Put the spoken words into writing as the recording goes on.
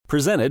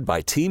Presented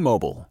by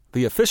T-Mobile,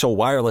 the official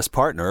wireless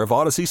partner of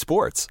Odyssey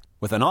Sports.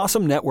 With an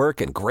awesome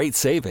network and great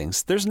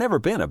savings, there's never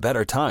been a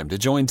better time to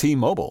join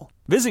T-Mobile.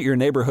 Visit your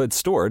neighborhood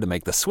store to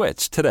make the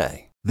switch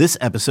today. This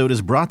episode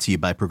is brought to you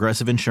by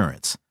Progressive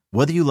Insurance.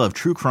 Whether you love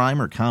true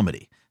crime or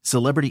comedy,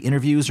 celebrity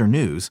interviews or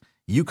news,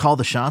 you call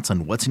the shots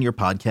on what's in your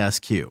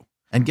podcast queue.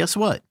 And guess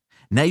what?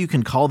 Now you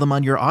can call them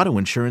on your auto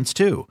insurance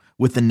too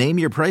with the Name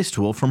Your Price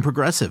tool from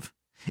Progressive.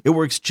 It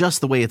works just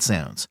the way it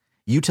sounds.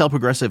 You tell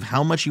Progressive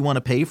how much you want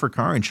to pay for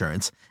car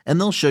insurance, and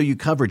they'll show you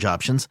coverage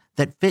options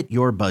that fit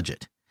your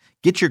budget.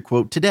 Get your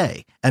quote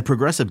today at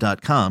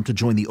Progressive.com to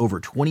join the over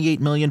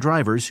 28 million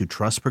drivers who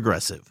trust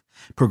Progressive.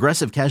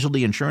 Progressive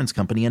Casualty Insurance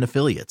Company and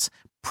Affiliates.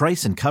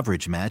 Price and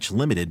coverage match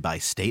limited by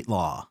state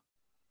law.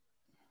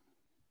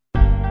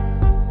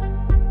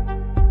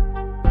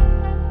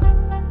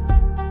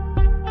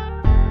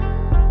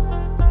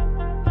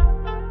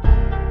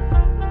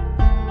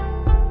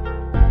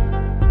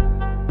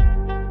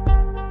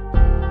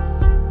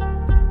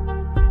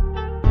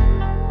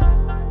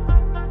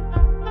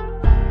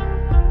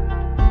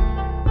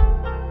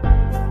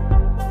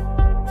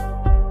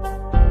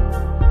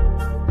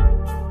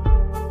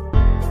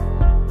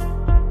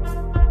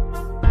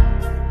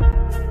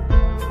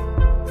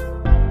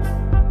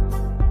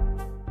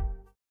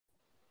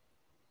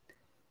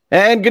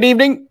 And good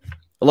evening.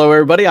 Hello,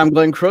 everybody. I'm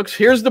Glenn Crooks.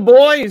 Here's the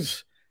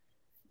boys.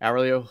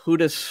 Aurelio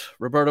Hudas,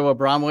 Roberto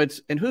Abramowitz,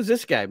 and who's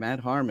this guy? Matt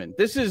Harmon.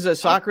 This is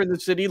Soccer in the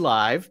City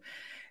Live.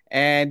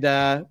 And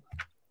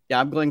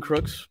I'm Glenn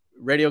Crooks.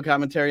 Radio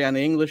commentary on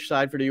the English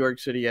side for New York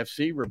City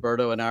FC.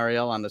 Roberto and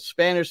Ariel on the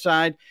Spanish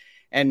side.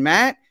 And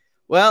Matt,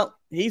 well,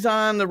 he's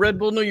on the Red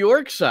Bull New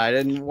York side.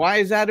 And why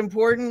is that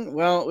important?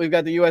 Well, we've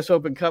got the U.S.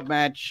 Open Cup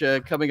match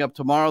coming up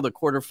tomorrow, the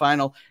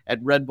quarterfinal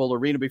at Red Bull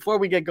Arena. Before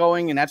we get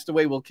going, and that's the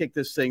way we'll kick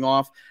this thing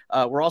off,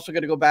 we're also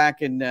going to go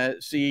back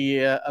and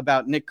see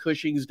about Nick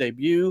Cushing's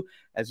debut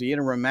as the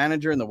interim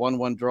manager in the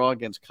 1-1 draw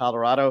against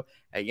Colorado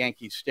at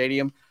Yankee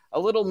Stadium. A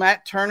little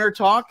Matt Turner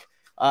talk.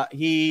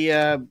 He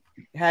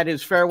had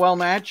his farewell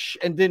match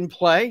and didn't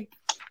play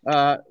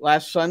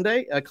last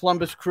Sunday.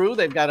 Columbus Crew,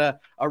 they've got a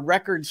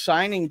record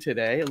signing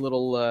today, a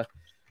little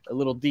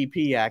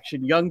DP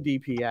action, young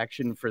DP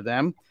action for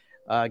them.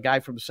 A guy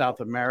from South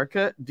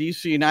America.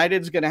 DC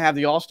United's going to have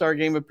the All-Star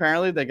game,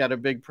 apparently. They got a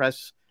big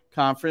press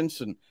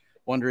conference and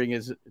wondering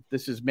if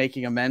this is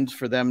making amends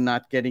for them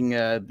not getting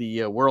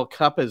the World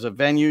Cup as a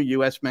venue.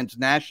 U.S. men's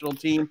national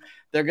team,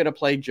 they're going to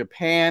play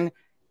Japan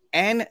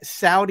and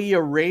Saudi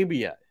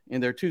Arabia in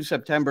their 2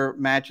 September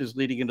matches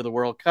leading into the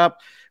World Cup,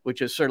 which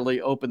has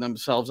certainly opened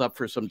themselves up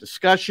for some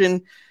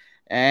discussion.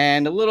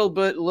 And a little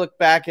bit look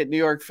back at New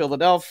York,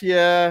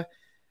 Philadelphia.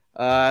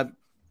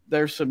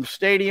 There's some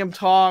stadium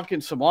talk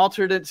and some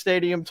alternate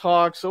stadium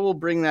talk, so we'll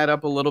bring that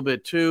up a little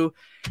bit too.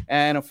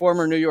 And a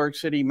former New York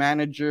City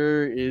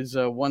manager is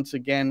once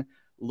again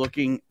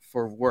looking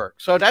for work.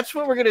 So that's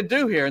what we're going to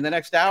do here in the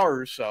next hour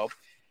or so.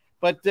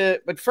 But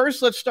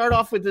first, let's start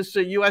off with this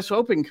U.S.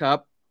 Open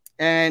Cup.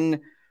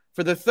 And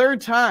for the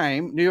third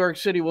time, New York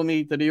City will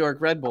meet the New York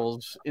Red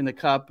Bulls in the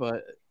Cup.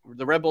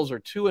 The Red Bulls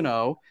are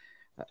 2-0,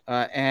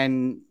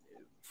 and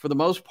for the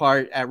most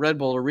part at Red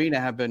Bull Arena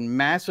have been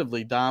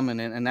massively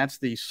dominant, and that's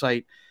the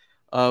site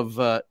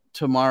of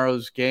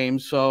tomorrow's game.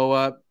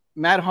 So,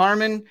 Matt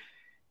Harmon,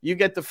 you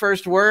get the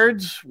first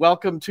words.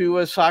 Welcome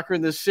to Soccer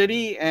in the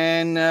City,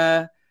 and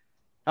how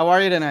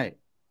are you tonight?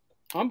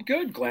 I'm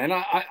good, Glenn.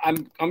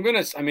 I'm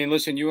gonna. I mean,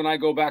 listen, you and I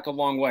go back a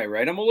long way,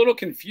 right? I'm a little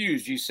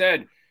confused. You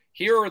said,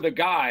 here are the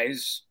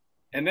guys,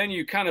 and then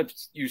you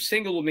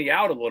singled me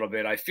out a little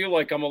bit. I feel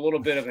like I'm a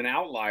little bit of an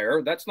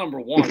outlier. That's number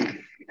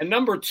one. And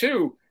number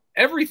two,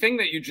 everything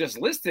that you just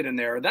listed in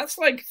there, that's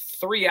like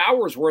 3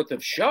 hours worth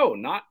of show,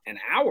 not an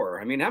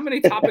hour. I mean, how many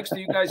topics do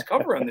you guys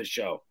cover on this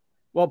show?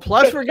 Well,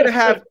 plus we're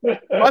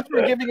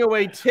giving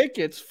away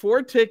tickets,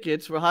 4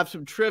 tickets. We'll have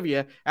some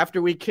trivia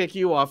after we kick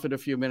you off in a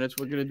few minutes.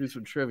 We're going to do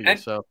some trivia.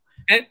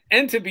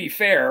 And to be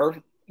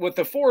fair, with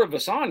the 4 of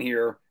us on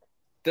here,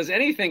 does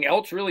anything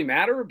else really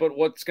matter but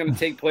what's going to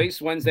take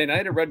place Wednesday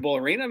night at Red Bull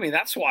Arena? I mean,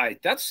 that's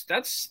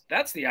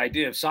the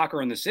idea of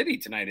Soccer in the City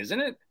tonight, isn't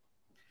it?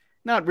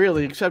 Not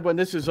really, except when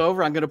this is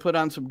over, I'm going to put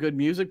on some good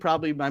music,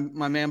 probably my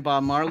man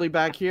Bob Marley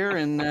back here,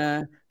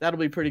 and that'll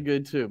be pretty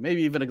good too.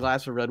 Maybe even a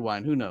glass of red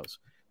wine. Who knows?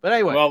 But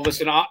anyway. Well,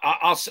 listen,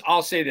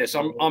 I'll say this.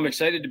 I'm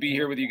excited to be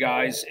here with you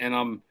guys, and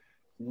I'm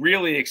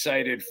really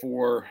excited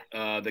for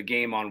the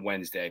game on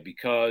Wednesday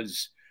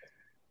because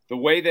the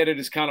way that it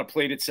has kind of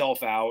played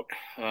itself out,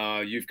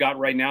 you've got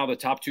right now the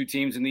top 2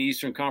 teams in the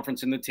Eastern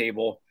Conference in the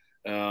table.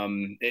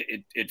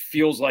 It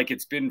feels like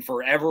it's been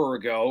forever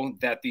ago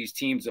that these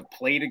teams have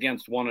played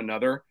against one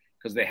another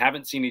because they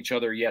haven't seen each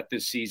other yet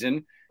this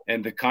season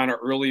and the kind of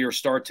earlier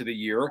start to the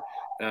year.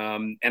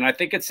 And I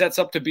think it sets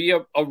up to be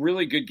a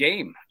really good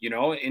game. You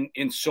know,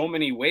 in so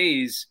many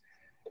ways,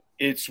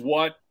 it's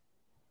what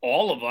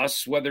all of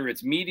us, whether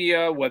it's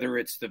media, whether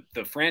it's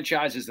the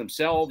franchises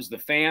themselves, the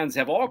fans,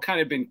 have all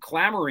kind of been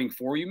clamoring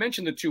for. You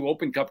mentioned the 2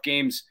 Open Cup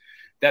games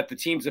that the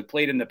teams have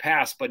played in the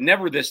past, but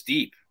never this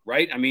deep,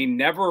 right? I mean,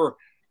 never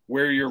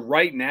where you're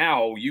right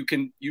now, you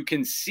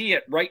can see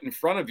it right in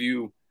front of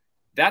you.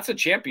 That's a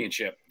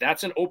championship.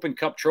 That's an Open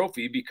Cup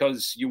trophy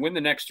because you win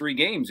the next 3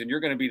 games and you're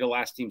going to be the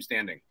last team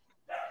standing.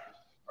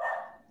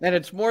 And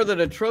it's more than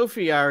a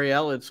trophy,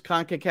 Ariel. It's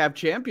CONCACAF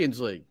Champions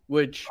League,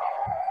 which,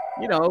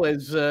 you know,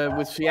 is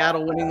with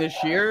Seattle winning this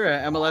year,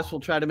 MLS will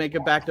try to make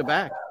it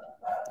back-to-back.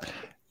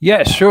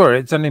 Yeah, sure.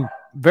 It's a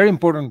very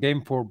important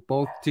game for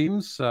both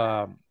teams.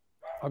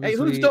 Hey,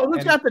 who's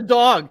got the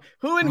dog?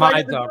 Who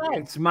invited the dog?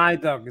 It's my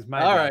dog. It's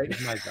my All dog. right.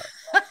 It's my dog.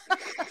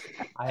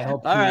 I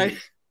hope All right.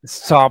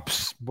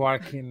 Stops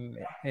barking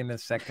in a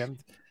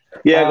second.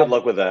 Yeah, good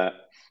luck with that.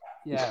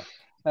 Yeah.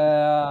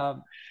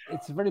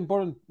 It's a very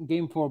important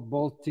game for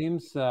both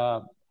teams.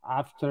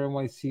 After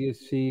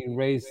NYCFC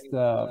raised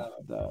the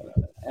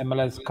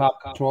MLS Cup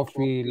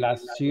trophy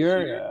last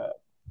year,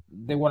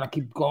 they want to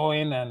keep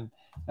going, and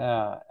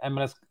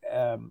MLS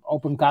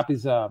Open Cup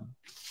is a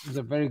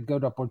very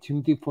good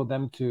opportunity for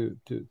them to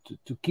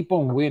keep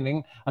on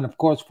winning. And of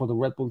course, for the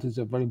Red Bulls, it's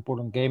a very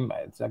important game.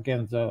 It's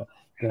against the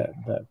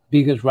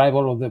biggest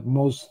rival, or the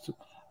most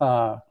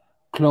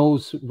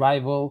close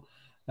rival.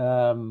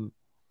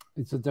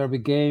 It's a derby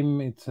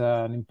game. It's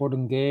an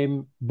important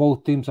game.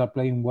 Both teams are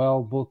playing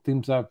well. Both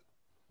teams are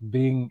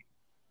being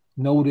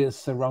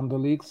noticed around the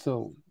league.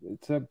 So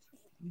it's a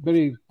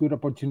very good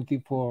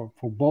opportunity for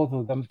both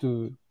of them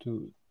to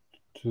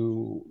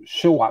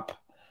show up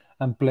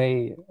and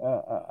play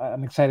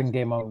an exciting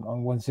game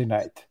on Wednesday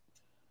night.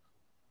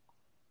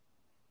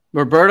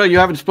 Roberto, you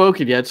haven't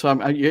spoken yet, so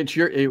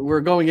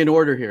we're going in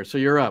order here. So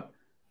you're up.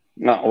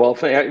 No,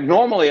 well,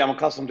 normally I'm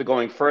accustomed to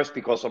going first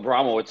because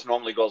Abramowitz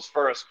normally goes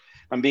first.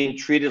 I'm being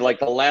treated like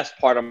the last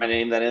part of my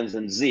name that ends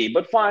in Z,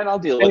 but fine, I'll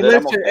deal with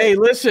it. Hey,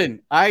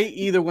 listen, I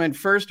either went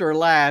first or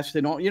last,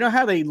 and you know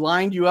how they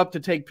lined you up to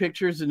take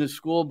pictures in the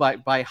school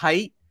by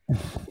height?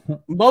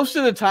 Most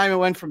of the time it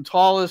went from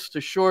tallest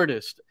to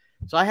shortest,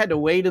 so I had to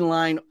wait in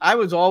line. I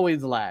was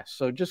always last,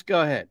 so just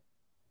go ahead.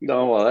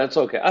 No, well, that's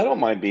okay. I don't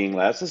mind being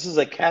last. This is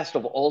a cast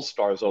of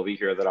all-stars over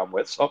here that I'm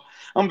with, so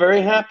I'm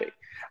very happy.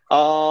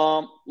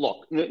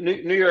 Look,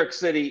 New York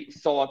City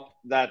thought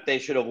that they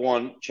should have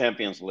won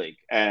Champions League,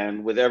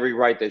 and with every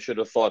right, they should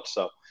have thought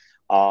so.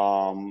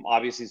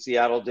 Obviously,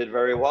 Seattle did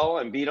very well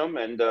and beat them,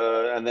 and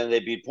then they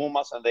beat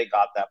Pumas, and they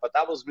got that. But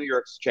that was New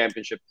York's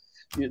championship.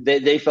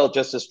 They felt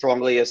just as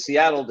strongly as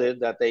Seattle did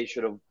that they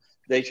should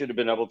have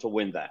been able to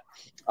win that,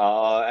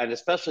 and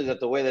especially that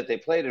the way that they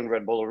played in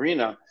Red Bull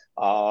Arena,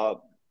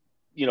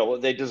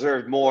 they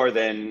deserved more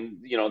than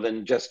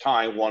just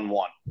tying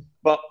 1-1.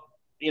 But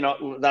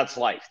that's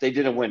life. They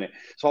didn't win it.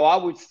 So I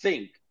would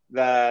think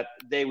that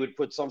they would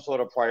put some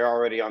sort of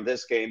priority on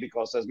this game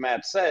because, as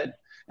Matt said,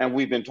 and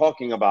we've been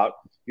talking about,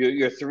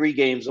 you're 3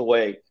 games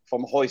away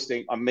from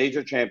hoisting a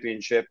major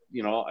championship,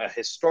 a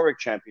historic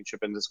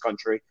championship in this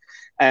country,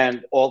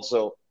 and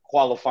also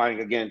qualifying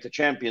again to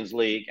Champions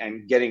League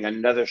and getting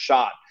another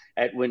shot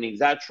at winning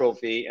that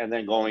trophy, and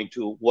then going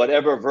to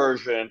whatever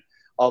version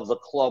of the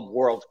Club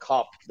World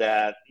Cup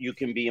that you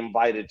can be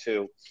invited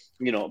to,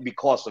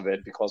 because of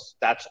it, because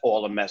that's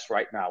all a mess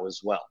right now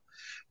as well.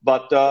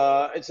 But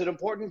it's an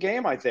important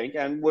game, I think,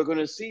 and we're going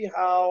to see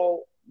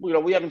how,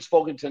 we haven't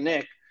spoken to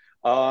Nick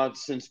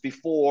since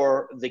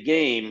before the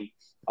game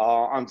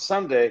on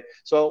Sunday.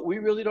 So we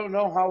really don't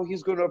know how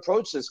he's going to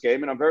approach this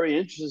game, and I'm very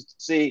interested to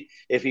see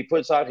if he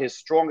puts out his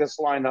strongest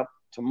lineup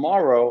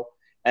tomorrow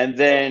and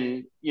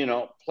then,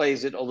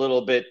 plays it a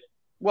little bit.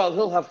 Well,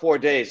 he'll have 4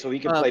 days, so he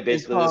can play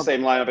basically the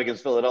same lineup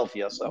against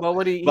Philadelphia. So,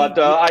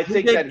 I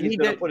think that he's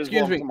going to put his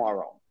ball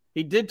tomorrow.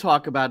 He did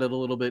talk about it a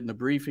little bit in the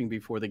briefing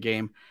before the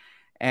game,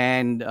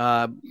 and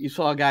you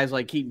saw guys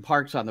like Keaton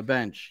Parks on the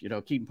bench.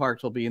 Keaton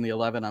Parks will be in the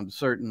 11, I'm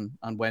certain,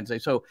 on Wednesday.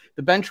 So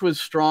the bench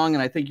was strong,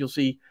 and I think you'll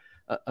see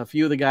a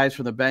few of the guys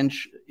from the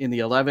bench in the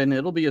 11.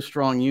 It'll be a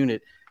strong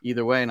unit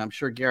either way, and I'm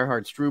sure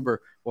Gerhard Struber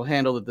will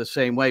handle it the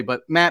same way.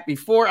 But, Matt,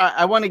 before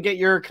I want to get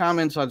your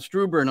comments on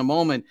Struber in a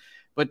moment.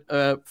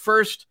 But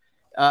first,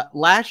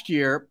 last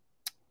year,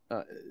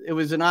 it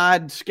was an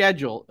odd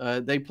schedule.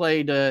 They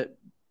played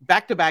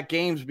back-to-back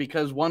games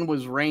because one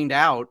was rained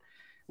out.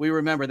 We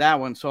remember that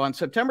one. So on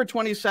September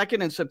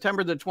 22nd and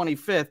September the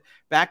 25th,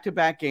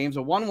 back-to-back games, a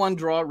 1-1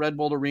 draw at Red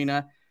Bull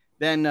Arena.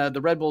 Then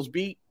the Red Bulls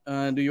beat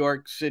New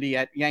York City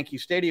at Yankee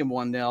Stadium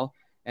 1-0.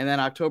 And then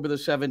October the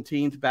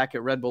 17th, back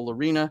at Red Bull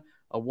Arena,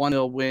 a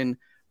 1-0 win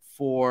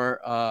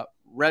for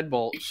Red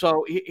Bull.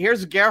 So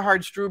here's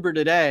Gerhard Struber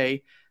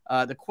today.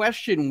 The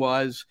question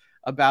was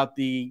about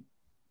the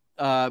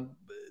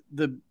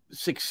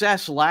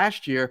success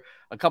last year,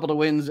 a couple of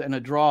wins and a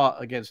draw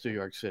against New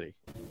York City.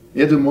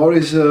 Yeah, tomorrow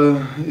is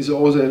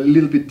also a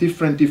little bit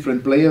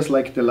different players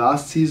like the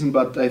last season,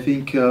 but I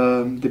think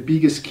the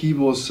biggest key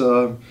was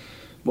our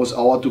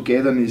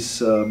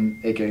togetherness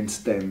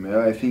against them.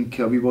 I think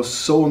we were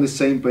so on the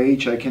same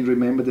page. I can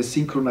remember the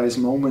synchronized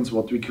moments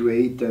what we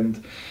create,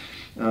 and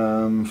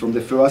from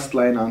the first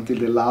line until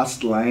the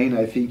last line,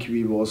 I think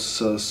we was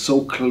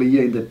so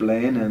clear in the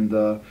plan,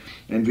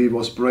 and we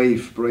was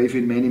brave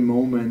in many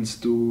moments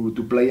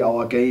to play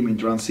our game in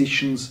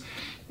transitions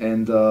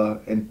and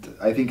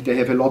I think they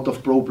have a lot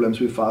of problems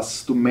with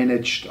us to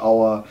manage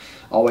our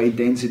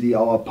intensity,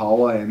 our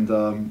power,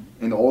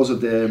 and also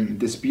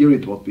the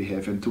spirit what we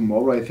have. And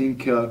tomorrow, I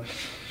think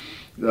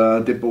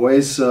the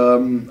boys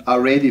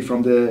are ready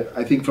from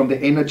the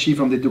energy,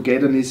 from the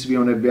togetherness. We're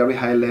on a very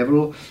high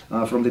level.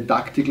 From the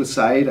tactical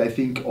side, I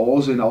think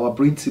also in our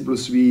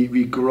principles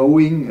we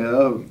growing.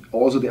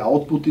 Also the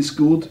output is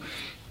good.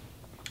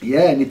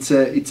 Yeah, and it's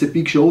a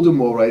big show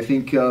tomorrow. I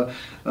think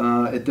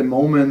at the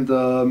moment,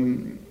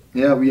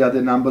 we are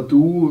the number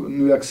 2,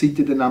 New York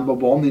City the number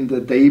 1 in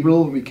the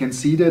table. We can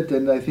see that,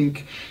 and I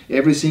think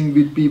everything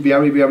will be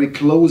very, very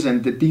close,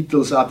 and the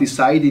details are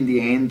decide in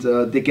the end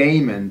the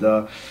game.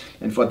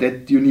 And for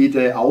that you need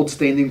an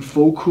outstanding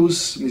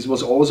focus. This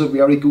was also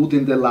very good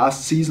in the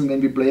last season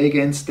when we play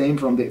against them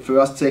from the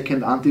first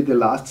second until the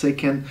last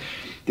second,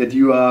 that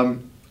you are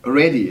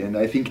ready. And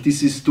I think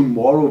this is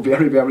tomorrow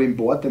very, very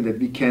important, that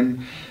we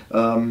can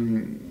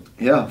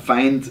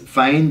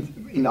find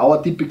in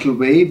our typical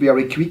way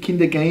very quick in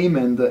the game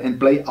and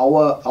play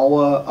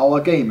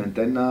our game, and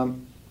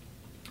then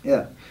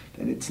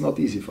it's not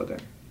easy for them.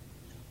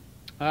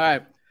 All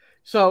right,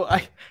 so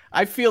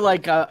I feel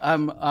like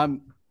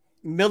I'm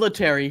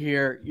military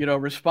here,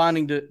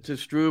 responding to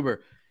Struber.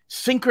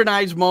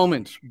 Synchronized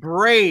moments,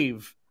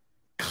 brave,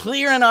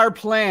 clear in our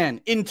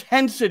plan,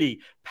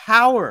 intensity,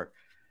 power.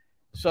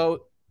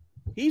 So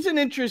he's an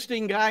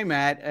interesting guy,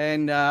 Matt,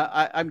 and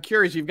I'm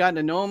curious. You've gotten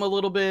to know him a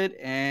little bit,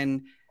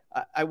 and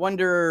I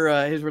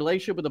wonder his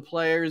relationship with the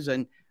players,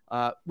 and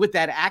with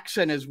that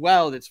accent as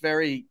well. That's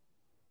very,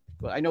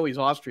 well, I know he's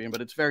Austrian,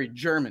 but it's very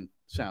German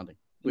sounding,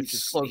 which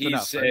is close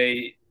enough.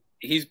 Right?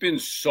 He's been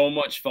so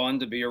much fun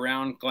to be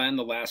around, Glenn,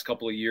 the last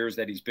couple of years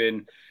that he's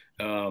been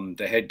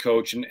the head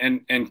coach.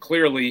 And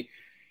clearly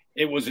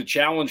it was a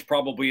challenge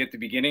probably at the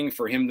beginning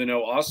for him to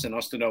know us and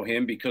us to know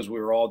him, because we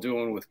were all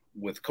dealing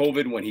with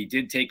COVID when he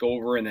did take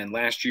over. And then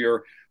last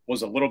year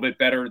was a little bit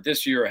better.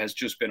 This year has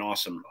just been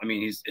awesome. I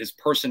mean, his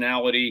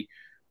personality,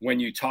 when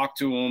you talk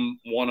to him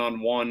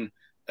one-on-one,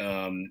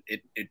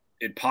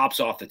 it pops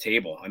off the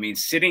table. I mean,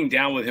 sitting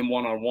down with him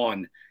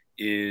one-on-one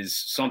is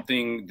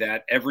something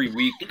that every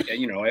week,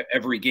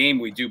 every game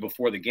we do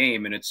before the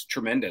game, and it's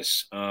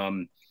tremendous.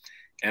 And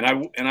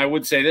I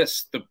would say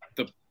this,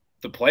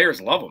 the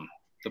players love him.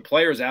 The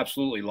players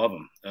absolutely love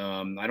him.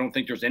 I don't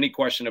think there's any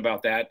question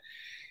about that.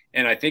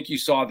 And I think you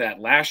saw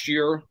that last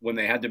year when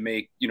they had to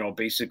make,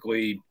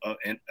 basically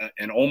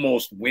an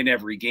almost win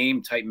every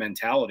game type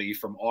mentality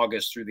from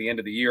August through the end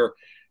of the year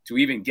to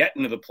even get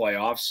into the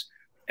playoffs.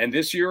 And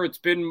this year it's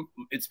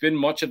been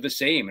much of the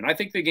same. And I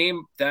think the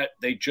game that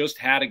they just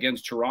had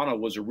against Toronto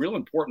was a real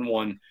important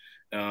one,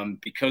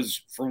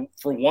 because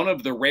for one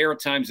of the rare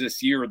times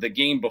this year, the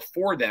game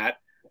before that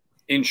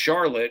in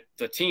Charlotte,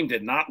 the team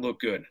did not look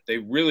good. They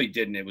really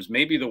didn't. It was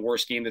maybe the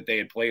worst game that they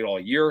had played all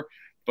year.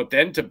 But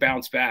then to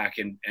bounce back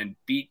and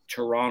beat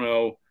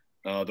Toronto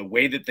the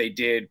way that they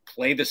did,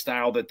 play the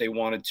style that they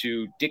wanted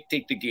to,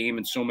 dictate the game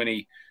in so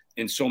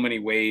many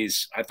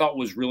ways, I thought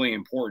was really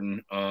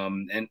important.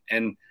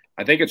 And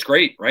I think it's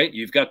great, right?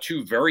 You've got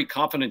two very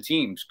confident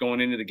teams going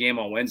into the game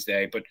on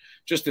Wednesday. But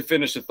just to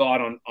finish the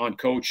thought on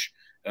Coach,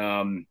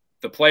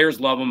 the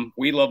players love him.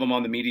 We love him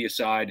on the media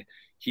side.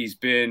 He's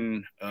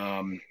been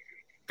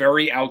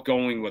very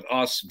outgoing with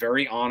us,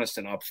 very honest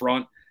and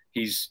upfront.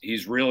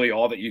 He's really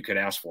all that you could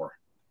ask for.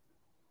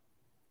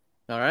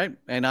 All right.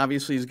 And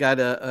obviously he's got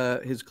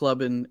his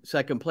club in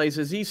second place.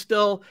 Is he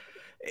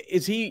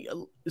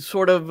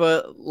sort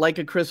of like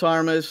a Chris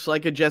Armas,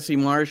 like a Jesse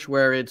Marsch,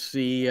 where it's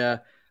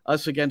the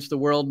us against the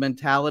world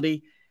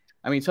mentality?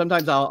 I mean,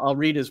 sometimes I'll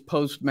read his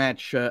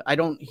post-match. I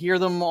don't hear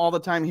them all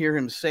the time, hear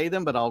him say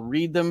them, but I'll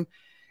read them.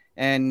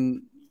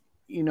 And,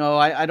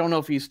 I don't know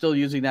if he's still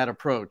using that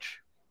approach.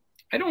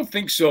 I don't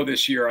think so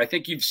this year. I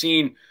think you've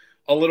seen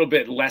a little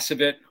bit less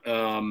of it.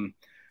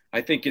 I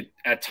think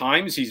at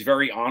times he's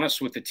very honest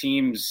with the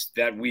teams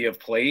that we have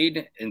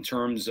played in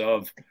terms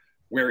of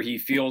where he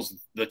feels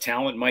the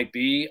talent might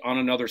be on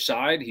another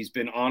side. He's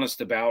been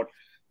honest about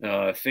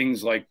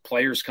things like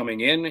players coming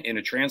in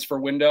a transfer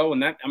window.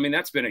 And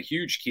that's been a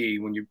huge key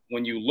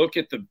when you look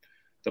at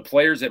the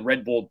players that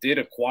Red Bull did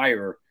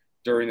acquire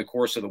during the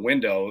course of the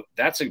window.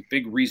 That's a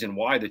big reason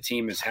why the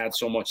team has had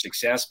so much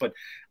success. But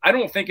I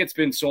don't think it's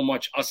been so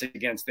much us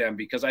against them,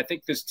 because I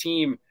think this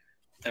team,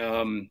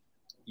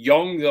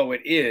 young though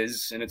it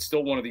is, and it's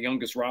still one of the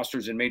youngest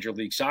rosters in Major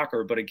League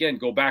Soccer. But again,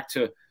 go back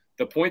to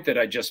the point that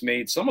I just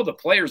made. Some of the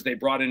players they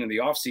brought in the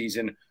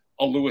offseason,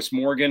 a Lewis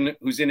Morgan,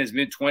 who's in his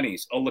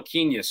mid-20s, a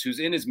Laquinhas, who's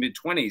in his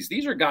mid-20s.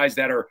 These are guys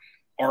that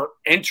are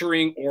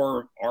entering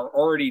or are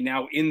already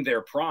now in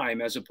their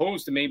prime, as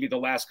opposed to maybe the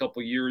last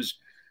couple of years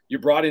you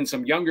brought in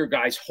some younger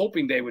guys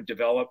hoping they would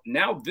develop.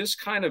 Now this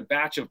kind of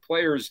batch of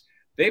players,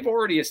 they've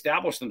already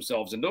established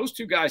themselves. And those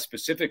two guys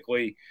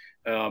specifically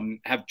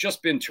have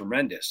just been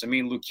tremendous. I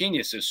mean,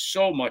 Laquinhas is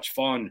so much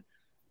fun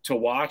to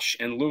watch.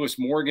 And Lewis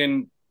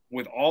Morgan,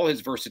 with all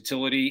his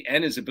versatility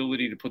and his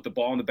ability to put the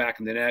ball in the back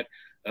of the net,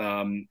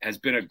 has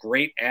been a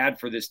great add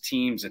for this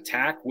team's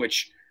attack,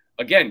 which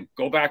again,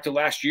 go back to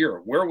last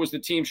year. Where was the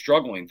team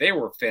struggling? They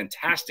were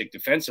fantastic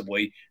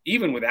defensively,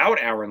 even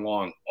without Aaron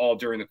Long all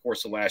during the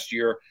course of last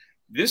year.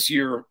 This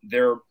year,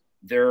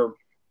 their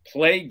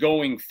play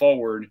going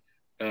forward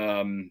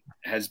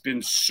has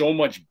been so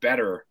much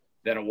better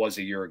than it was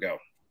a year ago.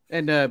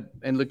 And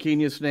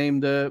Luquinhas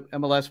named the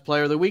MLS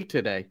Player of the Week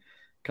today,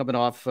 coming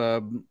off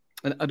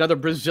another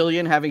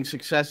Brazilian having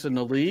success in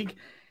the league.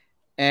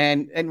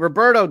 And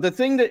Roberto, the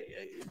thing that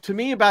to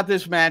me about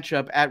this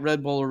matchup at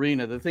Red Bull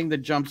Arena, the thing that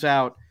jumps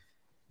out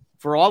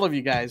for all of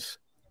you guys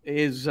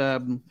is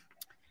 9,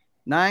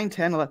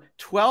 10, 11,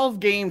 12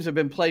 games have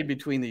been played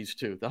between these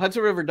two. The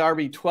Hudson River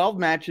Derby, 12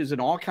 matches in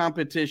all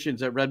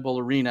competitions at Red Bull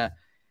Arena.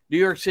 New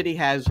York City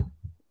has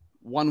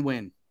 1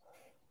 win.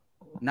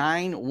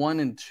 9, 1,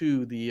 and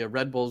 2, the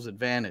Red Bulls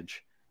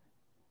advantage.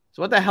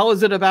 So what the hell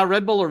is it about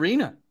Red Bull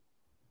Arena?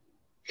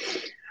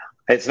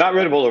 It's not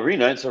Red Bull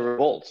Arena, it's a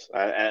Revolt.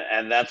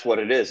 And that's what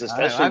it is,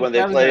 especially when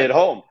they play at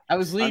home. I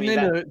was leading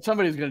into it.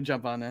 Somebody's going to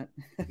jump on that.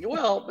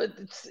 Well,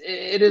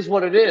 it is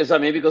what it is. I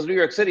mean, because New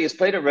York City has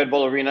played at Red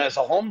Bull Arena as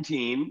a home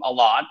team a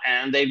lot,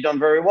 and they've done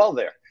very well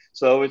there.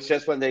 So it's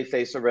just when they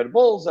face the Red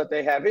Bulls that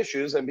they have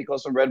issues. And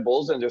because the Red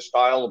Bulls and their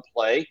style of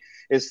play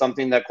is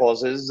something that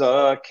causes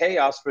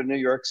chaos for New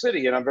York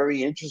City. And I'm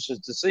very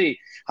interested to see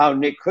how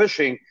Nick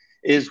Cushing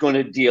is going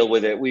to deal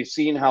with it. We've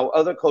seen how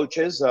other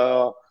coaches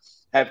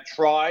have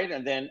tried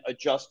and then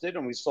adjusted.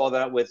 And we saw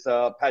that with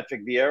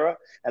Patrick Vieira.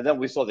 And then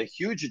we saw the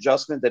huge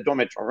adjustment that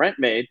Domi Torrent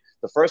made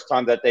the first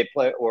time that they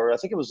played, or I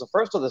think it was the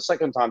first or the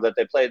second time that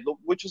they played,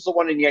 which is the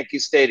one in Yankee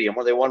Stadium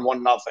where they won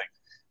 1-0.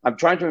 I'm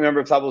trying to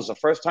remember if that was the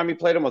first time he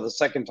played him or the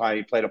second time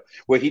he played him,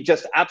 where he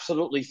just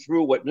absolutely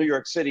threw what New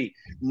York City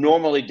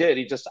normally did.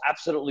 He just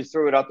absolutely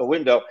threw it out the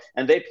window,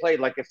 and they played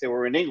like if they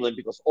were in England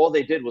because all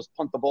they did was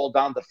punt the ball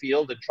down the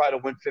field and try to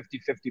win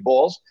 50-50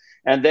 balls.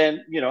 And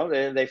then,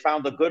 they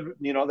found a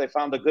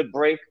good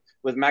break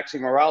with Maxi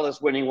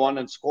Morales winning one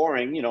and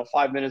scoring,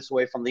 5 minutes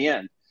away from the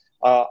end.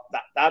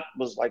 That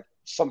was like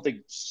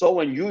something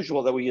so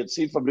unusual that we had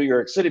seen from New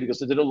York City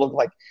because it didn't look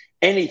like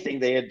anything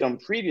they had done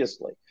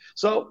previously.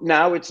 So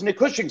now it's Nick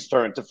Cushing's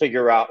turn to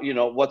figure out,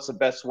 what's the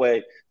best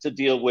way to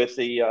deal with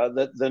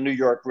the New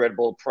York Red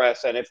Bull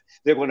press, and if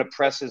they're going to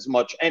press as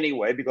much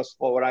anyway. Because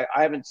for what I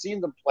haven't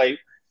seen them play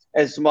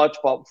as much,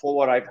 but for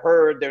what I've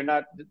heard, they're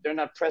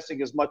not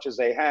pressing as much as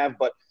they have.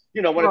 But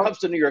when it comes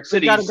to New York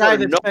City, you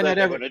sort of know that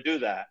they're going to do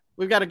that.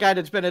 We've got a guy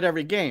that's been at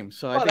every game,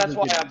 so that's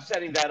why I'm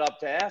setting that up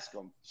to ask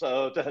him.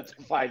 So to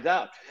find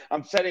out,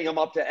 I'm setting him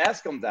up to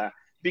ask him that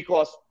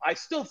because I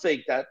still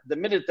think that the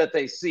minute that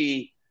they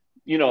see,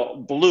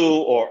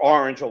 blue or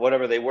orange or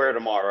whatever they wear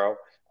tomorrow,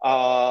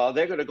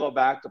 they're going to go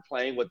back to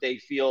playing what they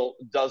feel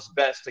does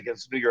best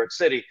against New York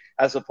City,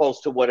 as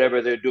opposed to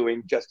whatever they're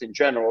doing just in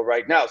general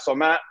right now. So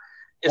Matt,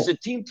 is the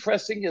team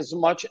pressing as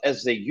much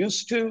as they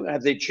used to?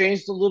 Have they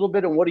changed a little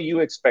bit? And what do you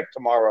expect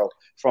tomorrow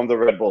from the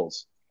Red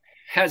Bulls?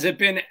 Has it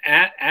been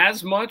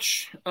as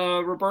much,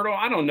 Roberto?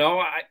 I don't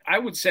know. I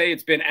would say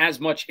it's been as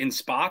much in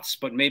spots,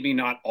 but maybe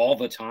not all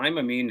the time.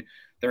 I mean,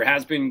 there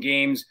has been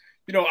games.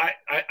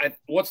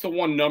 What's the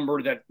one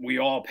number that we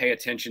all pay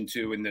attention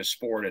to in this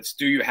sport? It's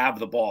do you have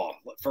the ball?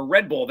 For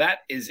Red Bull, that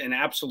is an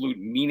absolute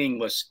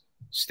meaningless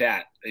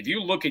stat. If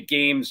you look at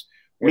games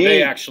where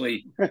they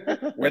actually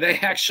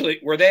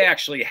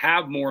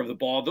have more of the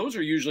ball, those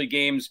are usually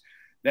games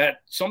that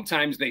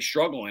sometimes they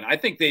struggle in. I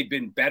think they've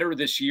been better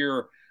this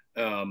year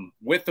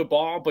with the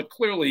ball, but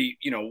clearly,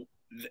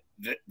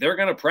 they're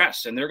going to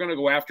press and they're going to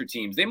go after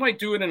teams. They might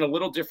do it in a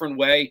little different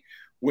way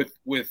with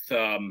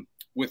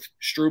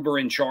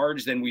Struber in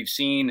charge than we've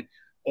seen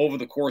over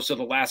the course of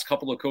the last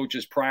couple of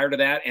coaches prior to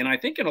that. And I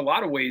think in a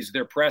lot of ways,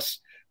 their press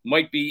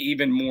might be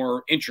even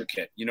more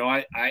intricate.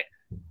 I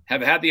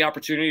have had the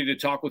opportunity to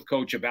talk with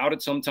Coach about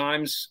it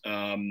sometimes,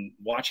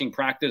 watching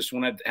practice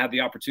when I've had the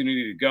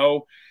opportunity to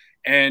go,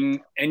 and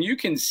you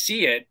can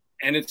see it.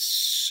 And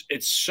it's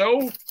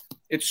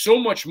so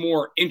much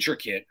more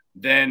intricate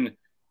than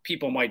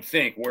people might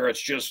think, where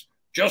it's just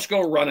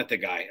go run at the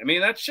guy. I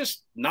mean, that's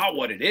just not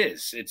what it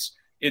is.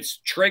 It's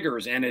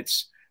triggers, and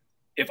it's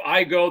if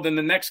I go, then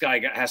the next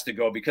guy has to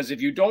go, because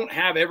if you don't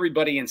have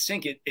everybody in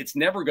sync, it's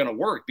never going to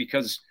work,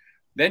 because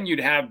then you'd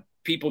have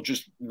people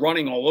just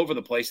running all over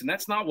the place, and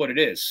that's not what it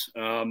is.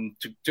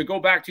 To go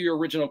back to your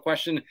original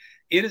question,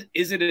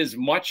 is it as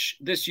much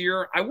this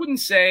year? I wouldn't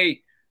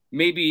say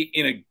maybe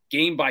in a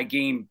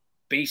game-by-game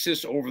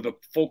basis over the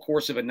full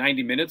course of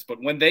 90 minutes,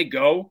 but when they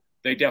go,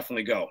 they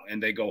definitely go,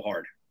 and they go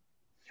hard.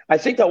 I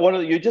think that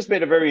you just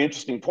made a very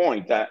interesting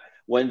point, that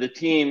when the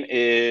team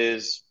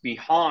is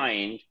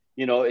behind,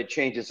 it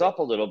changes up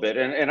a little bit.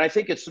 And I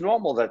think it's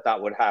normal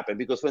that would happen,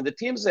 because when the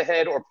team's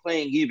ahead or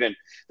playing even,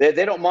 they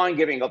don't mind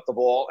giving up the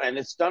ball, and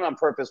it's done on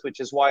purpose,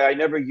 which is why I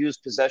never use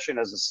possession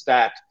as a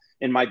stat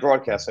in my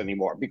broadcasts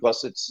anymore,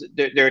 because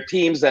there are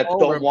teams that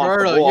don't want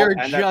the ball. You're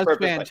just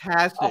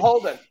fantastic.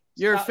 Hold it.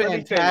 You're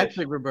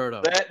fantastic,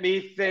 Roberto. Let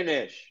me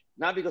finish.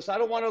 Not because I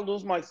don't want to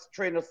lose my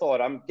train of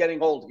thought. I'm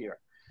getting old here.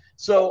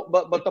 So,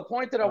 but the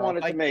point that I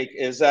wanted to make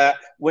is that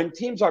when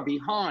teams are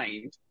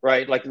behind,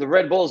 right, like the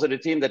Red Bulls are a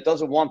team that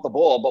doesn't want the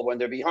ball, but when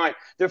they're behind,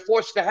 they're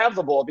forced to have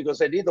the ball because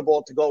they need the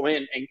ball to go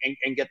in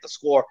and get the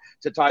score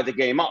to tie the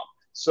game up.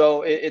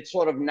 So it's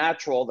sort of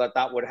natural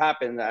that would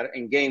happen, that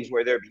in games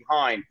where they're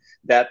behind,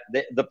 that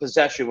the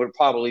possession would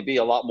probably be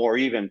a lot more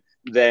even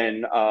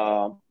than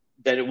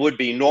it would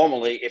be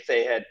normally if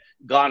they had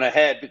gone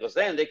ahead, because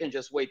then they can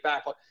just wait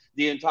back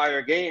the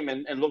entire game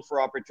and look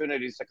for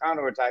opportunities to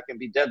counterattack and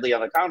be deadly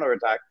on the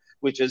counterattack,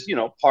 which is,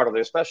 part of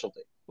their specialty.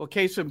 Well,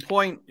 case in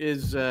point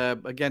is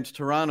against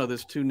Toronto,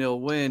 this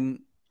 2-0 win.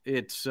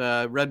 It's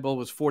Red Bull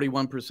was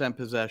 41%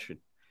 possession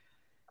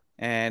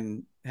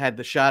and had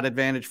the shot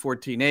advantage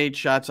 14-8,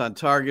 shots on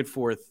target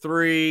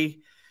 4-3.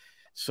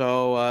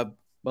 So,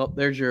 well,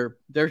 there's your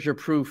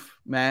proof,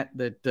 Matt,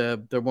 that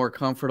they're more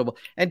comfortable.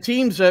 And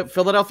teams,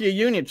 Philadelphia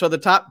Union. So the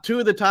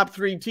top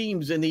three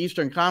teams in the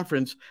Eastern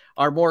Conference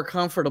are more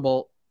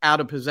comfortable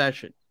out of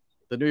possession: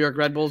 the New York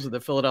Red Bulls and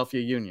the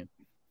Philadelphia Union.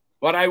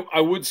 But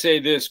I would say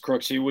this,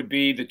 Crooksy, would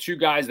be the two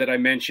guys that I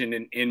mentioned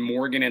in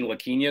Morgan and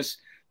Laquinius.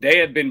 They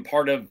have been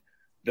part of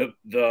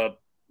the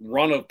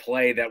run of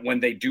play that when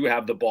they do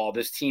have the ball,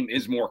 this team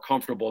is more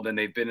comfortable than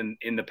they've been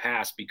in the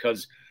past,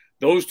 because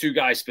those two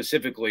guys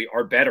specifically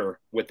are better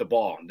with the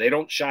ball. They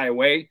don't shy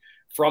away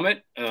from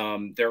it.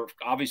 They're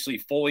obviously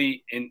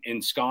fully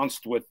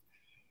ensconced with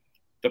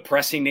the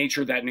pressing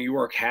nature that New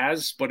York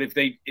has. But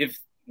if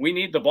we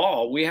need the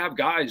ball, we have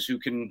guys who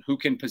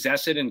can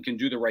possess it and can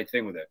do the right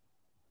thing with it.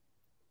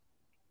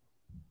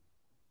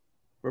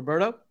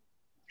 Roberto?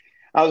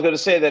 I was going to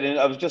say that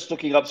I was just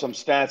looking up some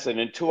stats, and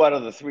in 2 out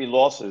of the 3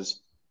 losses,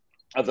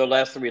 of the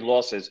last 3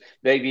 losses,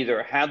 they've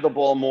either had the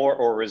ball more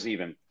or is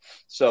even.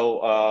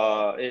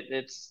 So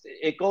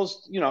it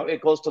goes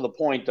to the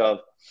point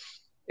of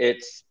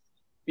it's,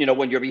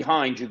 when you're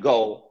behind, you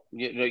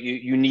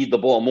need the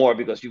ball more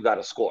because you got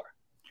to score.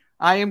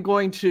 I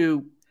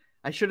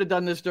should have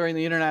done this during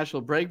the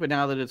international break, but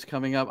now that it's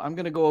coming up, I'm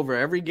going to go over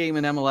every game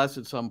in MLS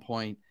at some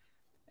point,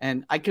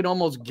 and I can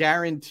almost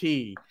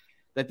guarantee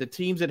that the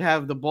teams that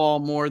have the ball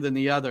more than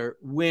the other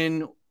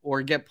win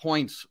or get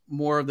points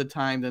more of the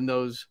time than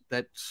those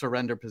that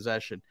surrender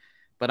possession.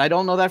 But I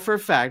don't know that for a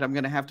fact. I'm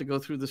going to have to go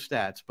through the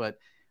stats, but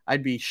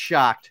I'd be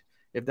shocked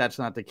if that's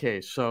not the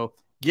case. So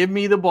give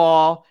me the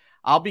ball.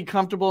 I'll be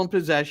comfortable in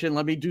possession.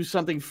 Let me do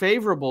something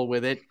favorable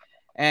with it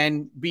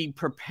and be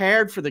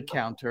prepared for the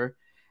counter.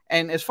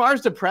 And as far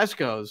as the press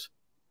goes,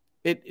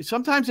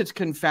 sometimes it's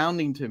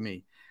confounding to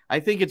me.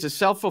 I think it's a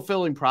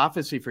self-fulfilling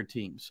prophecy for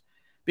teams,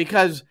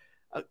 because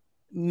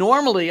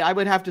normally I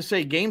would have to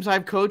say games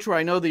I've coached where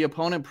I know the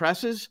opponent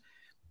presses,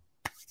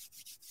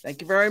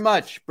 thank you very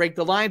much. Break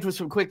the lines with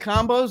some quick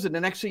combos, and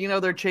the next thing you know,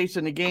 they're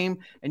chasing the game,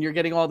 and you're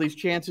getting all these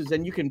chances,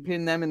 and you can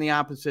pin them in the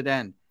opposite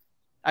end.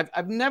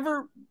 I've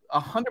never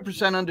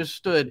 100%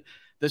 understood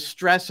the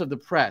stress of the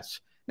press.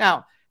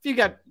 Now, if you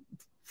got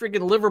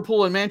freaking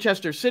Liverpool and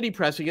Manchester City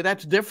pressing you,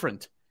 that's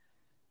different.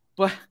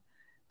 But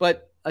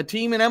a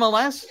team in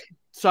MLS,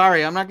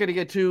 sorry, I'm not going to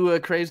get too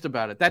crazed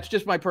about it. That's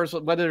just my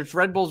personal, whether it's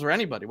Red Bulls or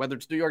anybody, whether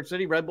it's New York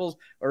City Red Bulls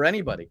or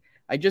anybody.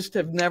 I just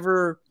have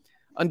never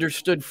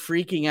understood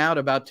freaking out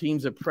about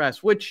teams that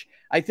press, which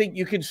I think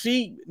you can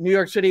see New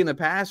York City in the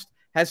past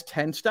has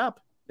tensed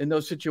up in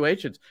those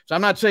situations. So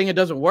I'm not saying it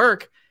doesn't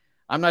work.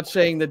 I'm not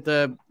saying that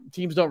the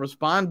teams don't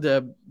respond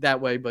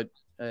that way, but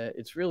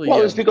it's really...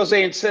 Well, it's because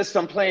they insist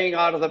on playing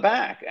out of the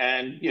back.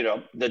 And,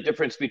 the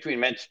difference between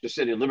Manchester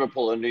City,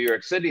 Liverpool, and New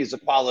York City is the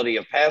quality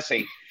of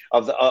passing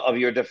of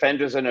your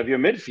defenders and of your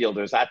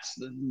midfielders. That's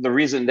the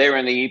reason they're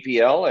in the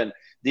EPL, and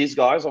these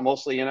guys are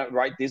mostly in it,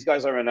 right? These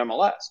guys are in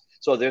MLS.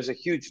 So there's a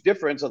huge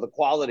difference of the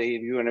quality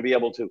if you're going to be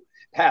able to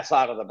pass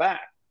out of the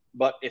back.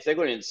 But if they're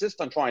going to insist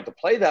on trying to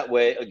play that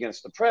way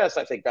against the press,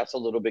 I think that's a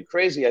little bit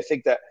crazy. I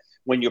think that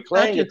when you're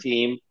playing a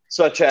team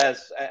such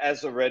as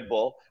the Red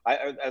Bulls,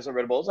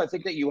 I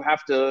think that you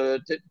have to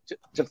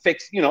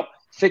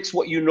fix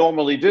what you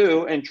normally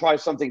do and try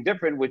something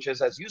different, which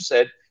is, as you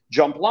said,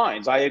 jump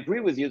lines. I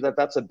agree with you that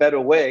that's a better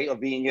way of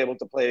being able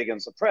to play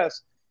against the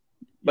press.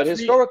 But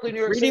historically, New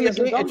York City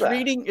hasn't done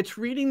that. It's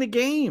reading the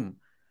game.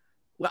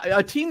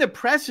 A team that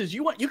presses,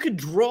 you could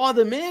draw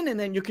them in, and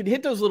then you could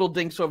hit those little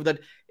dinks over that.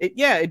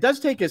 It does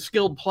take a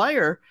skilled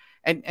player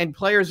and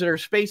players that are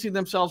spacing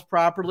themselves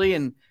properly.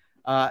 And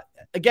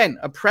again,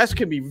 a press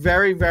can be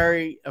very,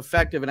 very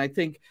effective. And I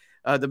think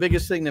the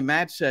biggest thing that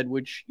Matt said,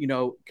 which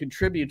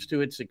contributes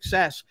to its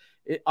success,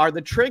 are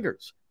the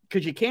triggers,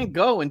 because you can't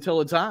go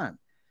until it's on.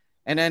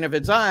 And then if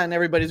it's on,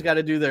 everybody's got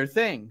to do their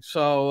thing.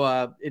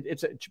 So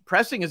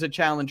pressing is a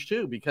challenge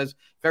too, because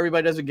if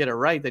everybody doesn't get it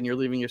right, then you're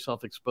leaving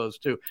yourself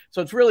exposed too.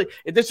 So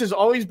this has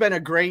always been a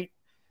great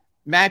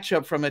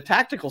matchup from a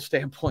tactical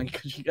standpoint,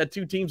 because you got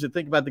two teams that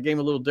think about the game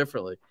a little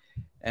differently.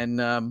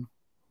 And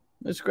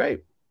it's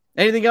great.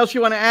 Anything else you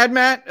want to add,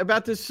 Matt,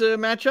 about this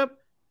matchup?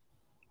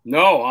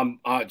 No,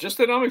 I'm just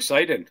that I'm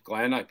excited,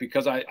 Glenn,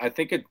 because I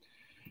think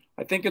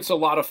it's a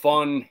lot of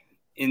fun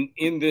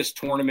in this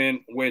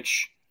tournament,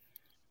 which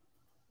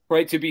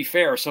right, to be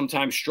fair,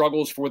 sometimes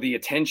struggles for the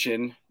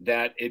attention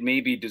that it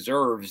maybe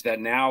deserves, that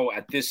now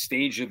at this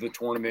stage of the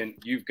tournament,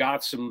 you've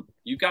got some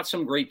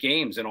great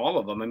games in all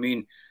of them. I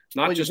mean,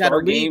 not just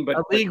our game, but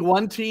a League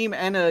One team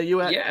and a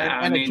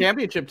a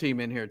championship team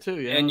in here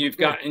too. And you've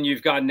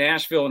got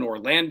Nashville and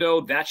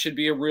Orlando. That should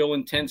be a real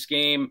intense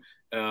game.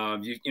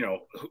 You know,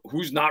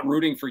 who's not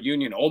rooting for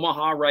Union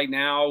Omaha right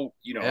now?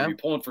 You know, you're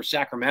pulling for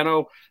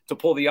Sacramento to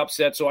pull the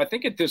upset. So I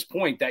think at this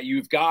point that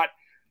you've got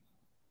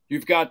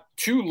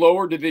two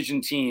lower division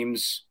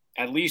teams,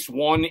 at least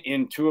one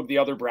in two of the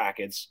other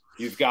brackets.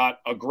 You've got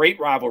a great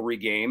rivalry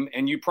game,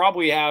 and you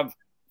probably have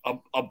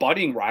a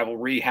budding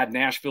rivalry had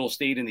Nashville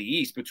stayed in the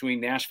East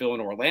between Nashville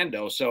and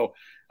Orlando. So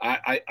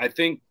I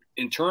think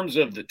in terms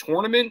of the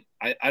tournament,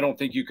 I don't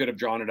think you could have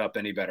drawn it up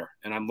any better.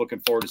 And I'm looking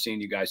forward to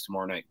seeing you guys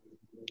tomorrow night.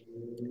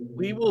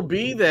 We will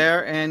be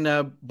there,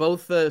 and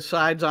both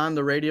sides on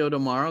the radio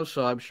tomorrow.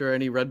 So I'm sure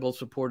any Red Bull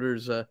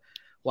supporters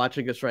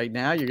watching us right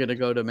now, you're going to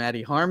go to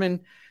Maddie Harmon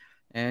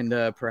and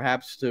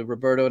perhaps to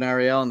Roberto and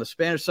Ariel on the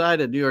Spanish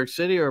side of New York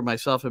City, or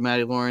myself and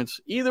Maddie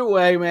Lawrence. Either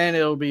way, man,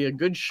 it'll be a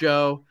good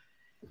show.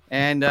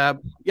 And,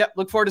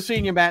 look forward to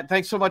seeing you, Matt.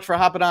 Thanks so much for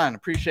hopping on.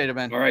 Appreciate it,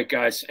 man. All right,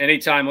 guys.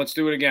 Anytime. Let's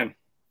do it again.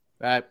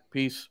 All right.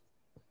 Peace.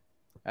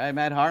 All right,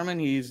 Matt Harmon.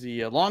 He's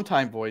the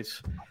longtime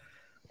voice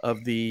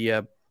of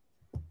the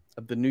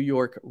New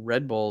York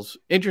Red Bulls.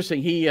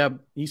 Interesting.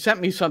 He sent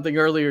me something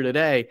earlier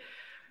today.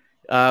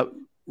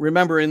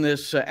 Remember, in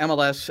this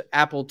MLS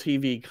Apple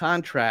TV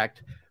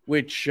contract,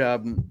 which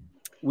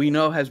we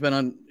know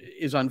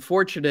is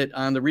unfortunate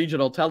on the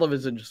regional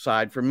television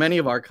side for many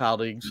of our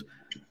colleagues,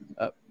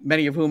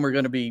 many of whom are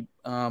going to be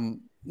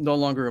no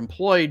longer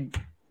employed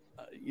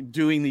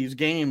doing these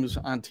games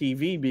on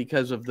TV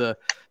because of the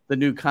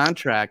new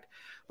contract.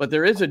 But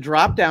there is a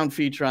drop-down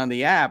feature on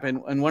the app,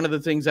 and one of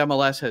the things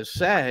MLS has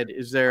said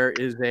is there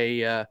is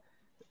the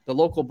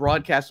local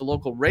broadcast, the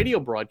local radio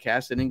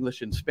broadcast in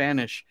English and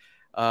Spanish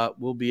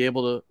will be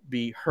able to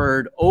be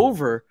heard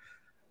over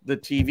the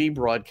TV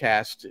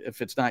broadcast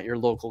if it's not your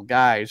local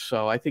guys.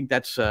 So I think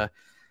that's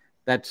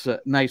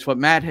nice. What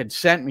Matt had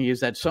sent me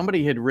is that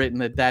somebody had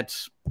written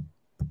that's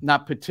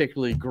not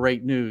particularly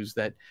great news,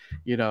 that,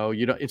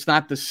 it's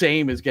not the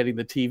same as getting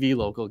the TV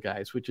local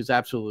guys, which is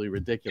absolutely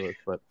ridiculous.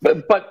 But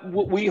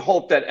we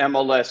hope that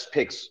MLS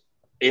picks,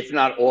 if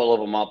not all of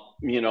them up,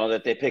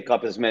 that they pick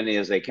up as many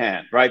as they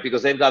can, right?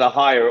 Because they've got to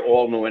hire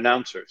all new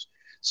announcers.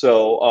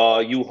 So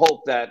you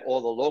hope that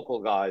all the local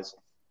guys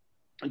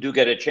do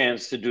get a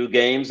chance to do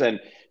games. And,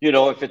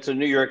 if it's a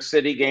New York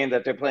City game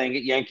that they're playing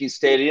at Yankee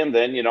Stadium,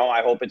 then,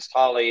 I hope it's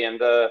Tolly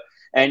and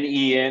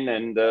Ian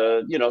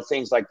and,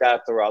 things like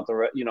that throughout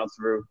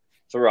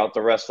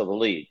the rest of the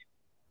league.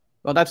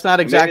 Well, that's not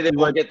exactly. Maybe they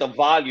won't get the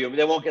volume.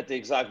 They won't get the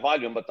exact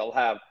volume, but they'll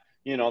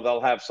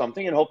have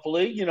something, and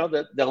hopefully,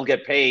 that they'll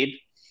get paid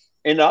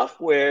enough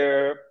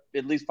where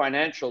at least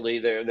financially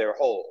they're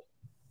whole.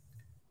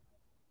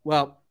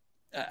 Well,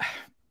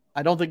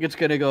 I don't think it's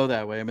going to go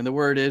that way. I mean, the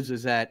word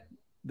is that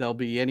there'll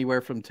be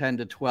anywhere from 10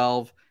 to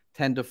 12,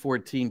 10 to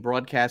 14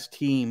 broadcast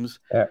teams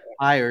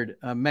hired.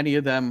 Many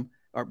of them,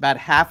 or about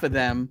half of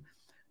them,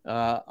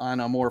 on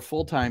a more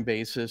full-time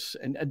basis.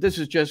 And this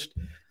is just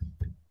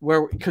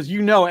because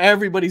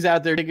everybody's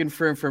out there digging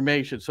for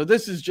information. So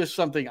this is just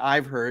something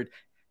I've heard.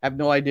 I have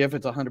no idea if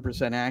it's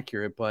 100%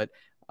 accurate, but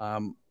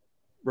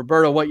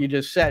Roberto, what you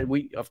just said,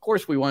 of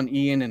course we want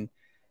Ian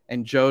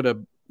and Joe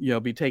to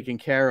be taken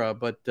care of,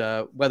 but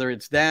whether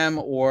it's them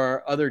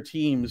or other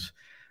teams,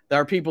 there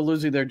are people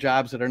losing their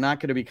jobs that are not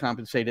going to be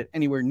compensated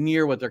anywhere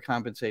near what they're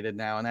compensated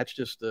now, and that's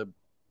just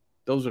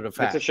those are the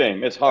facts. It's a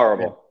shame. It's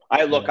horrible.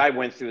 Yeah. I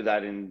went through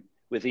that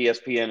with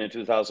ESPN in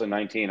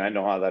 2019. I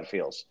know how that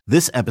feels.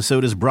 This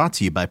episode is brought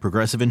to you by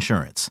Progressive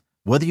Insurance.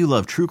 Whether you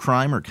love true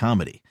crime or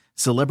comedy,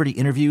 celebrity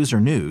interviews or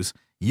news,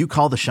 you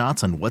call the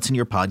shots on what's in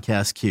your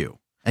podcast queue.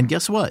 And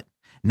guess what?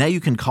 Now you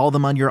can call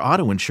them on your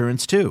auto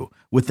insurance too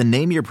with the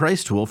Name Your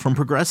Price tool from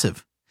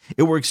Progressive.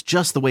 It works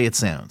just the way it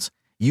sounds.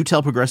 You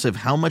tell Progressive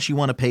how much you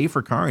want to pay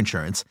for car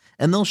insurance,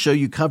 and they'll show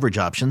you coverage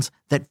options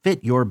that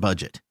fit your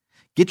budget.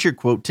 Get your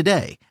quote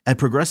today at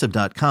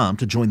Progressive.com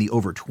to join the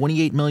over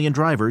 28 million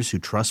drivers who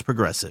trust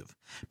Progressive.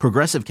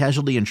 Progressive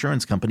Casualty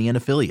Insurance Company and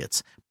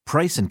Affiliates.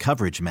 Price and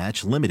coverage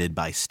match limited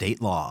by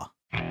state law.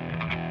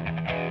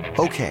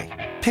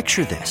 Okay,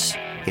 picture this.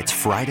 It's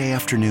Friday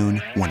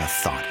afternoon when a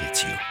thought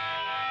hits you.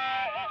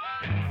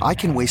 I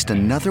can waste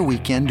another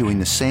weekend doing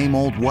the same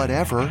old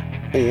whatever,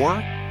 or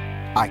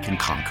I can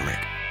conquer it.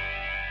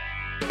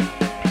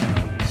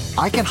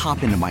 I can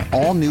hop into my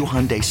all-new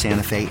Hyundai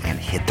Santa Fe and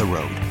hit the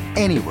road.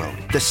 Any road.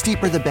 The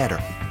steeper, the better.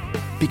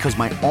 Because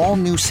my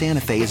all-new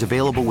Santa Fe is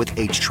available with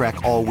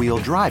H-Track all-wheel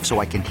drive, so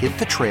I can hit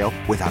the trail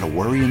without a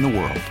worry in the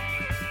world.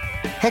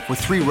 Heck, with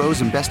 3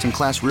 rows and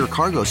best-in-class rear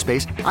cargo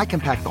space, I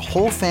can pack the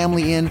whole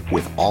family in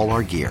with all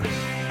our gear.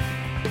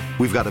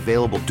 We've got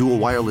available dual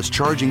wireless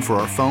charging for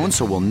our phones,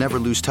 so we'll never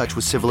lose touch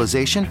with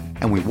civilization,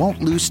 and we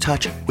won't lose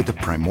touch with the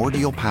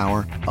primordial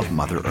power of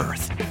Mother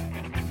Earth.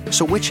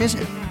 So which is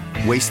it?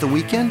 Waste the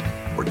weekend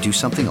or do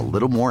something a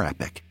little more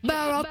epic?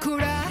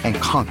 and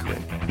conquer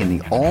it in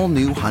the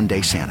all-new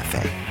Hyundai Santa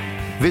Fe.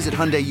 Visit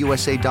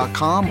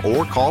HyundaiUSA.com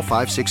or call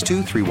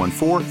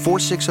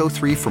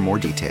 562-314-4603 for more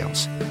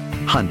details.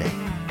 Hyundai,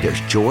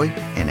 there's joy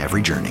in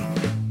every journey.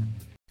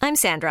 I'm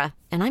Sandra,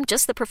 and I'm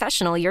just the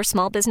professional your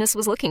small business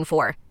was looking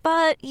for.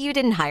 But you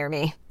didn't hire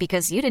me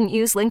because you didn't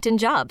use LinkedIn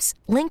Jobs.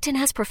 LinkedIn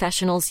has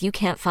professionals you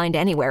can't find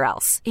anywhere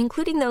else,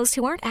 including those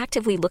who aren't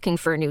actively looking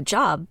for a new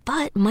job,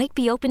 but might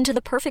be open to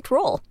the perfect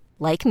role,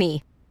 like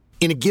me.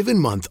 In a given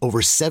month,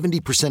 over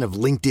 70% of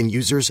LinkedIn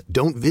users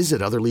don't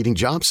visit other leading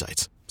job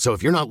sites. So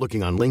if you're not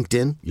looking on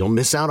LinkedIn, you'll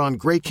miss out on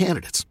great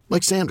candidates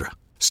like Sandra.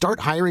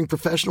 Start hiring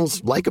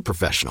professionals like a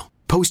professional.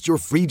 Post your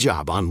free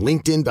job on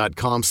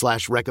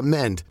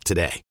linkedin.com/recommend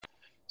today.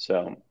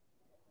 So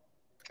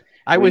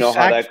I we was know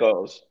how sacked, that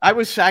goes. I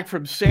was sacked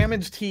from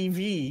Salmon's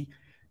TV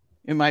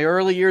in my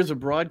early years of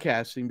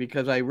broadcasting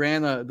because I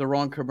ran the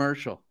wrong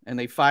commercial and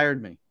they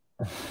fired me.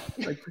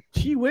 Like,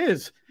 gee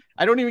whiz.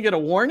 I don't even get a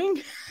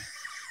warning.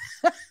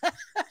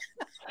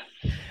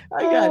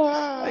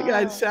 I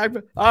got sacked.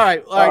 All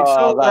right.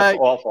 So that's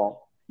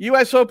awful.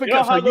 U.S. Open. You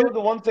know how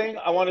the one thing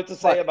I wanted to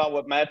say about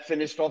what Matt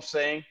finished off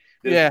saying?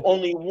 There's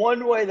only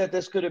one way that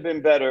this could have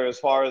been better as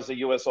far as the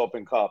U.S.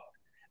 Open Cup,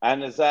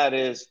 and that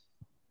is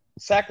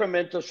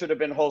Sacramento should have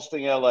been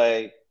hosting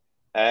L.A.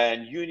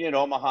 and Union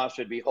Omaha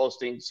should be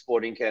hosting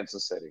Sporting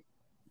Kansas City.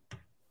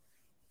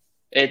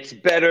 It's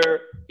better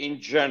in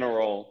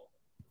general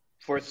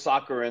for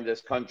soccer in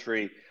this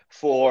country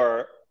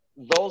for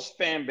those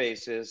fan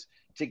bases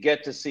to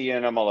get to see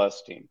an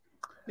MLS team.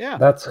 Yeah,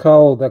 that's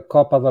how the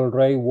Copa del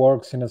Rey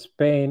works in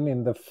Spain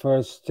in the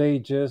first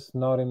stages,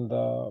 not in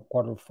the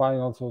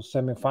quarterfinals or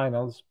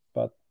semifinals,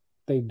 but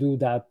they do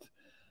that.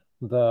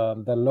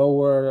 The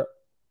lower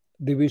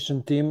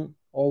division team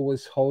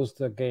always hosts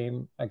the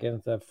game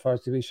against the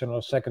first division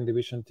or second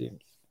division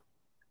teams.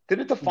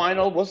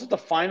 Was it the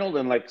final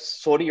in like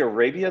Saudi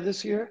Arabia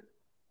this year?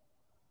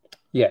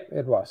 Yeah,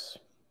 it was.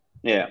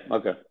 Yeah,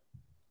 okay.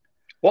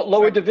 What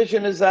lower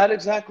division is that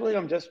exactly?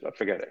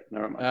 Forget it.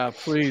 Never mind.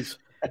 Please.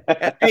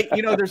 Hey,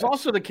 there's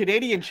also the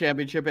Canadian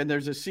Championship, and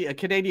there's a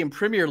Canadian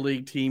Premier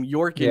League team,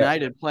 York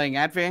United, playing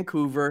at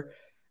Vancouver,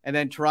 and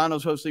then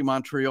Toronto's hosting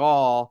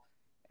Montreal,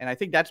 and I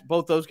think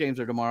both those games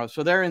are tomorrow.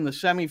 So they're in the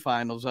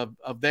semifinals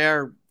of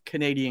their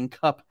Canadian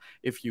Cup,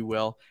 if you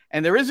will.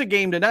 And there is a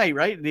game tonight,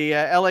 right? The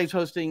LA's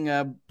hosting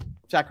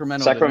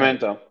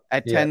Sacramento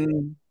at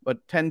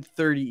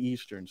 10:30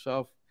 Eastern. So I'm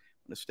going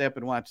to stay up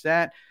and watch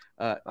that.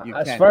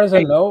 As far as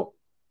I know,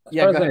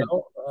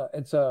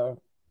 it's a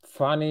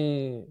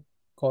funny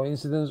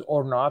coincidence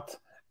or not.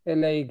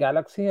 LA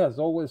Galaxy has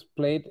always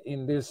played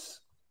in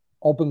this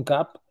Open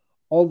Cup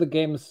all the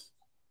games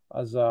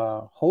as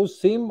a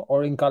host team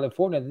or in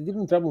California. They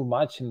didn't travel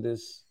much in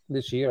this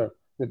year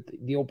with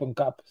the Open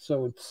Cup,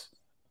 so it's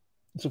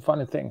a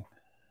funny thing.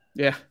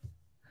 Yeah.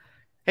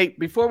 Hey,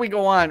 before we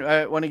go on,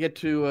 I want to get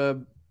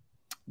to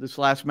this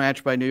last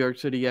match by New York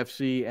City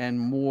FC and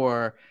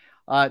more.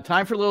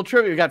 Time for a little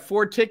trivia. We got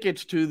 4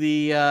 tickets to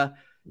the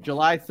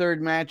July 3rd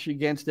match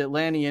against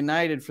Atlanta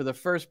United. For the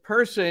first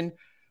person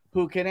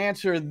who can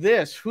answer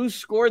this: who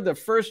scored the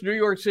first New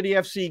York City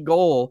FC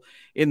goal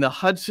in the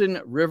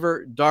Hudson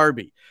River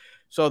Derby?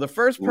 So the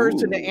first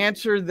person to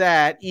answer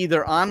that,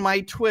 either on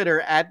my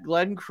Twitter at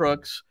Glenn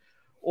Crooks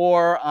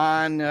or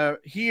on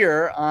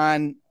here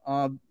on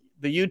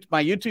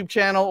my YouTube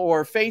channel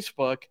or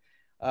Facebook,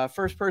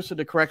 first person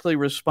to correctly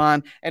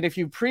respond. And if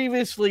you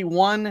previously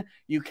won,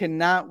 you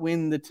cannot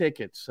win the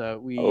tickets.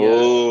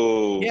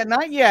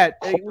 Not yet.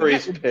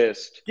 Corey's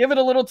pissed. Give it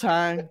a little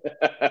time.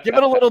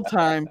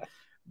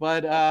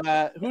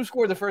 But who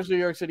scored the first New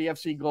York City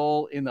FC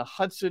goal in the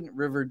Hudson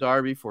River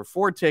Derby for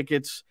 4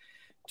 tickets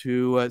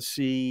to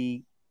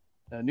see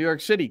New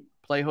York City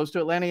play host to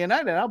Atlanta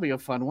United? That'll be a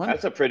fun one.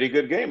 That's a pretty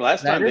good game.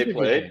 Last time they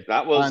played,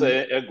 that was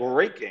a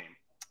great game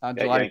on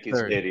at July Yankee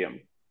 3rd. Stadium.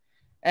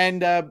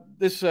 And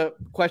this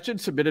question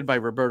submitted by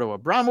Roberto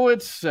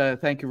Abramowitz.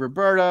 Thank you,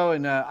 Roberto.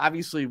 And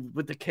obviously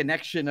with the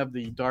connection of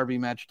the Derby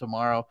match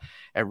tomorrow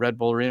at Red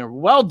Bull Arena.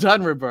 Well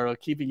done, Roberto,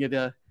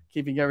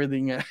 keeping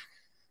everything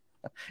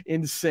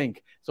in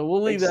sync. So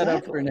we'll leave that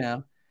up for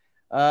now.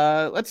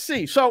 Let's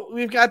see. So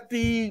we've got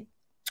the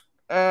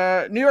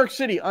New York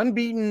City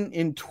unbeaten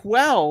in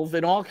 12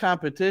 in all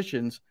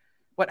competitions,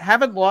 but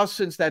haven't lost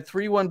since that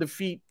 3-1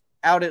 defeat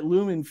out at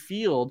Lumen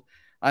Field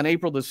on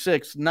April the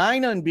 6th.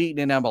 9 unbeaten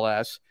in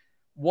MLS,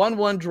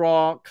 1-1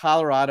 draw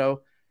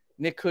Colorado.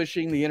 Nick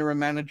Cushing, the interim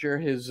manager,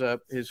 his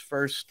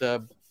first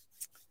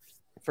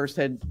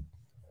head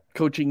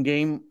coaching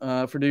game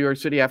for New York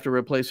City after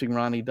replacing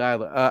Ronnie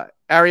Dyla.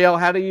 Ariel,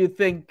 how do you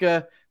think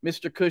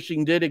Mr.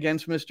 Cushing did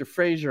against Mr.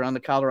 Frazier on the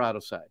Colorado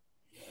side?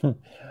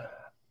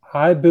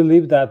 I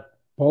believe that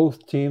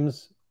both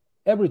teams,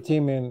 every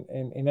team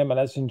in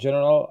MLS in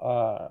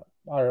general,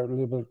 are a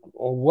little bit,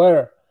 or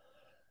were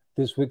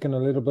this weekend, a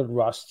little bit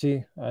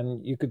rusty.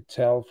 And you could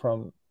tell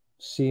from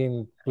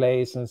seeing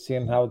plays and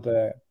seeing how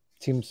the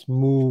teams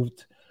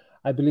moved.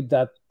 I believe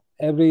that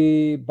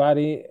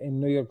everybody in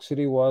New York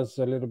City was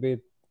a little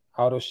bit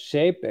out of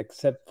shape,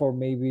 except for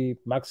maybe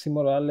Maxi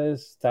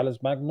Morales, Thales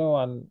Magno,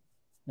 and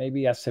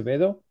maybe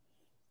Acevedo.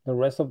 The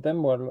rest of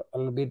them were a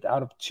little bit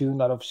out of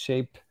tune, out of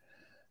shape.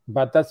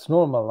 But that's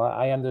normal.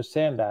 I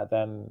understand that.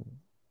 And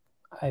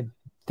I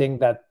think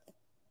that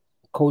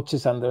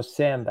coaches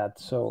understand that.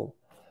 So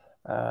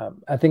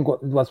I think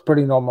it was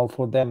pretty normal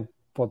for them,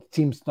 for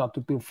teams not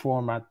to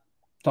perform at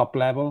top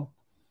level.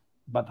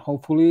 But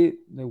hopefully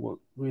they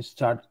will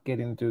restart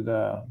getting to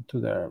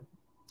their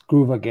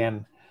groove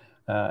again,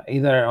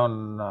 either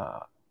on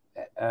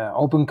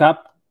Open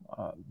Cup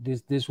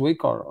this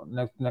week or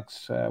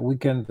next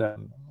weekend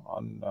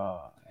on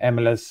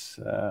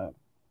MLS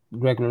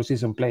regular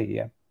season play.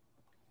 Yeah.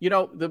 You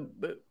know, the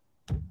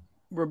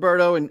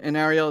Roberto and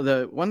Ariel,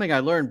 the one thing I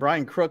learned,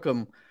 Brian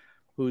Crookham,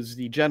 who's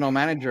the general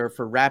manager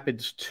for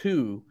Rapids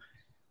 2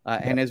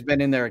 and has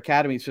been in their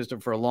academy system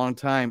for a long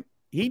time,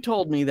 he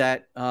told me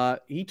that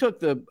he took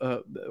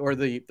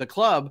the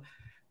club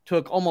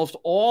took almost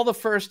all the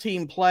first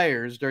team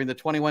players during the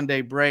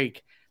 21-day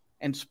break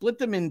and split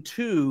them in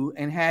two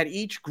and had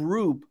each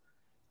group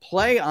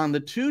play on the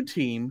 2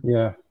 team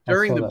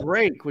during the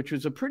break, which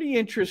was a pretty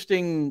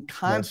interesting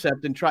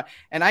concept and try.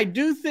 And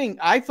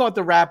I thought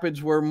the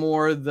Rapids were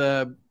more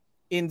the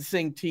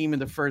in-sync team in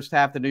the first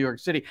half than New York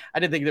City. I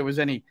didn't think there was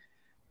any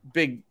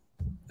big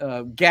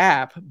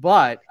gap,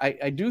 but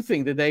I do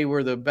think that they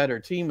were the better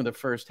team in the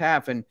first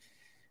half, and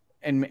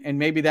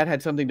maybe that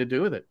had something to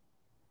do with it.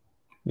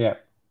 Yeah.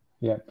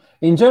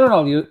 In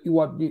general,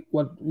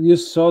 what you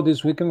saw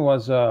this weekend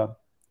was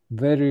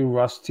very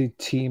rusty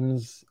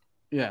teams.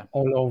 Yeah,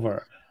 all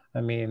over.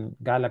 I mean,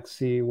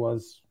 Galaxy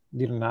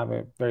didn't have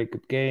a very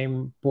good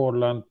game.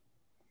 Portland,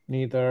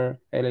 neither.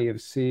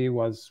 LAFC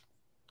was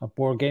a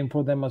poor game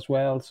for them as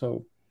well.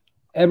 So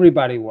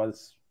everybody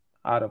was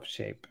out of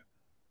shape.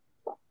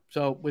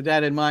 So with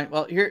that in mind,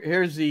 well,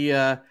 here's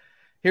the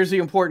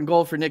important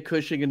goal for Nick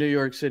Cushing in New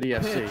York City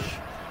FC.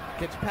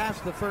 Gets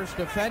past the first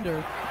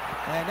defender,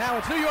 and now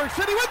it's New York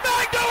City with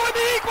Magno and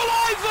the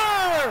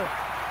equalizer.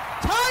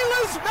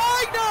 Tylus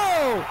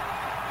Magno.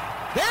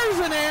 There's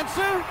an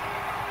answer.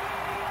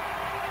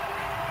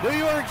 New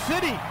York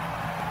City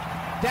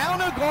down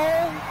a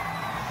goal.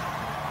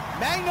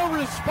 Magno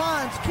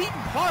responds. Keaton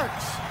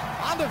Parks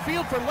on the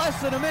field for less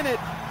than a minute,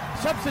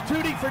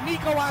 substituting for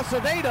Nico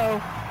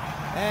Acevedo.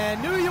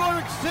 And New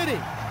York City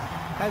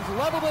has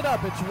leveled it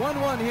up. It's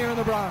 1-1 here in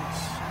the Bronx.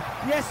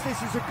 Yes,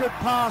 this is a good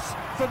pass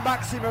from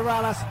Maxi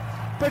Morales,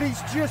 but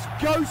he's just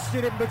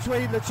ghosted in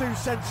between the 2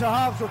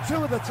 centre-halves, or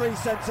 2 of the 3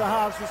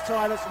 centre-halves was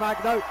Tylus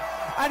Magno,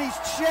 and he's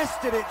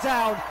chested it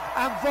down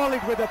and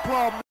volleyed with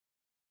aplomb.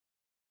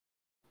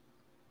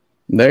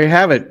 There you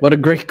have it. What a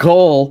great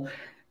goal.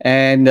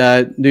 And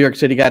New York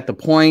City got the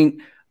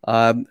point.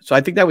 So I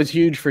think that was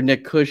huge for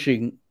Nick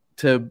Cushing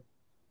to,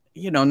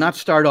 not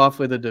start off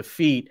with a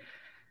defeat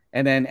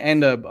and then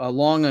end a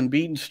long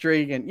unbeaten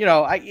streak. And,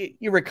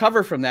 you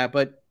recover from that.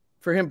 But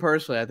for him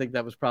personally, I think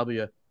that was probably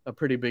a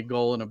pretty big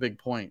goal and a big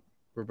point,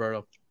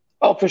 Roberto.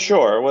 Oh, for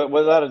sure,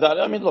 without a doubt.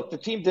 I mean, look, the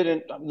team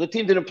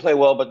didn't play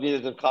well, but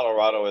neither did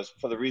Colorado, as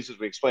for the reasons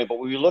we explained. But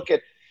when you look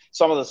at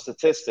some of the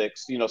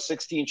statistics,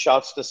 16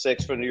 shots to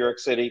 6 for New York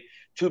City,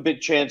 2 big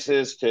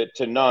chances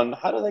to none.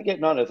 How do they get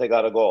none if they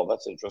got a goal?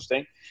 That's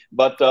interesting.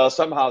 But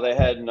somehow they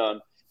had none.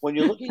 When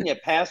you're looking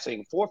at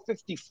passing,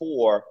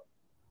 454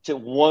 to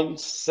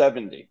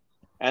 170,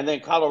 and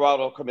then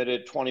Colorado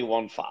committed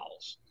 21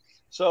 fouls.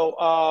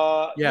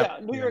 So,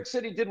 New York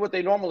City did what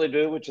they normally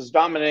do, which is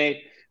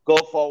dominate, go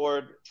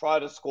forward, try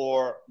to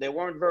score. They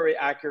weren't very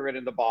accurate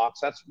in the box.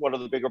 That's one of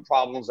the bigger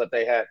problems that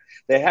they had.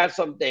 They had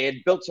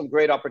built some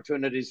great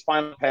opportunities,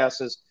 final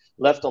passes,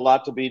 left a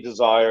lot to be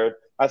desired.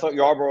 I thought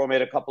Yarborough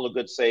made a couple of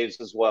good saves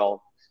as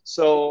well.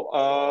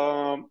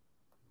 So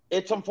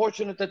it's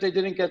unfortunate that they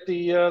didn't get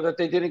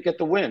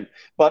the win.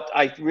 But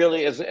I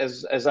really,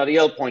 as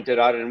Ariel pointed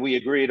out, and we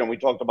agreed, and we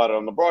talked about it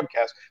on the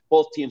broadcast,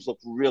 both teams look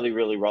really,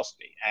 really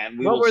rusty, and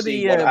we will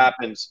see what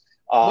happens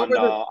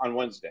on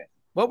Wednesday.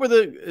 What were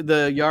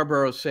the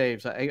Yarborough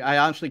saves? I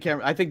honestly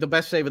can't. I think the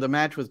best save of the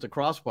match was the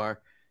crossbar,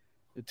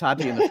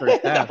 Tati in the first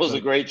half. That was a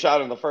great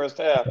shot in the first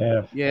half.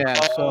 Yeah.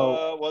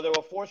 So there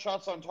were 4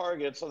 shots on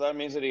target, so that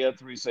means that he had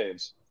 3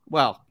 saves.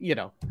 Well,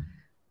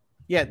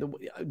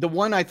 the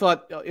one I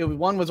thought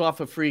one was off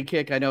a free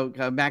kick. I know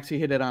Maxi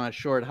hit it on a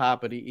short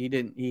hop, but he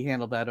didn't. He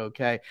handled that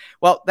okay.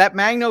 Well, that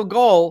Magno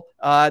goal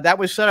that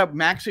was set up.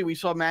 We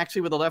saw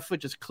Maxi with the left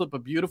foot just clip a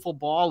beautiful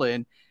ball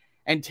in,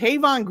 and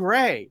Tavon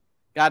Gray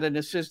got an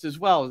assist as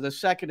well, the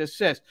second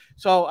assist.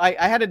 So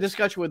I had a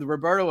discussion with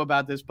Roberto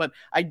about this, but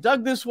I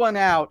dug this one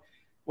out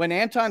when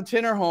Anton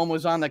Tinnerholm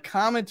was on the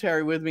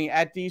commentary with me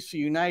at DC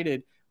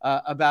United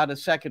about a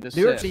second assist.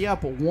 New York City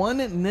up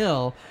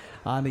 1-0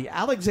 on the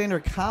Alexander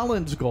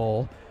Collins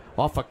goal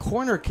off a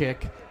corner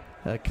kick.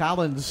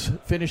 Collins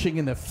finishing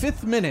in the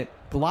 5th minute.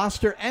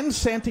 Gloucester and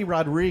Santi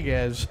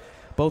Rodriguez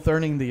both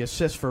earning the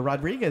assist for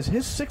Rodriguez.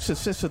 His 6th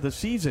assists of the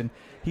season.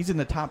 He's in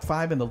the top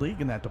 5 in the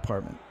league in that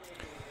department.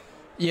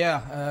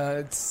 Yeah,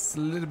 it's a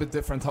little bit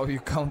different how you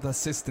count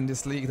assist in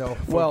this league, though.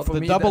 For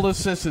the double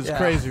assist is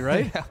crazy,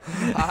 right? Yeah.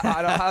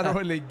 I don't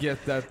really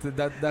get that.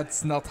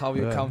 That's not how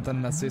you count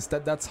an assist.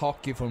 That's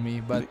hockey for me.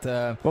 But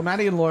well,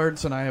 Matty and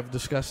Lawrence and I have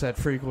discussed that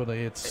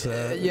frequently. It's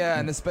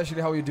and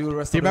especially how you do the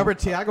rest. Do you remember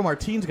Thiago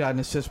Martins got an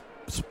assist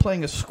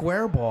playing a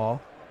square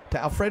ball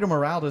to Alfredo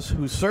Morales,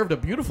 who served a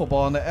beautiful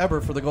ball on the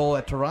Eber for the goal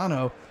at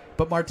Toronto?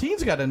 But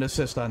Martins got an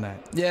assist on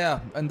that. Yeah,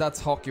 and that's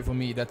hockey for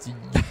me. That you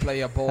play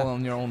a ball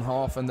on your own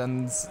half, and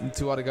then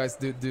two other guys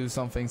do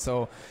something.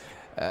 So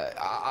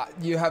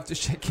you have to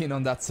check in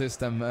on that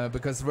system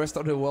because the rest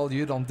of the world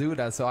you don't do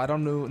that. So I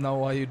don't know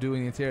why you're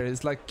doing it here.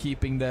 It's like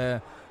keeping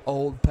the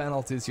old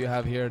penalties you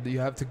have here. You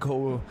have to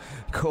go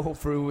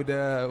through with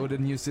a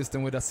new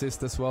system with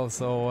assist as well.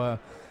 So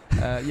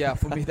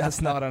for me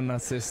that's not an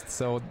assist.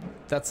 So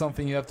that's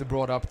something you have to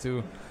brought up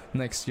to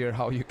next year,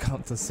 how you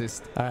count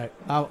assist. All right,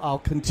 I'll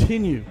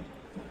continue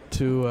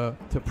to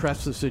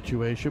press the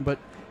situation, but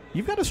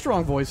you've got a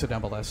strong voice at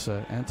MLS,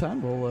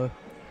 Anton. We'll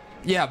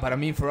Yeah, but I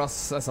mean, for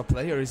us as a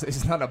player,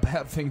 it's not a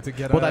bad thing to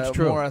get that's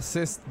true. More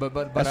assist.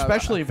 But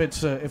especially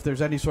if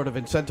there's any sort of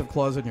incentive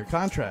clause in your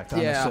contract on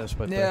assist.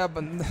 But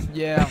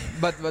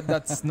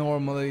that's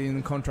normally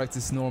in contracts.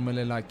 It's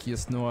normally like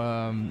just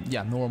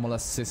normal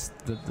assist.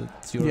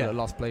 That you're the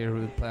last player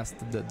who passed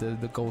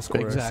the goal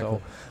scorer. Exactly.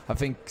 So I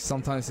think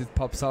sometimes it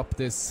pops up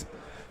this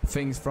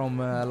things from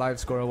live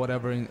score or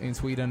whatever in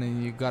Sweden,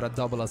 and you got a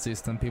double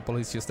assist, and people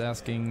is just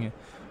asking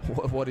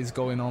what is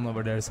going on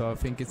over there. So I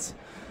think it's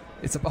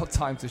about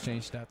time to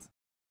change that.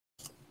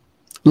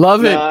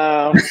 Love it.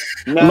 No,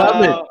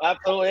 Love it.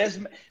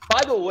 Absolutely.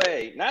 By the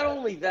way, not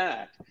only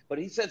that, but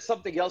he said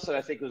something else that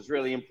I think was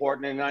really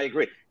important, and I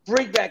agree.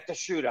 Bring back the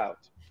shootout.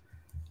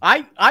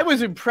 I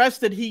was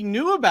impressed that he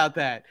knew about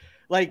that.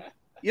 Like,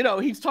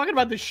 he's talking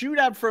about the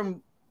shootout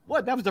from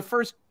what? That was the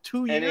first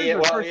 2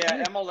 years.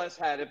 MLS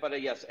had it,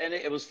 but yes, and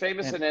it was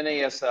famous in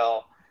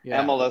NASL.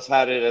 Yeah. MLS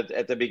had it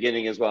at the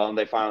beginning as well, and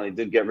they finally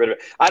did get rid of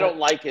it. I don't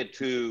like it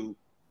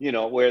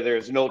where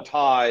there's no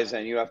ties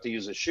and you have to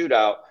use a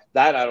shootout.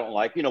 That I don't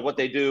like. What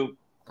they do,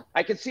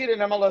 I can see it in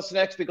MLS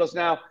Next because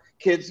now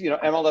kids,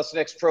 MLS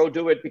Next Pro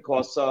do it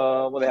because,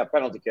 they have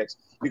penalty kicks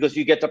because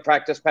you get to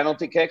practice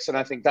penalty kicks. And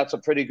I think that's a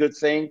pretty good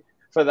thing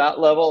for that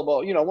level.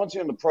 Well, once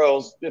you're in the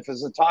pros, if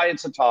it's a tie,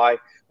 it's a tie.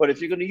 But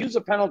if you're going to use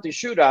a penalty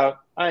shootout,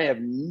 I have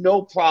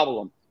no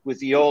problem with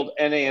the old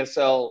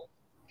NASL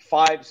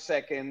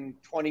 5-second,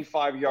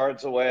 25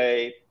 yards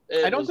away.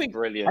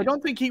 Brilliant. I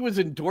don't think he was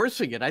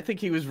endorsing it. I think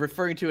he was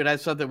referring to it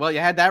as something. Well, you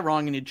had that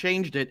wrong and you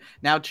changed it.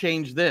 Now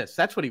change this.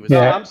 That's what he was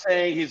saying. No, I'm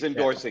saying he's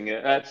endorsing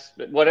it. That's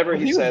whatever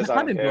he says.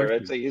 I don't care.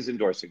 He's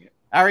endorsing it.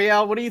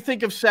 Ariel, what do you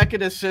think of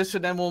second assist?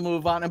 And then we'll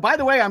move on. And by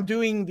the way, I'm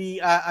doing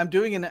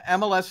an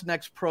MLS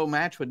Next Pro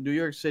match with New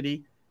York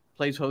City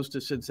plays host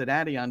to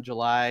Cincinnati on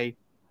July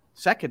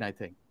 2nd, I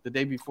think, the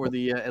day before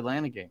the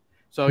Atlanta game.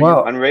 So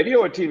on radio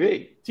or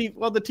TV? The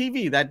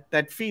TV,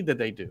 that feed that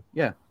they do.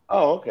 Yeah.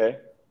 Oh, okay.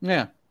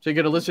 Yeah. So you're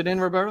going to listen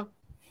in, Roberto?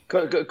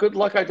 Good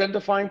luck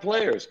identifying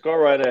players. Go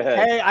right ahead.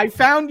 Hey, I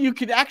found you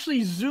could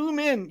actually zoom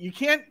in. You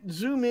can't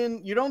zoom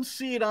in. You don't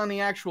see it on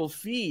the actual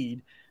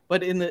feed,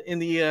 but in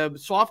the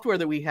software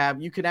that we have,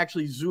 you can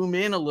actually zoom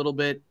in a little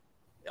bit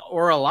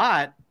or a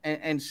lot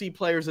and see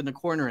players in the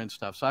corner and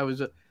stuff. So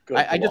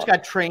I just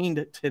got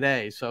trained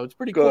today, so it's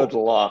pretty cool. Good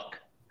luck.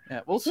 Yeah,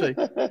 we'll see.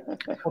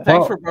 Well,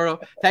 thanks, Roberto.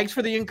 Thanks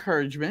for the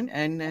encouragement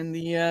and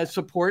the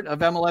support of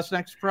MLS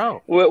Next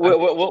Pro.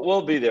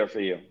 We'll be there for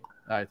you.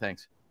 All right,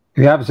 thanks.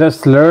 We have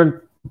just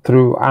learned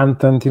through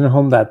Anton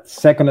Tinnerholm that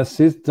second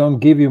assist don't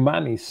give you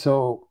money.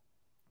 So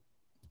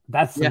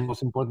that's the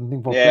most important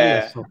thing for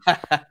players. So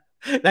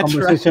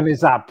conversation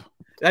is up.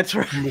 That's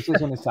right.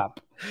 Conversation is up.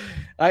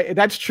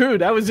 That's true.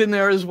 That was in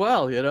there as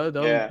well.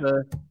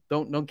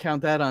 Don't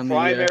count that on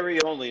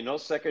primary only. No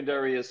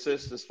secondary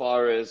assist as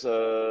far as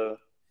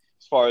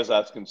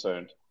that's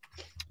concerned.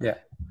 Yeah.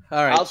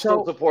 All right. I'll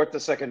still support the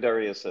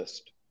secondary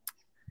assist.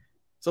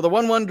 So the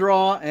 1-1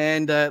 draw,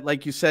 and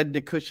like you said,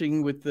 Nick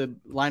Cushing with the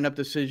lineup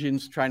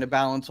decisions, trying to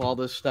balance all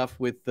this stuff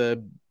with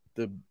the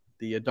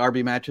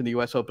Derby match in the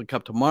U.S. Open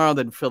Cup tomorrow,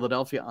 then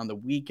Philadelphia on the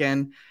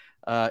weekend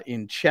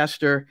in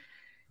Chester.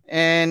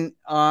 And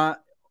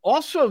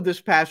also this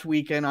past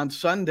weekend on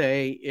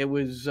Sunday, it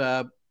was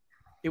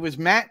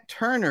Matt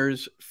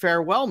Turner's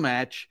farewell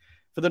match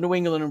for the New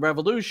England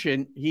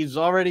Revolution. He's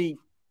already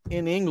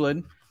in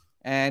England,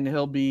 and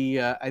he'll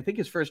be, I think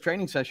his first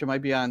training session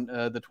might be on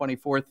the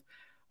 24th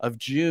of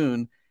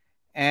June.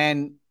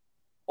 And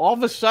all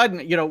of a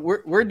sudden,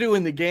 we're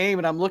doing the game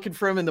and I'm looking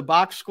for him in the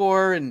box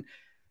score and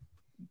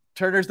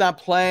Turner's not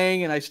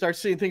playing. And I start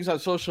seeing things on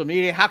social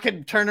media. How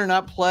can Turner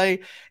not play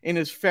in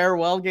his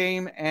farewell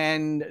game?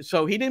 And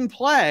so he didn't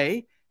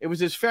play. It was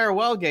his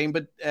farewell game,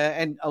 but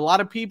and a lot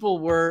of people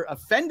were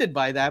offended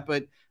by that,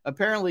 but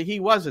apparently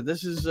he wasn't.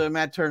 This is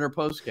Matt Turner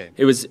post game.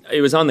 It was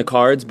on the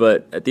cards,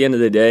 but at the end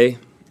of the day,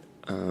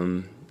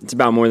 it's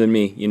about more than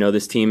me.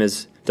 This team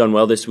has done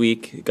well this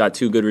week, got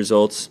 2 good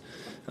results,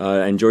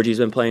 and Georgie's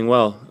been playing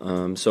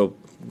well. So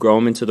grow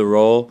him into the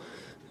role.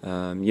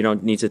 You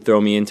don't need to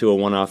throw me into a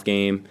one-off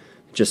game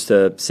just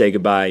to say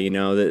goodbye.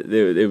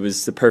 It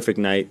was the perfect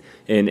night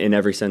in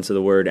every sense of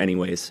the word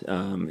anyways,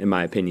 in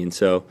my opinion.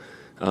 So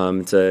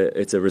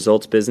it's a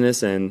results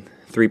business, and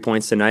 3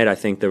 points tonight, I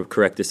think the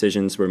correct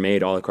decisions were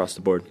made all across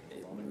the board.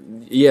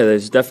 Yeah,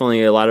 there's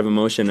definitely a lot of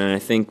emotion, and I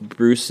think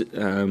Bruce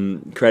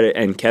credit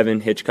and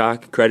Kevin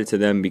Hitchcock, credit to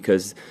them,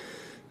 because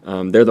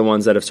they're the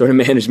ones that have sort of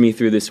managed me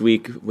through this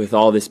week with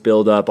all this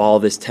build-up, all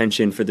this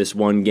tension for this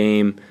one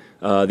game.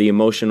 The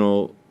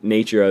emotional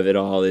nature of it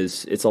all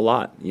it's a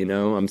lot.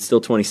 I'm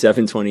still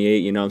 27,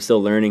 28. I'm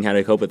still learning how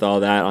to cope with all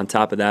that. On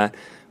top of that,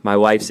 my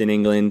wife's in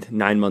England,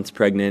 9 months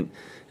pregnant.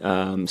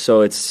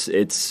 So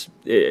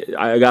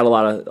I got a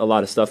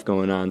lot of stuff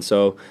going on.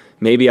 So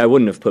maybe I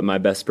wouldn't have put my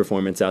best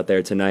performance out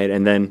there tonight,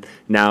 and then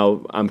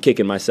now I'm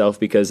kicking myself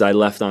because I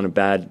left on a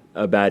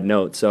bad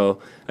note. So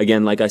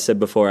again, like I said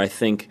before, I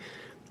think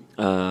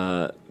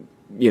the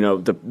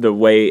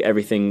way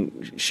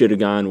everything should have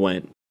gone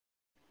went.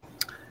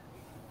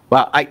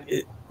 Well,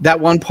 that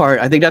one part,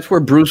 I think that's where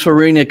Bruce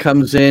Arena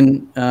comes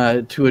in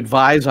to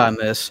advise on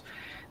this,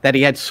 that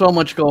he had so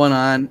much going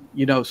on.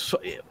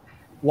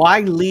 Why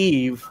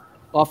leave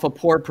off a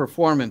poor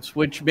performance,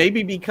 which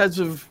maybe because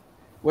of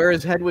where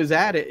his head was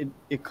at,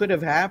 it could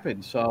have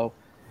happened. So,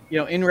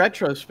 in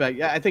retrospect,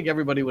 yeah, I think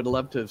everybody would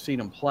love to have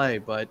seen him play,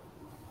 but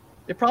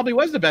it probably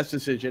was the best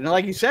decision. And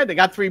like you said, they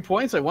got 3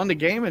 points, they won the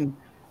game, and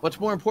what's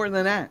more important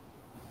than that?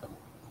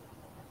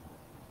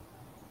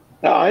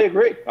 No, I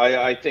agree.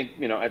 I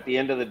think, at the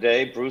end of the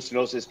day, Bruce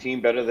knows his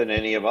team better than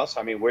any of us.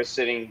 I mean, we're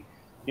sitting,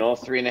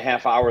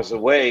 3.5 hours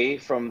away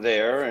from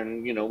there,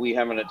 and, we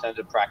haven't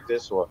attended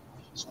practice or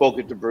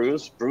spoken to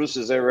Bruce. Bruce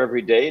is there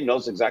every day,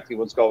 knows exactly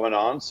what's going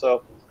on.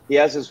 So he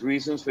has his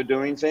reasons for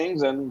doing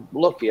things. And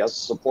look, he has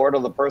support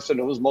of the person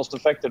who was most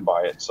affected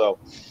by it. So,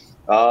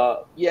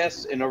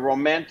 yes, in a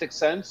romantic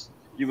sense,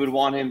 you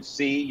want to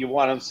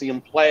see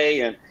him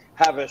play and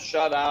have a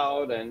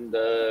shutout and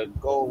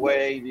go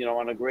away,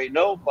 on a great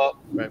note. But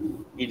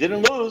he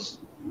didn't lose.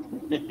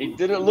 He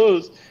didn't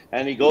lose.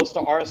 And he goes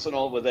to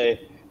Arsenal with a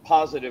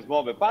positive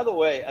moment. By the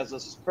way, as a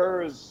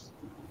Spurs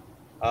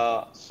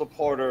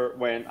supporter,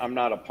 when I'm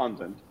not a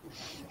pundit,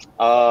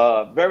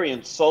 very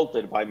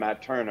insulted by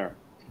Matt Turner,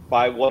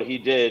 by what he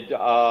did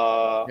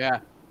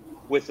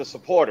with the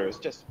supporters.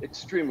 Just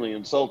extremely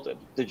insulted.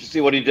 Did you see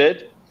what he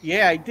did?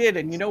 Yeah, I did.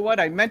 And you know what?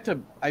 I meant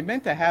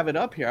to have it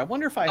up here. I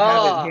wonder if I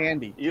have it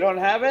handy. You don't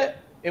have it?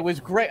 It was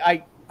great.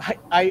 I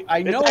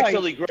know it's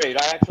actually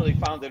great. I actually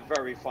found it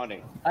very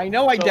funny. I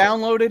know I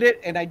downloaded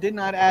it and I did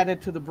not add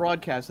it to the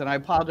broadcast, and I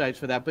apologize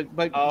for that. But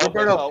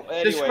Roberto,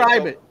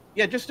 describe it.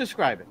 Yeah, just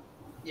describe it.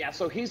 Yeah,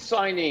 so he's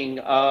signing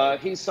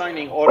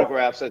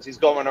autographs as he's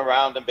going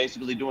around and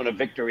basically doing a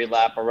victory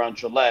lap around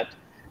Gillette,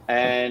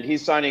 and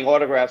he's signing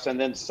autographs, and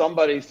then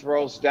somebody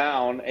throws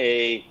down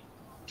a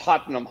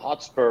Tottenham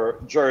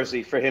Hotspur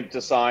jersey for him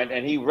to sign,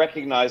 and he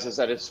recognizes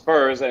that it's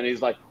Spurs, and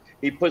he's like,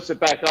 he puts it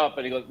back up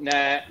and he goes,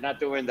 nah, not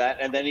doing that,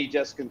 and then he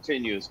just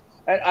continues.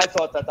 And I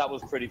thought that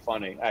was pretty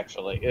funny,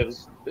 actually. It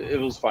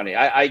was funny.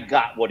 I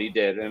got what he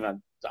did, and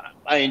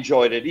I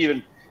enjoyed it,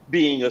 even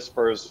being a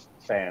Spurs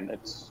fan.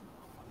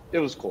 It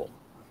was cool.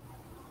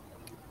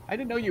 I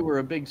didn't know you were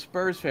a big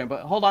Spurs fan,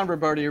 but hold on,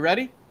 Roberto, you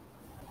ready?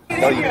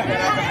 Oh, yeah.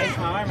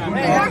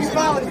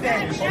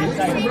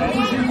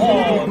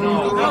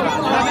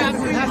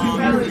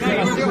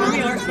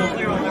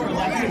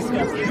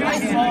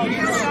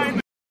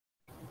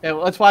 Yeah,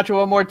 well, let's watch it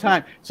one more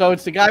time. So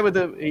it's the guy with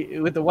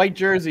the white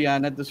jersey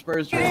on at the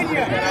Spurs jersey.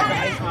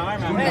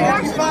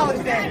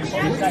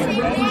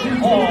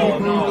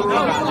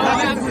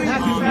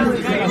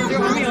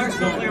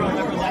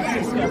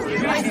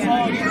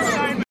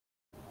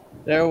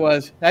 There it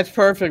was. That's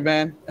perfect,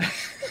 man.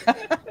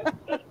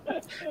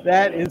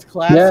 That is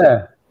classic.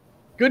 Yeah.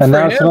 Good and for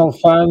Arsenal him.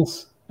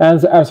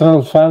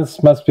 Arsenal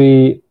fans must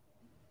be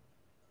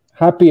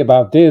happy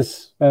about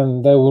this,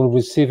 and they will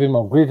receive him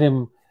or greet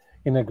him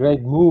in a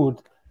great mood.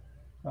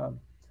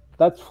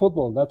 That's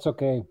football. That's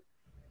okay.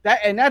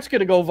 That's going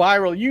to go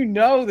viral. You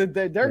know that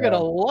they're going to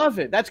love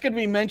it. That's going to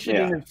be mentioned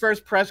in his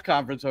first press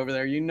conference over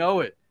there. You know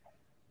it.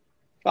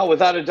 Oh,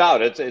 without a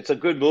doubt. It's a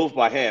good move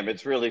by him.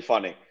 It's really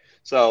funny.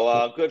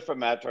 So good for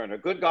Matt Turner.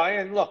 Good guy.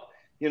 And look,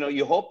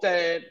 you hope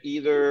that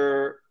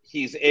either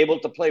he's able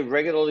to play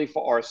regularly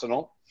for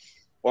Arsenal,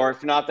 or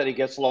if not, that he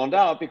gets loaned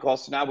out,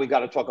 because now we got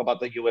to talk about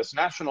the U.S.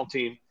 national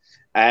team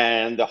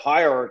and the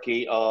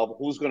hierarchy of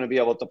who's going to be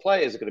able to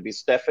play. Is it going to be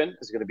Steffen?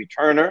 Is it going to be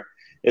Turner?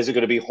 Is it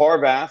going to be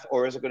Horvath?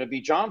 Or is it going to be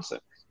Johnson?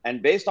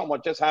 And based on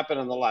what just happened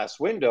in the last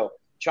window,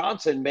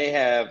 Johnson may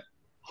have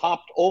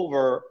hopped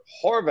over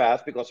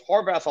Horvath, because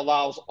Horvath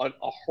allows a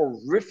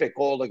horrific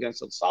goal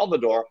against El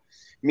Salvador.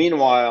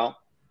 Meanwhile,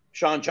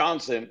 Sean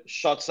Johnson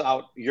shuts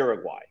out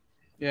Uruguay.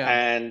 Yeah.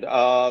 And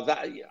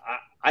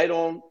I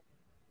don't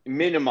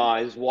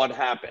minimize what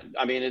happened.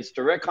 I mean, it's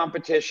direct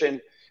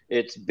competition.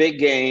 It's big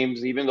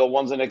games, even though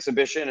one's an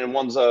exhibition and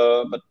one's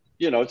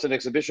it's an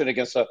exhibition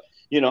against a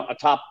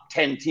top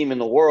 10 team in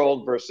the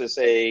world versus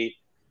a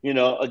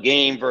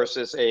game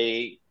versus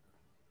a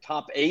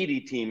top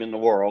 80 team in the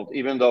world,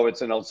 even though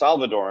it's in El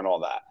Salvador and all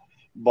that.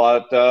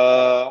 But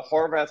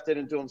Horvath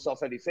didn't do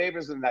himself any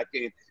favors in that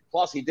game.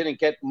 Plus, he didn't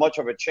get much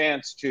of a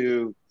chance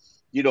to,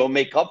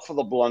 make up for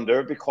the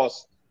blunder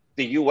because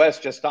the U.S.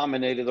 just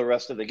dominated the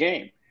rest of the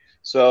game.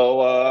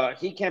 So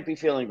he can't be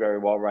feeling very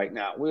well right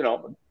now.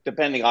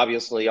 Depending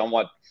obviously on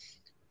what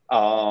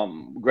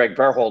Greg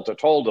Berhalter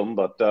told him,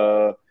 but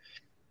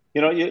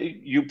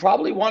you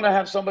probably want to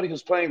have somebody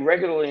who's playing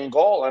regularly in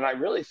goal, and I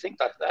really think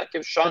that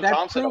gives Sean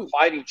Johnson a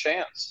fighting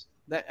chance.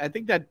 I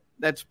think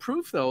that's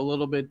proof, though, a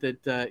little bit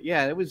that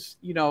it was.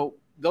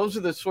 Those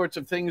are the sorts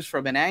of things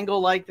from an angle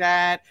like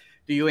that.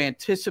 Do you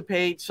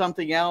anticipate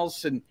something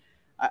else? And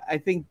I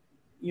think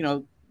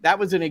that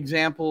was an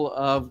example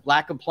of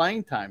lack of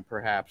playing time,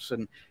 perhaps.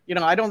 And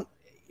I don't.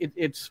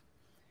 It's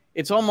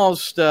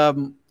almost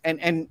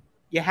and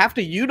you have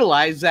to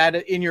utilize that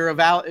in your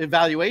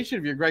evaluation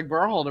of your Greg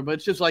Berhalter, but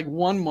it's just like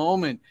one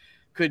moment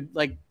could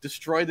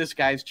destroy this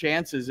guy's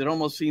chances. It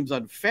almost seems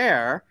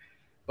unfair,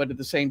 but at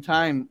the same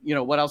time,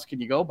 what else can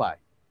you go by?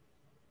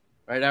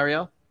 Right,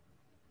 Ariel?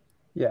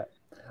 Yeah,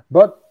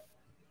 but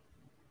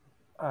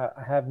I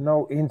have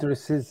no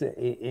interest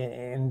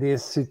in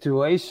this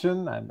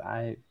situation.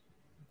 I'm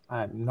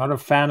not a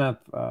fan of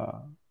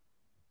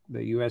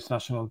the U.S.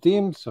 national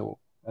team, so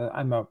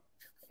I'm a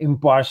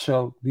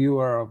impartial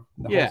viewer of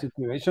the whole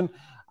situation.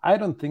 I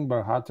don't think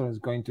Berhalter is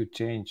going to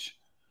change.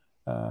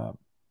 You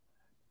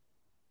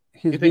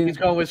think he's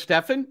going with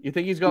Steffen? You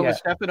think he's going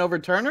with Steffen over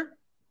Turner?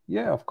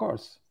 Yeah, of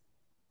course.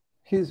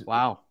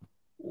 Wow.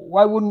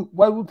 Why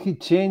would he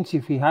change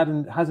if he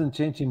hasn't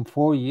changed in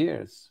 4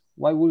 years?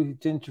 Why would he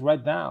change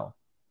right now?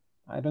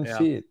 I don't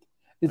see it.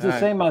 It's the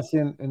same as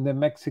in the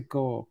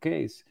Mexico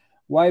case.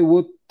 Why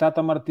would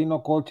Tata Martino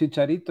call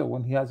Chicharito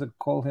when he hasn't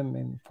called him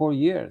in 4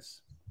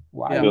 years?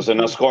 Why? Because they're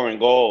not scoring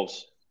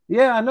goals.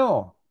 Yeah, I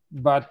know,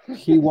 but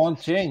he won't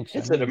change.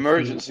 It's an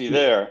emergency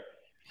there.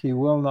 He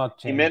will not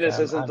change. Jimenez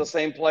isn't the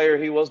same player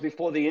he was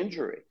before the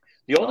injury.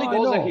 The only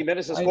goals that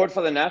Jimenez has scored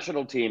for the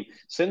national team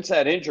since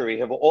that injury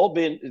have all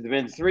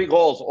been 3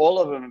 goals. All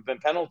of them have been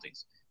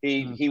penalties.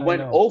 He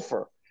went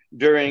over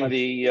during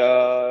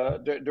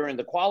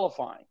the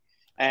qualifying,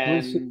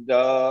 and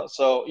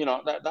so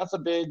that's a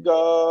big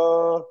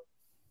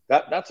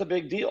that's a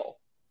big deal.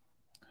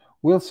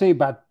 We'll see,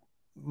 but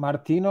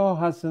Martino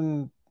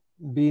hasn't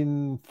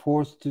been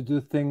forced to do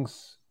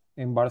things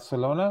in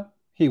Barcelona.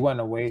 He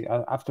went away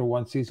after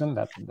one season.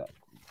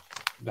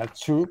 That's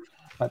true,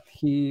 but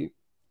he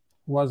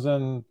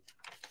wasn't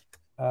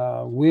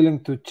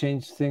willing to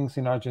change things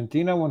in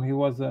Argentina when he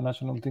was the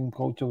national team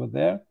coach over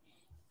there.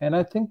 And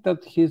I think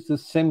that he's the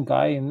same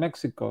guy in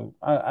Mexico.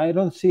 I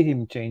don't see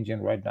him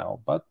changing right now,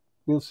 but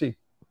we'll see.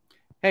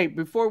 Hey,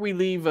 before we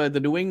leave the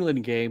New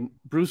England game,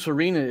 Bruce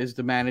Arena is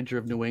the manager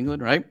of New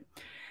England, right?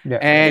 Yeah.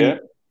 And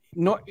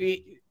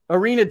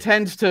Arena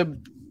tends to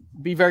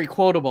be very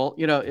quotable.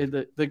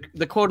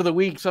 The quote of the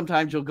week,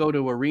 sometimes you'll go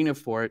to Arena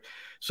for it.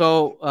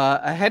 So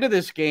ahead of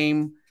this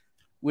game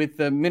with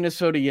the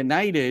Minnesota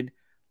United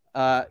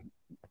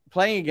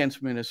playing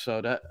against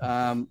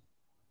Minnesota,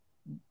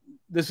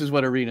 this is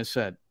what Arena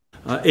said.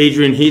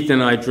 Adrian Heath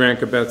and I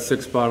drank about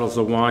 6 bottles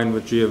of wine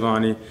with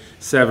Giovanni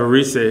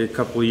Savarese a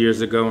couple of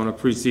years ago in a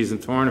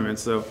preseason tournament,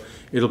 so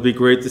it'll be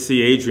great to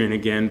see Adrian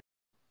again.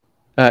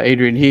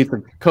 Adrian Heath,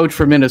 coach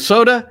for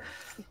Minnesota,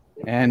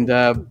 and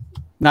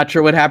not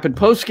sure what happened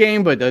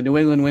post-game, but New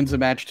England wins the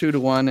match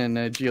 2-1, and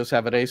Gio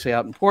Savarese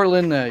out in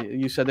Portland.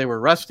 You said they were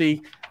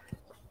rusty.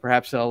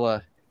 Perhaps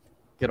they'll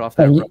get off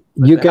that.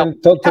 You can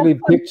totally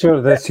picture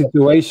the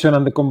situation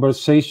and the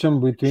conversation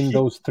between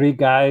those 3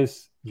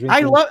 guys.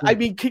 I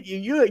mean,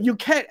 you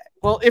can't.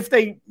 Well, if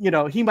they,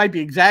 he might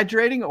be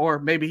exaggerating, or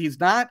maybe he's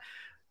not.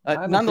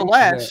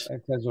 Nonetheless,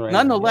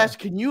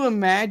 can you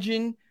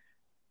imagine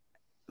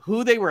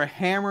who they were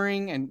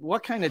hammering and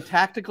what kind of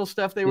tactical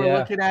stuff they were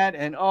looking at?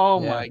 And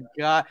my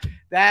God,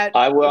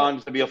 I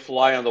wanted to be a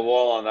fly on the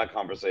wall on that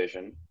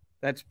conversation.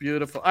 That's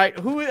beautiful. All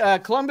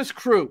right, Columbus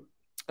Crew,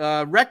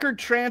 record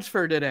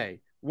transfer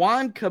today: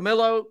 Juan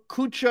Camilo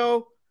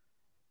Cucho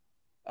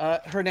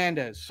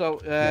Hernandez. So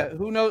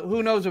who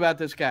knows about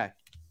this guy?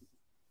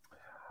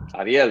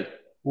 Ariel.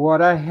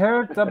 What I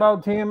heard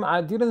about him,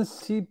 I didn't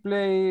see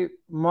play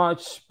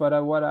much,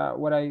 but what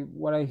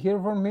I hear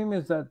from him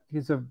is that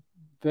he's a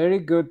very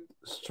good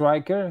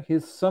striker.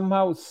 He's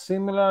somehow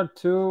similar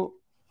to,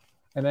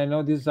 and I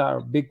know these are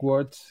big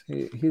words,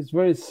 he's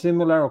very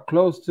similar or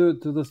close to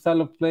the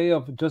style of play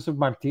of Joseph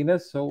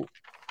Martinez. So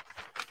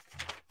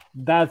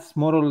that's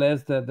more or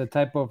less the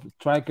type of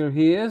striker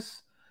he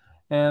is.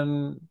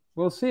 And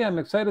we'll see. I'm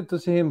excited to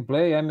see him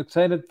play. I'm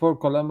excited for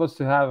Columbus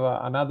to have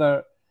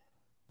another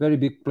very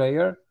big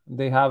player.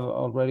 They have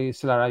already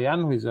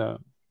Zelarayan, who is a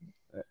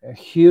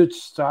huge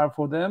star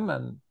for them.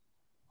 And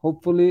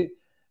hopefully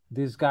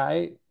this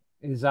guy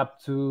is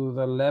up to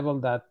the level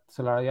that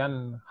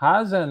Zelarayan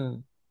has.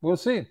 And we'll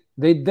see.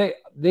 They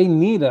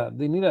need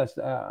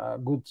a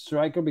good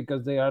striker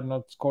because they are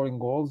not scoring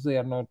goals. They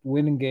are not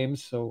winning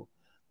games. So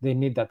they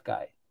need that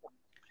guy.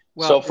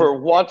 Well, so for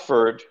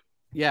Watford,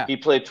 Yeah. He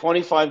played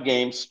 25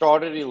 games,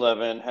 started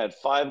 11, had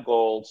 5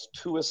 goals,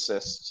 2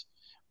 assists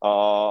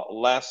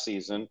last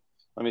season.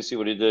 Let me see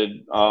what he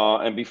did.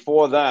 And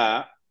before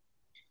that,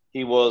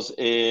 he was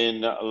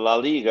in La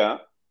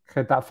Liga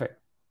Getafe.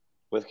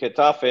 with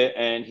Getafe,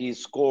 and he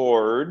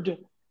scored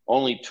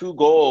only 2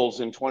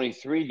 goals in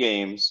 23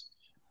 games,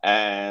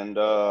 and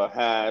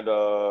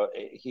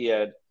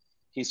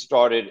he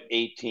started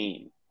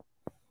 18.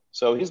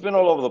 So he's been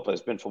all over the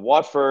place. Been for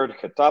Watford,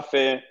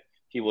 Getafe.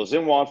 He was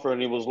in Watford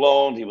and he was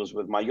loaned. He was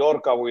with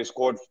Mallorca, where he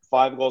scored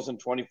 5 goals in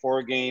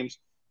 24 games.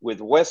 With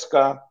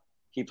Huesca,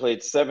 he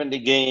played 70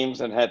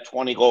 games and had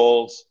 20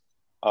 goals.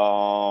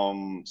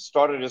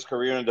 Started his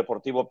career in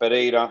Deportivo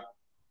Pereira,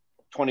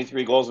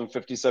 23 goals in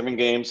 57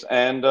 games.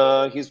 And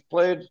he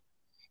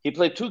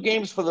played 2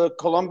 games for the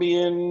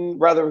Colombian,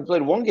 rather, he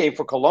played 1 game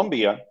for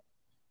Colombia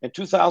in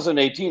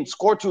 2018,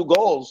 scored 2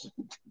 goals,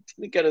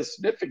 didn't get a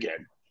sniff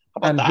again.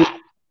 How about that?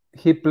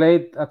 He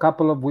played a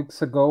couple of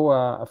weeks ago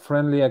a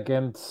friendly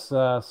against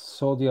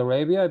Saudi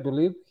Arabia, I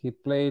believe. He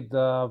played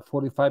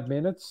 45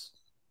 minutes.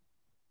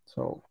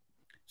 So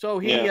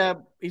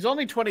he's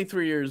only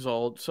 23 years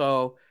old.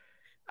 So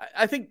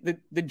I think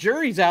the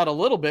jury's out a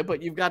little bit,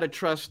 but you've got to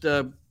trust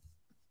Tim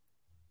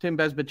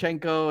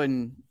Bezbatchenko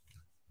and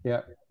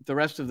the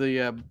rest of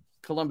the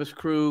Columbus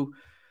Crew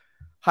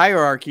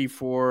hierarchy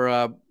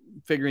for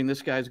figuring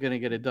this guy's going to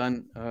get it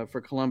done for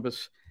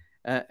Columbus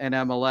and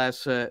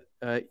MLS.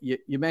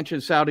 You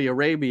mentioned Saudi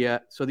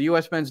Arabia. So the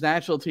U.S. men's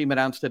national team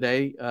announced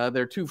today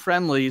their 2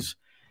 friendlies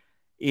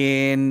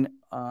in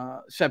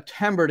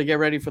September to get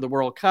ready for the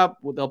World Cup.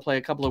 They'll play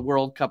a couple of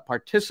World Cup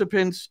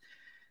participants.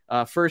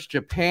 First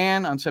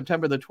Japan on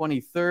September the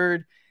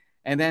 23rd,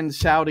 and then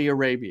Saudi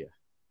Arabia.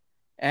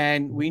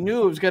 And we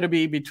knew it was going to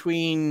be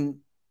between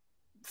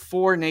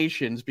 4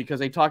 nations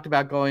because they talked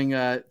about going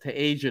to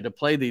Asia to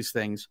play these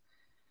things.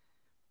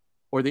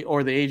 Or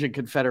the Asian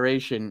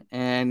Confederation,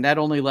 and that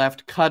only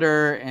left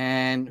Qatar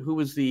and who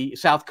was the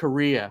South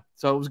Korea.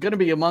 So it was going to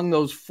be among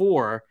those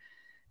 4,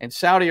 and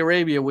Saudi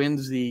Arabia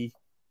wins the.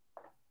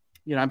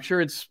 I'm sure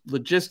it's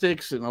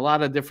logistics and a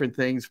lot of different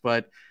things,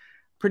 but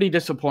pretty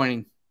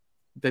disappointing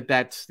that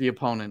that's the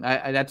opponent.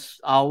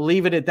 I'll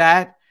leave it at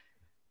that.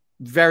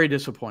 Very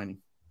disappointing.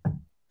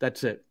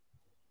 That's it.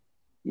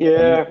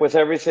 Yeah, with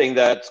everything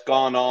that's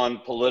gone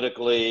on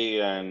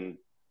politically and.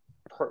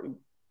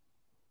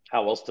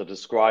 How else to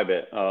describe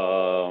it?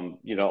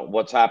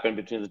 What's happened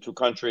between the 2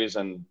 countries,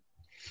 and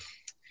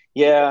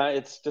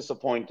it's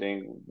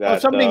disappoining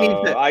that somebody needs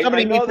to.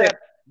 Somebody needs to.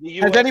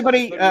 Has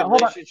anybody?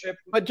 Hold on.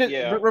 But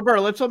Roberto,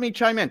 let me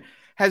chime in.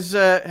 Has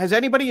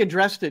anybody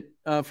addressed it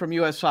from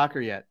U.S. Soccer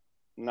yet?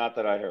 Not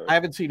that I heard. I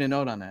haven't seen a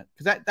note on that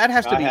because that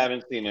has to be. I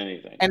haven't seen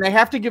anything. And they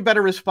have to give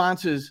better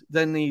responses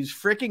than these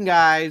freaking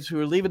guys who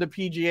are leaving the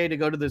PGA to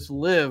go to this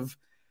live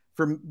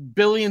for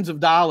billions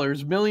of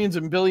dollars, millions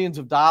and billions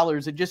of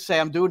dollars, and just say,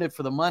 I'm doing it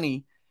for the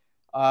money.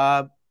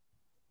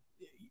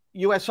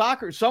 U.S.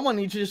 Soccer, someone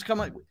needs to just come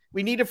up.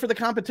 We need it for the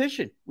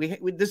competition.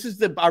 This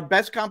is our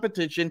best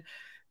competition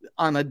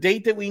on a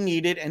date that we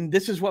needed, and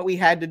this is what we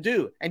had to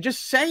do. And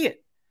just say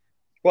it.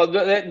 Well,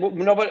 they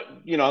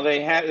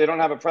don't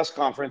have a press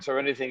conference or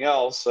anything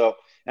else. So,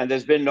 and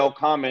there's been no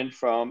comment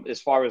from,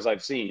 as far as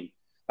I've seen.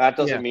 That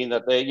doesn't mean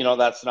that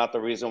that's not the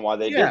reason why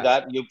they did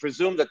that. You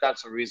presume that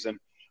that's the reason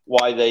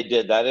why they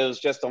did that. It was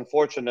just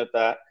unfortunate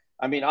that,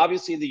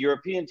 obviously the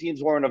European teams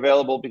weren't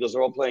available because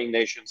they're all playing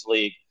Nations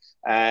League,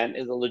 and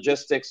the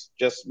logistics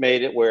just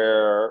made it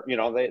where,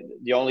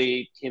 the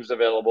only teams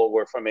available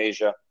were from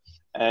Asia.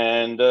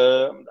 And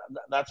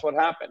that's what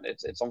happened.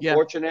 It's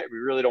unfortunate. We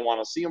really don't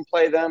want to see them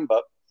play them,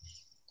 but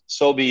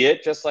so be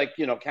it. Just like,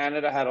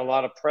 Canada had a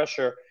lot of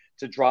pressure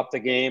to drop the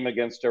game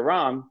against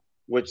Iran,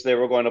 which they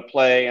were going to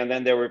play, and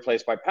then they were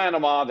replaced by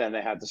Panama. Then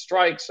they had the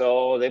strike,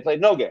 so they played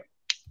no game.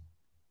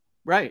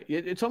 Right.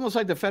 It's almost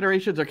like the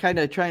federations are kind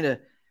of trying to,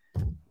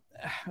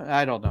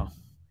 I don't know.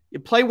 You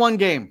play one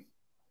game.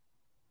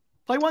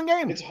 Play one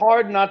game. It's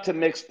hard not to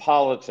mix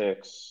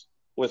politics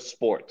with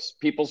sports.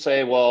 People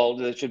say, well,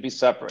 they should be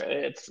separate.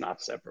 It's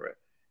not separate.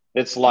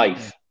 It's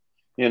life,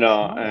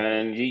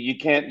 and you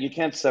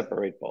can't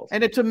separate both.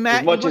 And it's as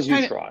much as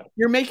you try.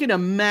 You're making a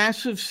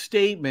massive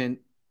statement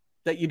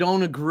that you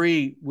don't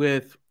agree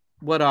with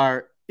what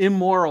are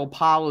immoral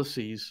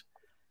policies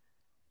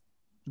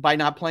by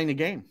not playing the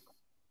game.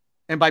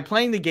 And by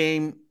playing the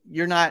game,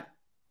 you're not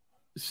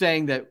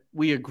saying that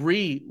we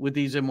agree with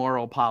these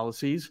immoral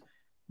policies,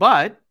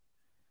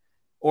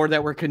 or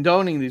that we're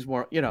condoning these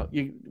more,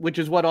 which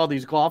is what all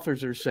these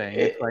golfers are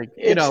saying.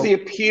 It's the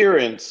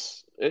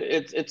appearance.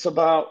 It's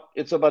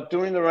about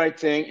doing the right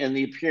thing and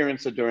the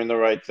appearance of doing the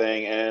right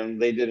thing,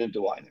 and they didn't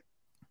do either.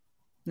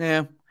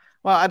 Yeah.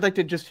 Well, I'd like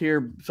to just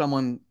hear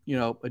someone,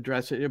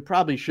 address it. It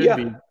probably should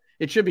be.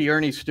 It should be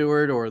Ernie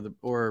Stewart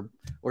or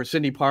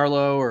Cindy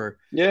Parlow or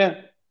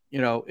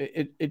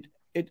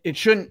It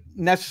shouldn't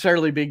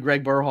necessarily be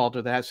Greg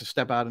Berhalter that has to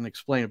step out and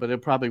explain it, but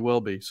it probably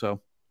will be. So,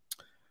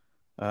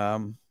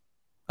 all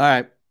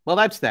right. Well,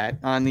 that's that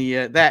on the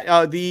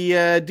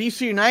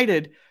DC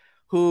United,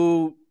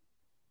 who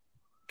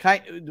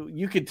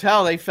you could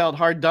tell they felt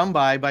hard done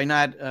by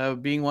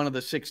not being one of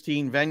the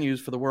 16 venues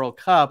for the World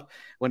Cup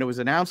when it was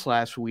announced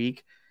last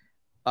week.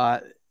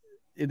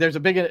 There's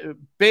a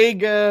big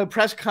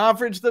press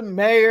conference. The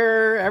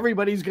mayor,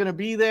 everybody's going to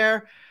be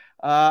there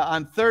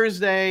on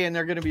Thursday, and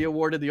they're going to be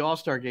awarded the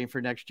All-Star game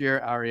for next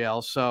year,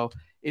 Ariel. So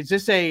is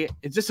this a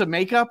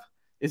makeup?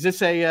 Is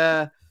this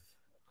a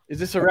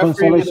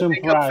consolation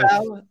prize?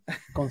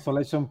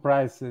 Consolation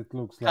prize, it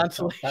looks like.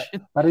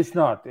 Consolation. But it's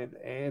not.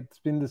 It's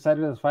been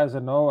decided, as far as I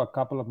know, a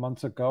couple of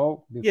months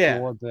ago,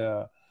 before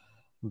the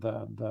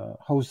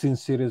hosting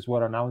cities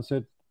were announced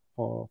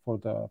for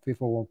the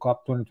FIFA World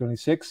Cup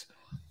 2026.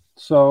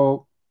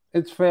 So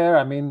it's fair.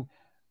 I mean,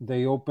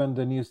 they opened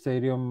the new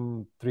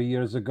stadium 3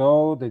 years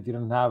ago. They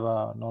didn't have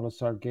an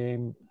All-Star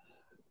game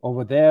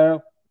over there.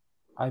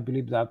 I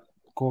believe that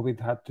COVID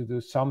had to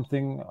do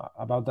something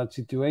about that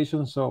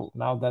situation. So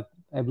now that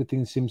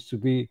everything seems to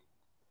be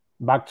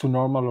back to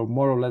normal, or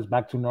more or less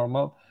back to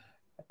normal,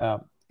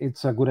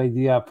 it's a good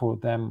idea for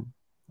them,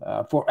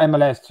 for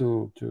MLS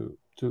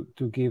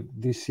to give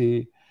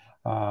DC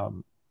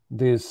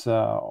this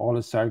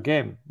All-Star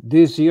game.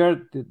 This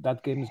year,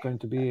 that game is going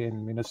to be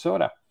in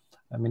Minnesota,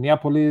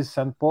 Minneapolis,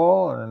 St.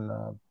 Paul,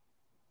 and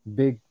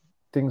big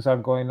things are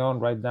going on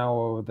right now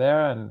over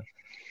there. And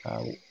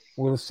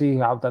we'll see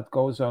how that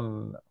goes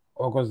on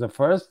August the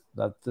 1st.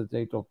 That's the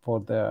date for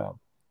the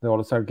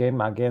All-Star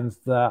game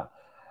against the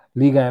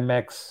Liga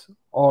MX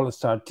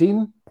All-Star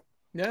team.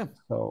 Yeah.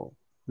 So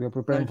we are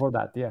preparing for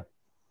that. Yeah.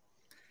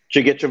 Did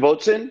you get your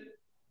votes in?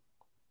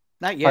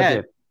 Not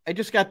yet. I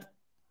just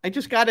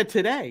got it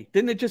today.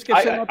 Didn't it just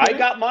get sent out today? I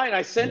got mine.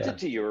 I sent it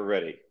to you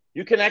already.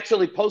 You can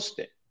actually post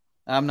it.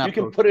 I'm not. You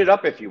can put it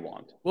up if you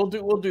want. We'll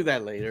do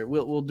that later.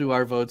 We'll do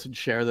our votes and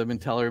share them and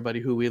tell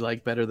everybody who we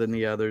like better than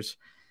the others.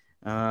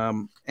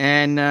 And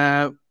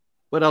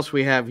what else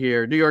we have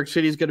here? New York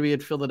City is going to be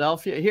at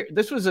Philadelphia. Here,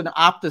 this was an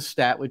Opta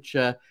stat, which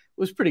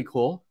was pretty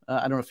cool.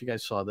 I don't know if you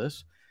guys saw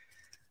this.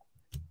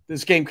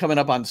 This game coming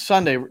up on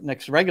Sunday,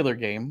 next regular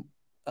game.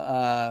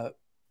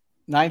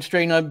 9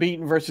 straight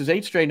unbeaten versus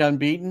 8 straight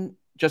unbeaten.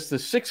 Just the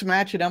 6th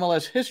match in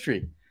MLS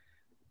history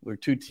where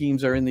two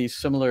teams are in these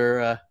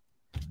similar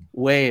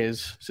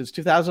ways since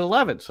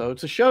 2011. So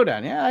it's a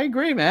showdown. Yeah, I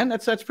agree, man.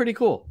 That's pretty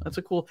cool. That's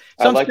a cool.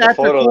 I like the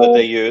photo that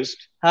they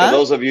used. Huh? For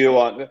those of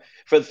you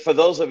for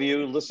those of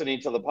you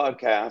listening to the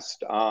podcast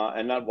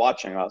and not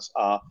watching us,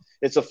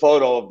 it's a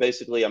photo of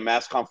basically a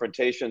mass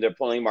confrontation. They're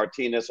pulling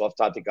Martinez off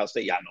Tati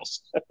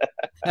Castellanos.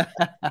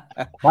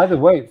 By the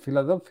way,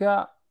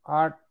 Philadelphia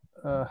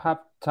have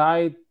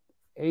tied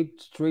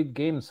 8 straight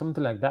games,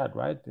 something like that,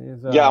 right?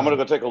 Yeah, I'm going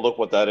to go take a look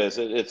what that is.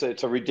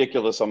 It's a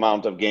ridiculous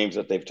amount of games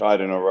that they've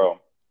tied in a row.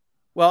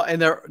 Well,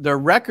 and their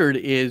record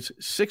is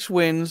 6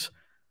 wins.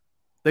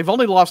 They've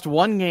only lost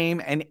 1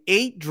 game and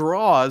 8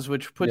 draws,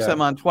 which puts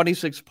them on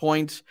 26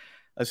 points,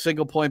 a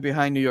single point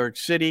behind New York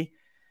City.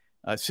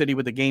 City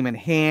with a game in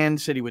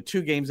hand, City with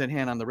 2 games in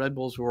hand on the Red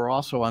Bulls, who are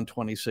also on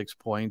 26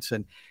 points.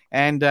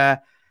 And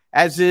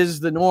as is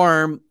the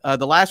norm,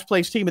 the last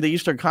place team of the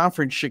Eastern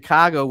Conference,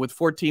 Chicago, with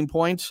 14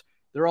 points,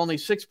 they're only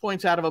 6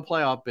 points out of a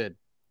playoff bid.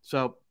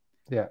 So,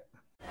 yeah.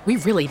 We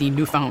really need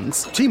new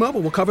phones.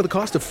 T-Mobile will cover the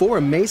cost of 4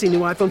 amazing new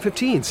iPhone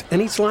 15s,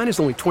 and each line is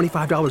only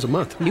 $25 a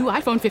month. New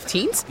iPhone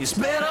 15s? It's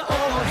better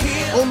over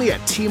here. Only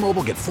at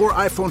T-Mobile, get 4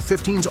 iPhone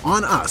 15s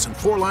on us and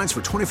 4 lines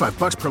for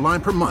 $25 per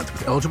line per month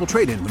with eligible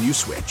trade-in when you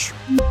switch.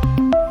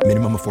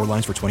 Minimum of 4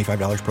 lines for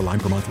 $25 per line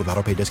per month with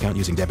autopay discount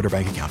using debit or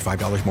bank account.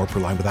 $5 more per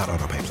line without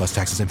autopay, plus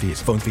taxes and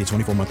fees. Phone fee at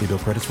 24 monthly bill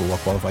credits for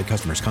well-qualified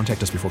customers.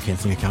 Contact us before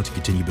canceling account to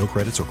continue bill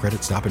credits or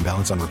credit stop and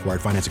balance on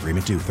required finance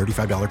agreement due.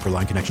 $35 per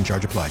line connection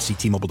charge applies. See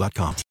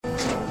T-Mobile.com.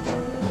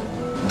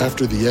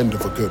 After the end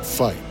of a good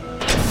fight,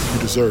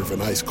 you deserve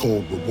an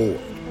ice-cold reward.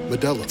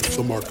 Modelo is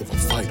the mark of a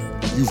fighter.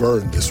 You've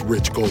earned this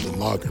rich golden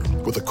lager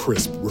with a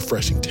crisp,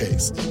 refreshing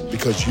taste.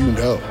 Because you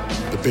know,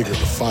 the bigger the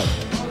fight,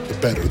 the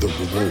better the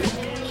reward.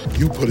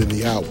 You put in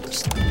the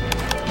hours,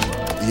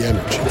 the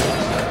energy,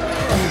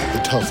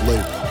 the tough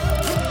labor.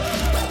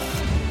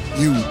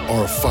 You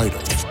are a fighter,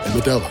 and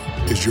Modelo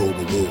is your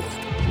reward.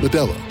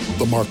 Modelo,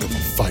 the mark of a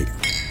fighter.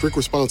 Drink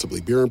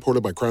responsibly. Beer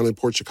imported by Crown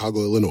Imports,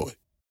 Chicago, Illinois.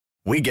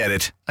 We get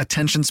it.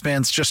 Attention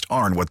spans just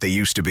aren't what they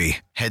used to be.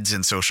 Heads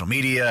in social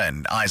media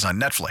and eyes on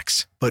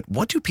Netflix. But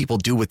what do people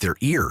do with their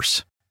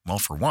ears? Well,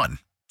 for one,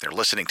 they're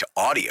listening to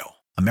audio.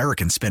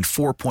 Americans spend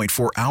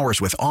 4.4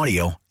 hours with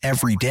audio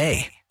every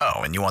day.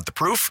 Oh, and you want the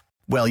proof?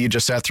 Well, you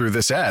just sat through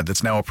this ad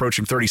that's now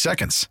approaching 30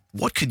 seconds.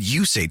 What could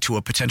you say to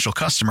a potential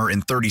customer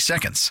in 30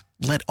 seconds?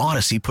 Let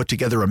Odyssey put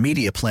together a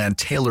media plan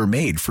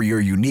tailor-made for your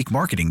unique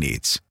marketing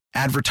needs.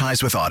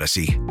 Advertise with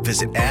Odyssey.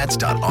 Visit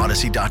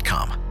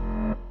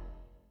ads.odyssey.com.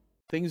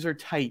 Things are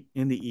tight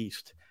in the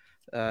East.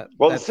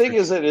 Well, the thing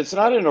is that it's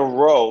not in a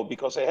row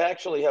because they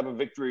actually have a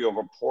victory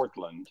over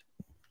Portland,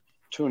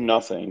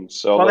 2-0.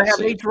 So they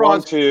have 8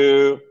 draws. 1,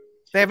 2.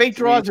 They have 8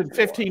 draws in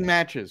 15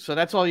 matches, so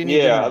that's all you need.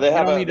 Yeah, to know. they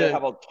have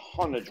a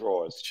ton of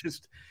draws.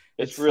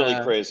 It's really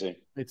crazy.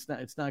 It's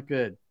not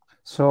good.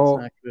 So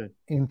it's not good.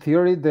 In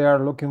theory, they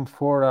are looking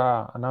for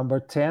a number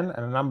 10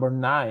 and a number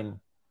 9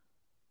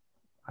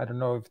 I don't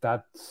know if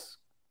that's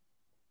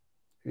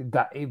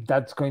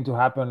going to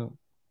happen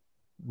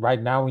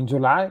right now in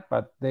July,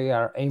 but they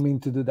are aiming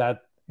to do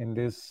that in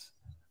this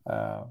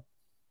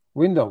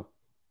window.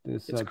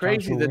 It's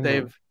crazy that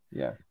they've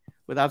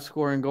without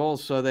scoring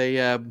goals. So they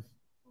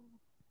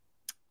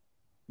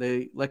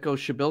let go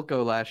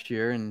Shabilko last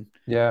year, and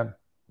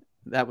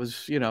that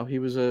was he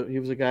was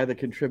a guy that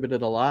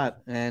contributed a lot,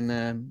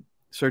 and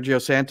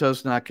Sergio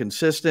Santos not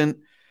consistent,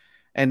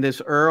 and this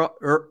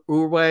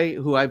Uruguay,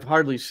 who I've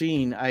hardly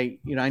seen. I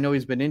know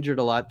he's been injured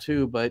a lot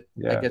too, but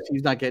I guess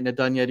he's not getting it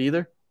done yet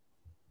either.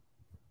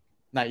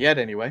 Not yet,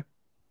 anyway.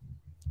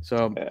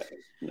 So.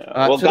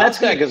 Well,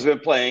 Gostek has been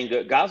playing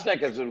good.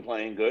 Gostek has been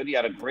playing good. He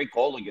had a great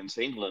goal against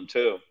England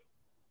too.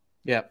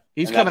 Yeah,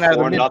 he's coming out of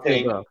the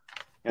midfield.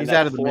 He's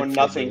out of the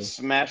 4-0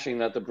 smashing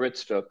that the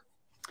Brits took.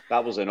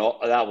 That was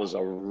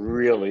a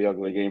really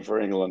ugly game for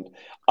England.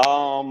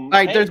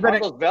 Right,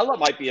 Carlos Vela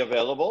might be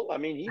available. I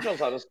mean, he knows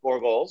how to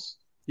score goals.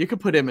 You could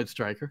put him at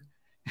striker.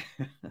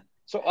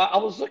 So I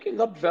was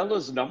looking up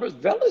Vela's numbers.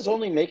 Vela's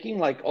only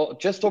making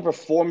just over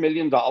 $4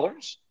 million.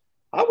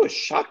 I was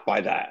shocked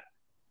by that.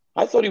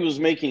 I thought he was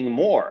making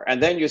more.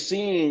 And then you're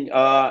seeing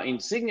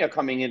Insigne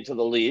coming into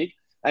the league,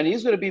 and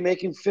he's going to be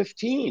making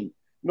 15.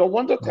 No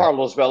wonder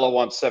Carlos Vela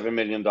wants $7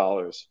 million.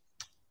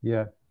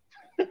 Yeah.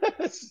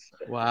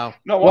 Wow.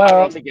 No, I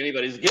don't think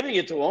anybody's giving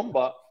it to him,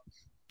 but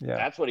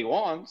that's what he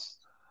wants.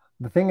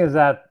 The thing is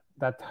that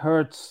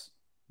hurts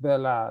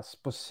Vela's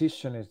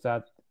position is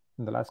that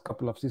in the last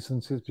couple of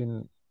seasons he's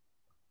been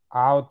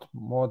out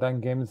more than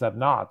games than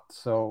not.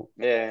 So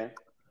I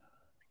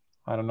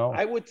don't know.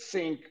 I would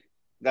think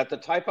that the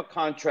type of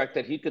contract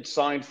that he could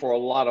sign for a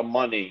lot of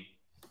money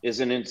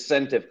is an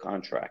incentive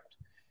contract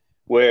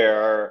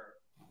where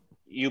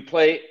you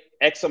play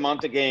X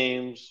amount of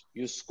games,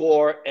 you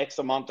score X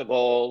amount of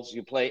goals,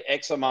 you play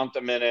X amount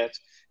of minutes,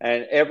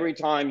 and every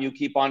time you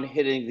keep on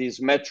hitting these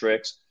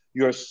metrics,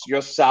 your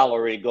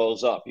salary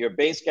goes up. Your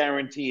base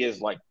guarantee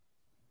is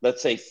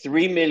let's say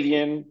 $3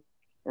 million,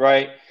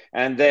 right?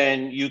 And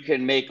then you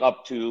can make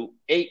up to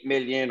 $8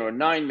 million or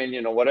 $9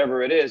 million or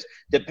whatever it is,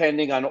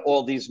 depending on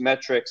all these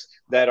metrics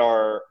that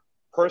are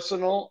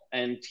personal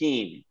and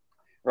team,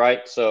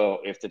 right? So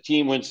if the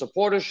team wins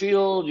Supporter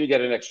Shield, you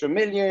get an extra $1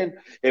 million.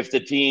 If the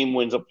team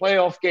wins a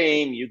playoff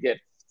game, you get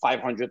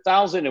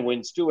 $500,000 and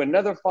wins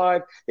another $5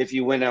 million. If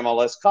you win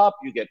MLS Cup,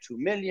 you get $2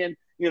 million.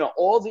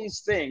 All these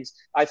things.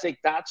 I think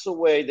that's a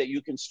way that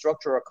you can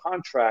structure a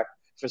contract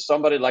for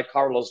somebody like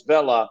Carlos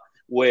Vela,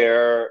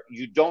 where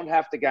you don't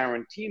have to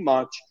guarantee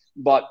much,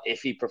 but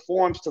if he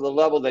performs to the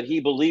level that he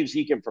believes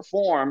he can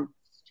perform,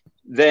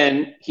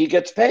 then he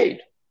gets paid,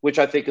 which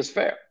I think is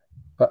fair.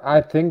 But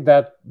I think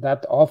that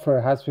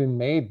offer has been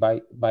made by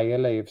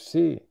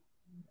LAFC.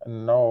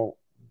 No,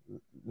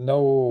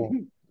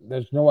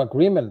 there's no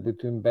agreement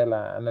between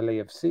Vela and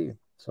LAFC.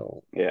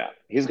 So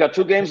he's got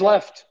 2 games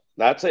left.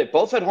 That's it,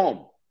 both at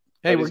home.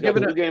 Hey, we're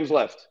giving 2 games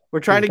left.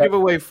 We're trying to give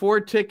away 4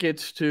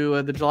 tickets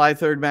to the July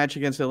 3rd match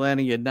against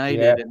Atlanta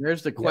United. And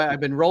there's the I've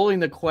been rolling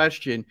the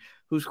question: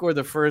 who scored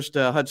the first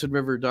Hudson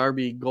River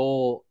Derby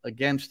goal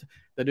against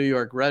the New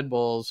York Red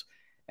Bulls?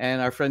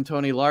 And our friend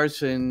Tony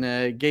Larson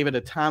gave it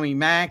a Tommy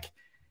Mack.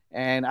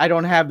 And I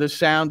don't have the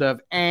sound of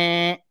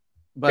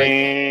but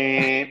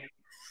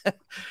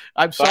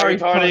I'm sorry,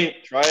 Tony.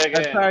 Try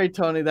again. I'm sorry,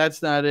 Tony.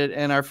 That's not it.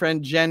 And our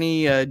friend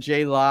Jenny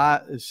J.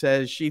 La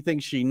says she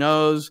thinks she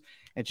knows.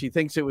 And she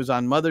thinks it was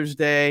on Mother's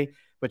Day,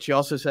 but she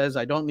also says,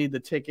 I don't need the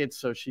tickets,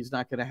 so she's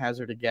not going to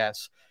hazard a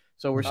guess.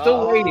 So we're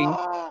still waiting.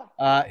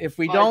 If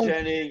we don't,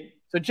 Jenny.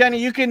 So Jenny,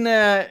 you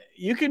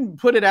can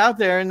put it out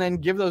there and then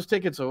give those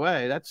tickets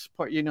away. That's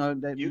part,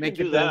 that you make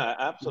can do that.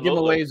 Absolutely. Give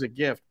away as a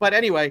gift. But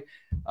anyway,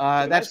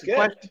 that's the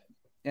question.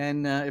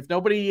 And if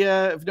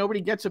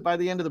nobody gets it by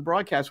the end of the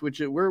broadcast,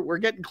 which we're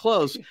getting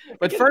close,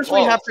 but first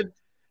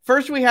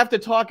we have to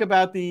talk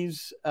about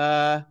these.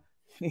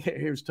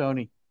 Here's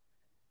Tony.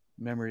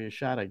 Memory is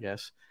shot, I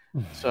guess.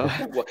 So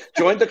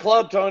join the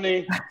club,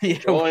 Tony.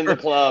 Join the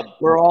club.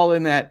 We're all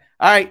in that.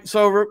 All right.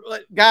 So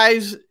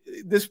guys,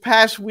 this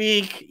past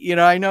week,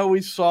 I know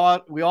we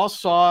all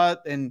saw it.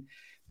 And,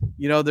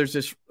 there's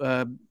this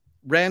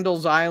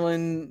Randall's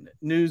Island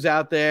news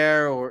out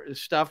there or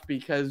stuff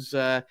because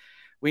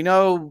we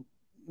know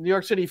New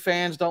York City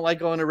fans don't like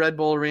going to Red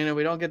Bull Arena.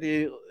 We don't get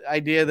the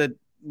idea that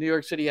New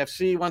York City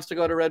FC wants to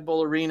go to Red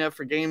Bull Arena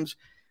for games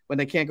when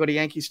they can't go to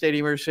Yankee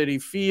Stadium or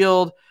Citi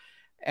Field.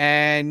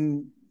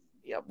 And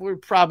we're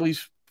probably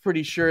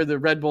pretty sure the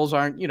Red Bulls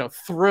aren't,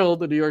 thrilled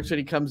that New York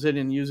City comes in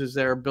and uses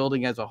their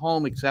building as a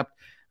home, except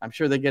I'm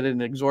sure they get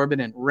an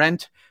exorbitant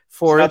rent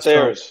for it. It's not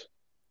theirs.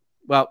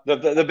 Well,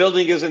 the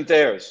building isn't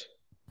theirs.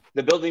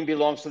 The building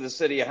belongs to the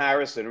city of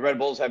Harrison. Red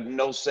Bulls have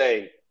no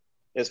say,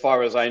 as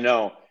far as I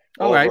know,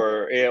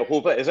 over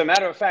who. As a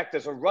matter of fact,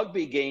 there's a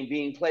rugby game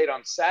being played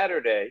on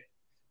Saturday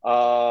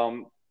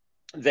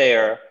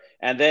there.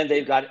 And then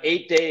they've got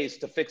 8 days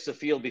to fix the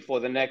field before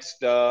the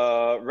next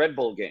Red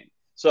Bull game.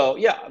 So,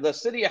 the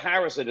city of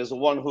Harrison is the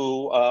one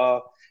who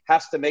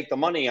has to make the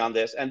money on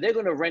this. And they're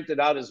going to rent it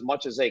out as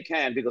much as they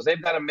can because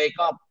they've got to make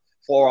up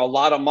for a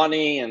lot of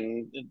money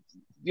and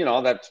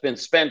that's been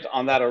spent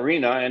on that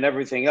arena and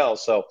everything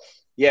else. So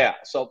yeah,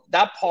 so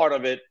that part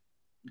of it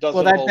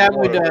doesn't hold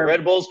water. The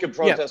Red Bulls can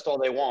protest all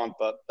they want,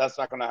 but that's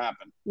not going to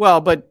happen.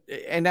 Well,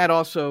 and that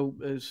also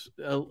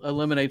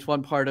eliminates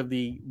one part of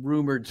the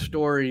rumored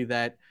story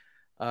that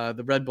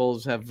the Red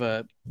Bulls have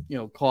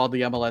called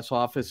the MLS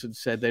office and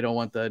said they don't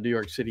want the New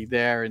York City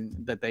there,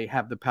 and that they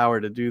have the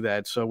power to do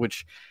that. So,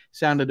 which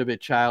sounded a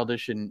bit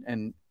childish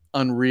and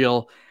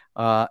unreal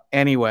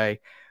anyway.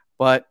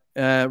 But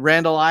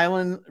Randall's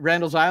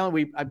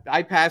Island,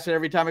 I pass it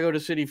every time I go to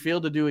Citi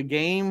Field to do a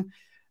game.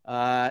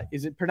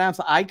 Is it pronounced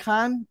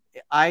Icon?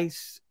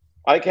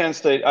 Icon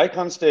Stadium.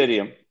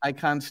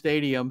 Icon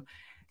Stadium.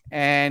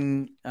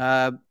 And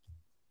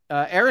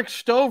Eric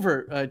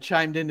Stover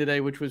chimed in today,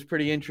 which was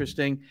pretty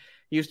interesting.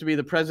 He used to be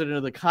the president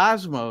of the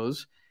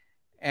Cosmos,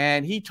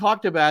 and he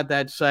talked about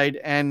that site.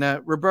 And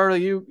Roberto,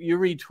 you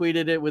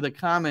retweeted it with a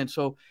comment.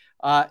 So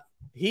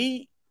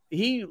he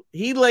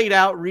laid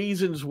out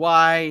reasons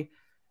why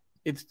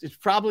it's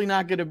probably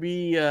not going to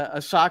be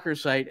a soccer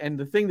site. And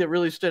the thing that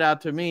really stood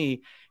out to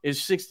me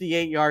is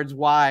 68 yards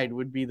wide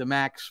would be the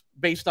max,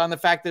 based on the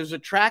fact there's a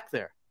track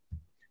there.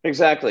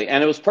 Exactly.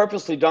 And it was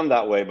purposely done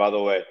that way, by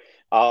the way,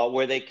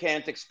 where they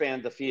can't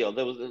expand the field.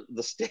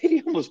 The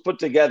stadium was put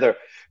together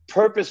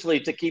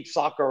purposely to keep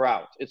soccer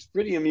out. It's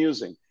pretty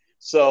amusing.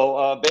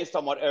 So based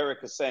on what Eric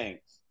is saying.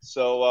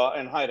 So,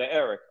 and hi to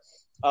Eric.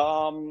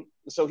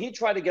 So he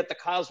tried to get the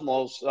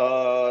Cosmos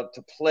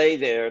to play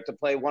there, to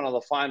play one of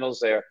the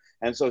finals there.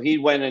 And so he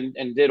went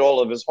and did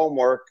all of his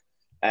homework,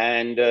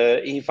 and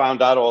he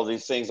found out all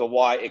these things of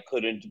why it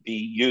couldn't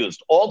be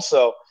used.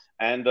 Also,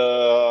 and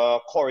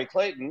Corey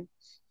Clayton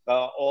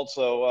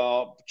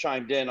also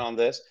chimed in on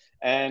this.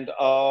 And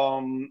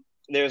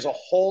there's a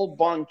whole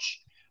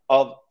bunch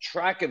of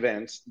track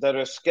events that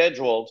are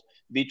scheduled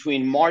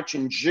between March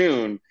and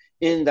June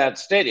in that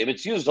stadium.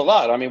 It's used a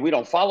lot. I mean, we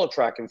don't follow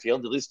track and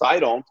field, at least I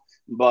don't,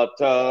 but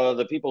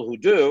the people who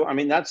do, I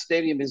mean, that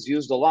stadium is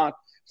used a lot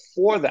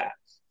for that.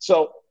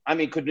 So, I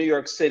mean, could New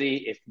York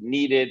City, if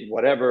needed,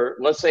 whatever,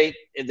 let's say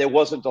there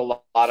wasn't a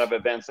lot of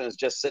events and it's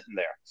just sitting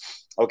there,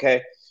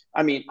 okay?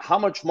 I mean, how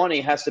much money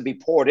has to be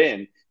poured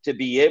in to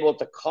be able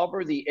to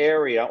cover the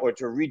area or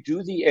to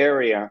redo the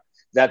area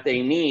that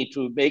they need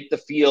to make the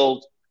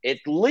field at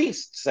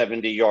least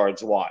 70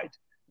 yards wide?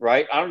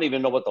 Right? I don't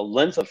even know what the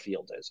length of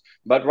field is,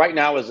 but right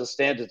now as it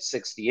stands, it's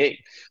 68.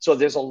 So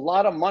there's a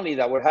lot of money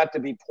that would have to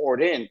be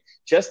poured in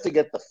just to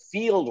get the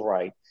field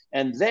right.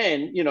 And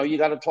then, you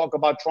got to talk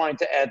about trying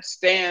to add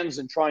stands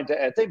and trying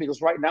to add things,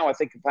 because right now I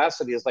think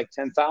capacity is like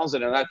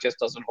 10,000 and that just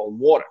doesn't hold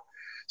water.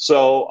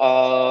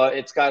 So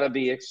it's got to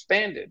be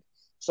expanded.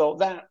 So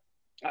that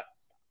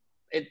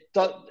it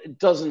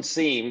doesn't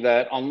seem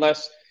that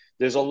unless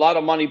there's a lot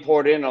of money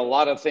poured in, a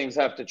lot of things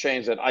have to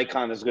change, that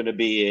Icon is going to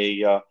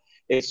be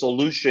a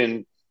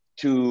solution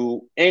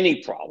to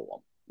any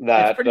problem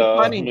that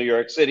New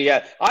York City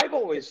had. I've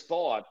always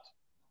thought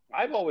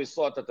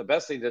that the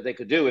best thing that they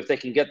could do, if they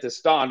can get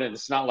this done, and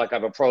it's not like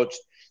I've approached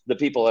the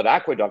people at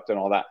Aqueduct and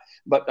all that,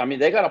 but I mean,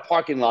 they got a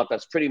parking lot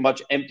that's pretty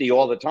much empty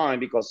all the time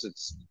because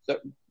it's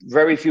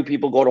very few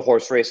people go to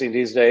horse racing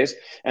these days.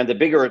 And the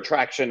bigger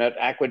attraction at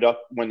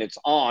Aqueduct when it's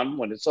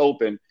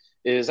open,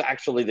 is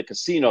actually the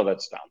casino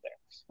that's down there.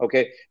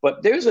 Okay.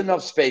 But there's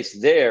enough space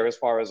there, as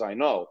far as I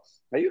know.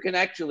 Now, you can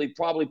actually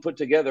probably put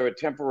together a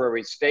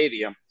temporary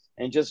stadium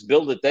and just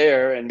build it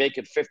there and make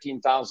it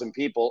 15,000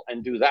 people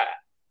and do that.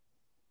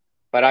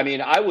 But I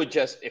mean, I would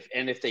just,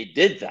 if they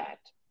did that,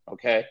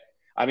 okay,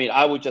 I mean,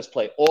 I would just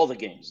play all the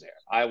games there.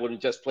 I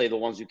wouldn't just play the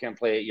ones you can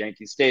play at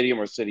Yankee Stadium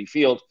or Citi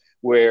Field,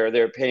 where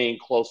they're paying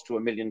close to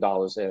 $1 million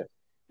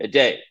a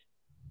day.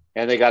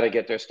 And they got to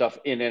get their stuff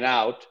in and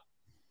out,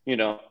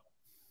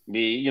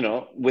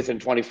 within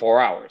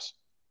 24 hours.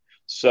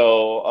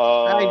 So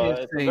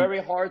it's a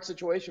very hard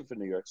situation for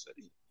New York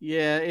City.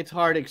 Yeah, it's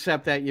hard,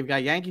 except that you've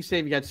got Yankee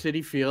Stadium, you got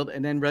Citi Field,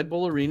 and then Red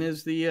Bull Arena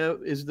is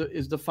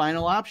the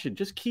final option.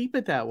 Just keep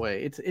it that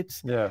way.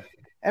 It's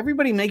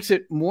everybody makes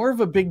it more of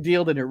a big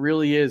deal than it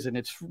really is, and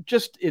it's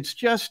just.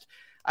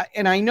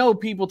 And I know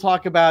people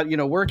talk about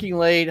working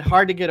late,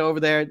 hard to get over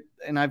there,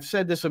 and I've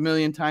said this a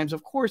million times.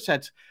 Of course,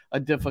 that's a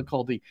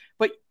difficulty.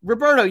 But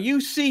Roberto,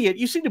 you see it.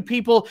 You see the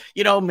people,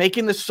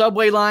 making the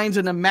subway lines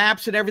and the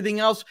maps and everything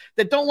else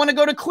that don't want to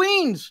go to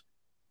Queens.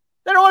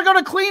 They don't want to go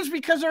to Queens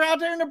because they're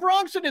out there in the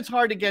Bronx and it's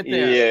hard to get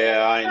there.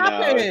 Yeah, I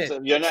know.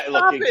 You're not.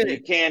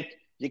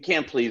 You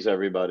can't please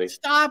everybody.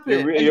 Stop it.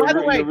 You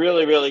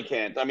really, really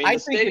can't. I mean, the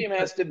stadium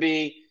has to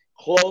be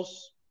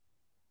close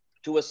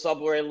to a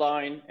subway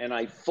line, and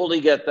I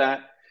fully get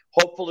that.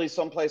 Hopefully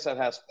someplace that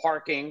has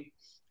parking.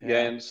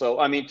 Yeah. And so,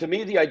 I mean, to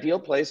me, the ideal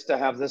place to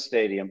have this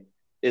stadium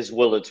is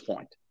Willards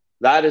Point.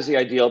 That is the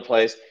ideal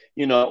place,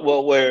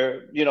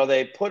 where,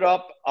 they put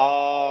up,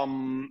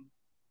 the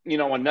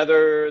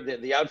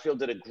outfield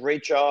did a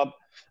great job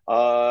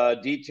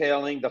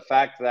detailing the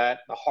fact that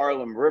the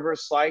Harlem River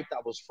site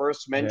that was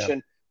first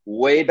mentioned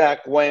way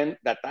back when,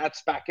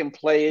 that's back in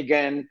play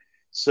again.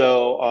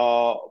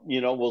 So,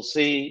 we'll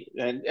see.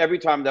 And every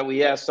time that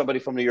we ask somebody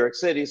from New York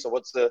City, so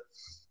what's the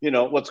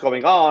what's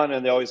going on.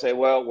 And they always say,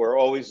 well, we're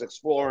always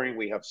exploring.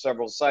 We have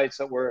several sites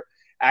that we're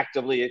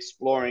actively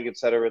exploring, et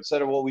cetera, et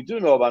cetera. What we do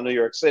know about New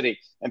York City,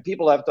 and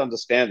people have to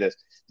understand this,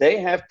 they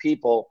have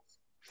people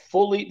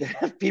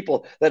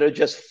that are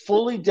just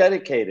fully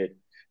dedicated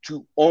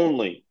to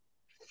only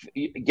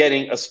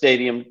getting a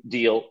stadium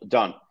deal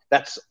done.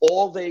 That's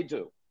all they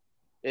do.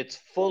 It's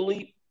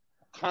fully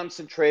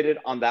concentrated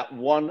on that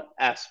one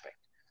aspect.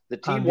 The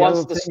team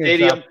wants the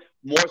stadium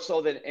more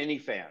so than any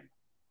fan.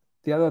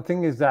 The other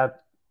thing is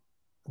that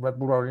Red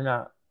Bull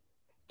Arena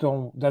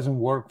doesn't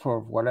work for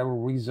whatever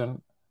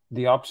reason.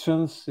 The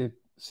options, if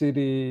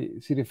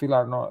Citi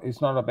Field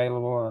is not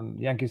available and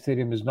Yankee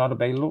Stadium is not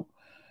available,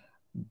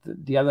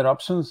 the other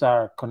options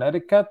are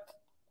Connecticut,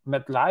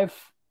 MetLife,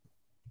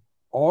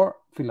 or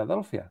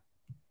Philadelphia.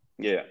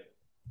 Yeah.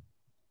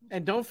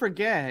 And don't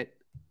forget,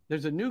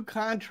 there's a new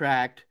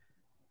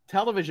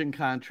television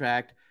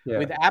contract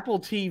with Apple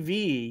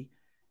TV,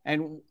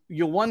 and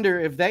you wonder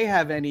if they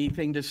have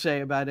anything to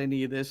say about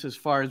any of this as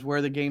far as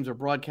where the games are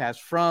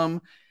broadcast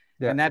from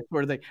and that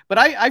sort of thing. But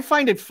I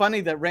find it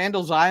funny that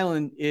Randall's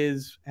Island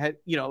has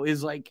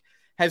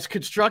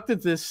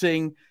constructed this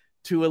thing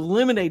to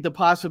eliminate the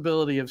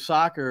possibility of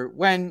soccer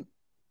when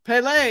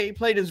Pelé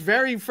played his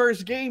very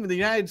first game in the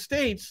United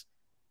States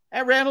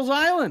at Randall's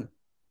Island.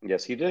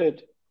 Yes, he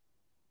did.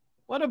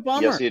 What a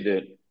bummer. Yes, he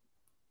did.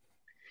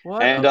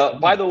 And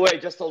by the way,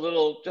 just a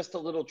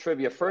little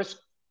trivia.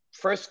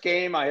 First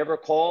game I ever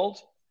called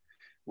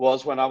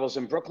was when I was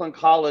in Brooklyn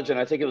College, and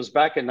I think it was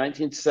back in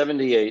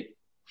 1978.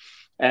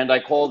 And I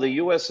called the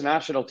U.S.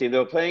 national team. They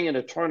were playing in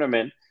a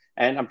tournament,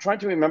 and I'm trying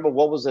to remember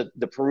what was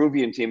the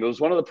Peruvian team. It was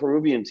one of the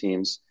Peruvian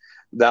teams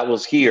that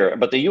was here,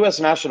 but the U.S.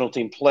 national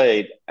team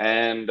played,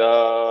 and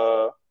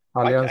Alianza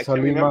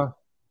Lima.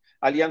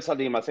 Alianza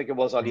Lima, I think it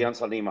was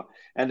Alianza Lima,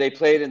 and they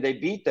played and they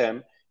beat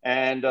them.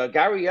 And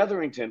Gary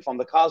Etherington from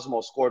the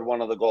Cosmos scored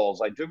one of the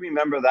goals. I do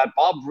remember that.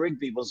 Bob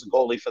Rigby was the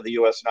goalie for the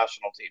U.S.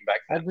 national team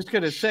back then. I was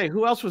going to say,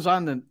 who else was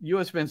on the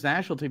U.S. men's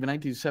national team in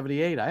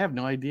 1978? I have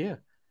no idea.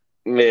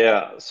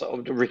 Yeah, so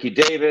Ricky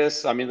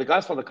Davis. I mean, the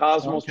guys from the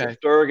Cosmos,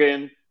 Jeff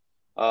Durgan.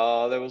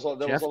 There was a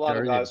lot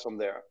of guys from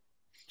there.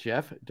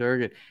 Jeff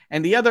Durgan.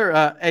 And the other,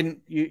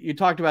 and you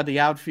talked about the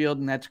outfield,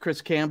 and that's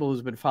Chris Campbell,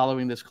 who's been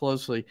following this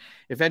closely.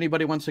 If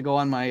anybody wants to go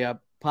on my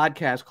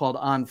podcast called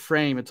On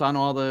Frame, it's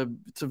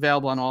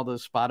available on all the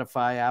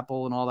Spotify,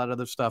 Apple, and all that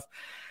other stuff.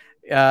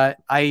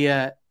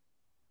 I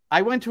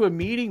went to a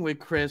meeting with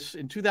Chris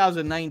in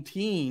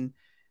 2019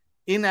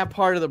 in that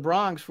part of the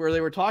Bronx where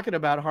they were talking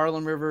about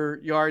Harlem River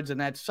Yards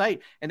and that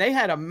site, and they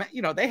had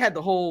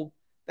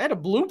a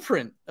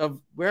blueprint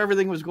of where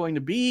everything was going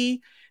to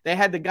be. They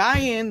had the guy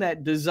in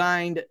that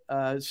designed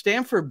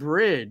Stamford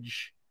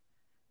Bridge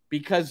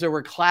because there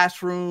were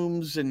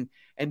classrooms and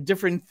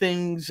different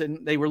things,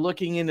 and they were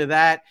looking into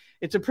that.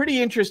 It's a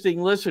pretty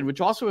interesting listen,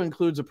 which also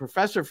includes a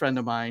professor friend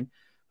of mine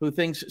who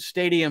thinks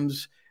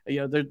stadiums,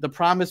 the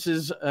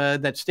promises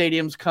that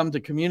stadiums come to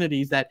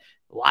communities, that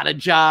a lot of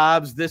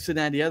jobs, this and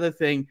that, the other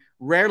thing,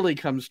 rarely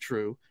comes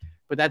true.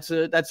 But that's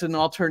an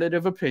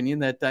alternative opinion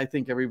that I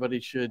think everybody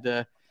should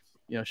be.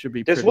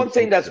 There's one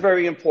thing that's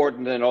very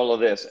important in all of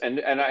this, and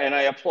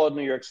I applaud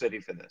New York City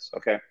for this.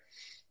 Okay,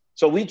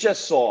 so we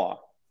just saw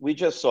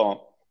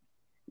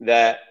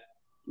that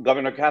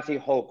Governor Kathy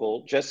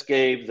Hochul just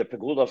gave the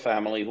Pegula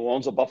family, who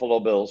owns the Buffalo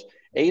Bills,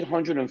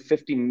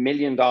 $850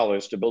 million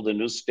to build a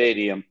new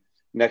stadium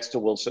next to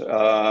Wilson,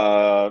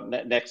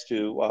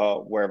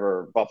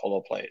 wherever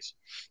Buffalo plays.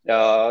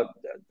 I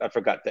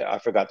forgot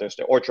their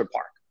state, Orchard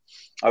Park.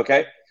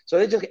 Okay, so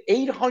they took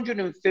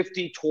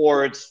 $850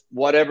 towards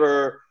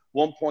whatever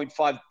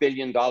 $1.5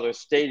 billion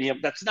stadium.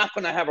 That's not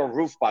going to have a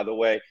roof, by the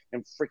way,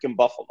 in freaking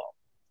Buffalo.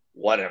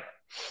 Whatever.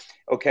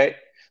 Okay,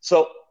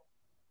 so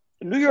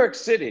New York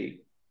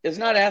City is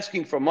not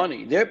asking for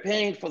money. They're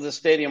paying for the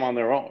stadium on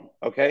their own.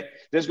 Okay,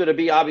 there's going to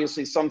be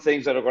obviously some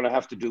things that are going to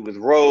have to do with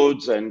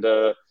roads and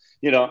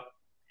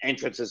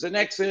entrances and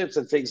exits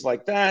and things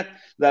like that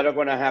are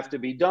going to have to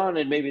be done,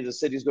 and maybe the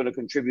city's going to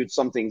contribute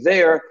something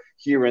there,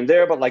 here and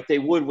there, but like they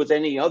would with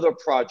any other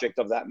project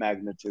of that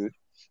magnitude.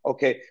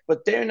 Okay,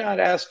 but they're not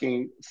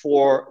asking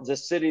for the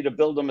city to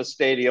build them a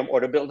stadium or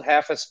to build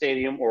half a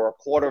stadium or a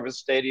quarter of a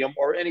stadium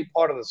or any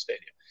part of the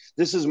stadium.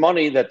 This is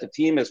money that the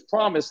team has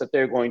promised that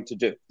they're going to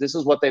do. This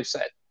is what they've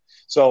said.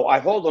 So I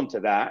hold them to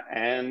that.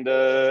 And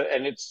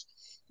it's,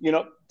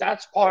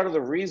 that's part of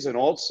the reason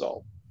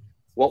also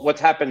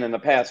what's happened in the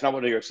past, not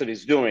what New York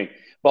City's doing,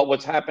 but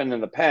what's happened in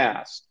the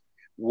past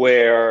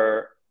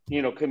where,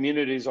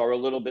 communities are a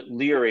little bit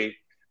leery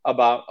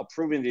about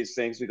approving these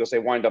things because they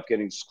wind up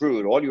getting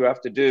screwed. All you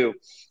have to do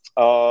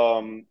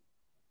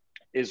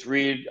is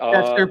read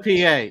Chester,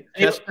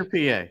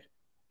 PA.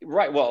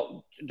 Right.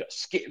 Well,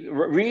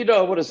 read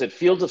what is it?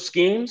 Field of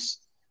Schemes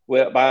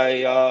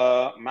by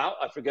Mouse.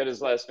 I forget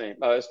his last name,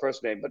 his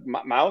first name, but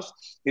Mouse.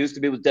 He used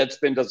to be with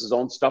Deadspin, does his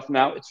own stuff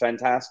now. It's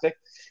fantastic.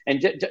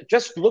 And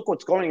just look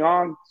what's going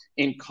on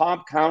in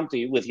Cobb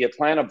County with the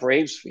Atlanta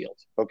Braves field.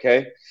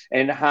 Okay,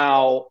 and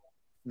how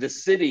the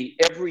city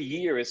every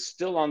year is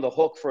still on the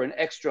hook for an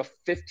extra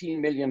 $15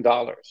 million.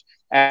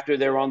 after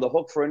they're on the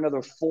hook for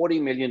another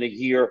 $40 million a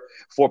year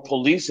for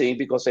policing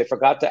because they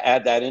forgot to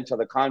add that into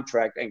the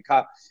contract.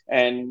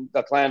 And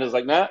the plan is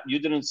like, nah, you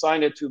didn't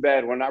sign it, too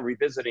bad. We're not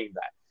revisiting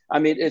that. I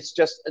mean, it's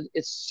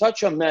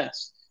such a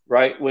mess,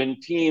 right,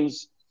 when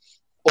teams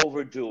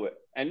overdo it.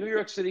 And New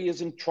York City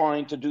isn't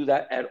trying to do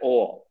that at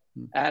all.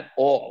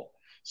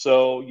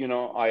 So,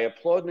 I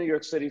applaud New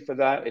York City for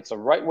that. It's the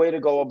right way to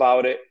go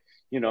about it.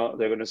 They're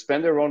going to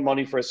spend their own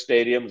money for a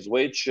stadium, the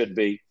way it should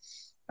be.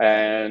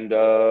 And,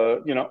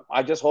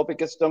 I just hope it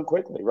gets done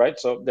quickly, right?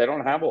 So they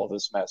don't have all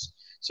this mess.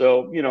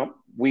 So,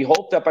 we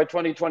hope that by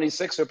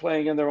 2026 they're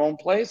playing in their own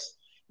place.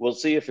 We'll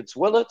see if it's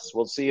Willits.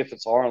 We'll see if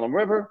it's Harlem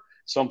River,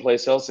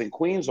 someplace else in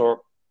Queens,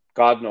 or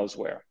God knows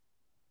where.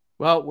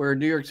 Well, where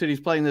New York City's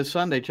playing this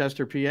Sunday,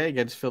 Chester, PA,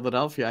 against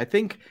Philadelphia. I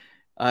think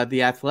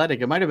The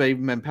Athletic, it might have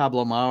even been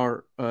Pablo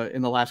Maurer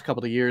in the last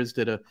couple of years,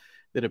 did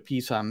a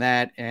piece on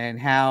that and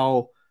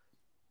how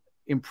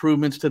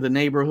improvements to the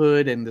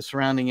neighborhood and the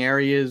surrounding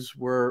areas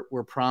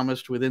were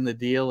promised within the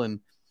deal, and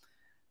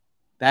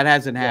that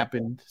hasn't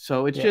happened.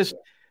 So it's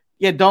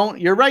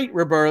you're right,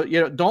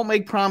 Roberto. Don't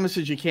make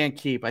promises you can't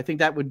keep. I think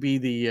that would be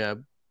the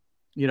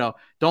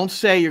don't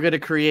say you're going to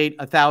create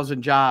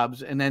 1,000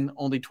 jobs and then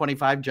only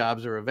 25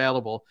 jobs are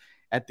available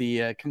at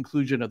the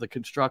conclusion of the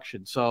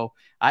construction. So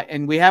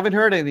and we haven't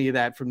heard any of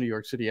that from New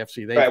York City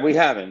FC. Right, we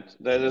haven't.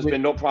 There's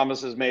been no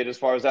promises made as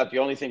far as that. The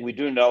only thing we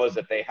do know is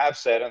that they have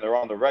said, and they're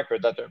on the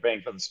record, that they're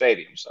paying for the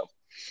stadium. So,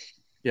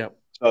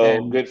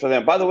 good for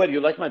them. By the way, do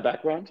you like my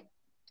background?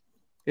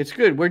 It's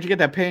good. Where'd you get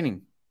that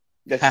painting?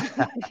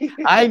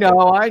 I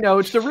know.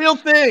 It's the real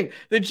thing.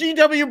 The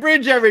GW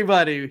Bridge,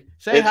 everybody.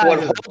 Say hi. It's what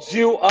holds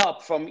you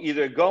up from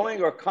either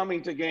going or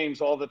coming to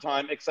games all the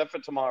time, except for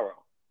tomorrow.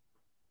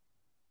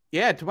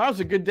 Yeah, tomorrow's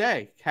a good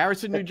day.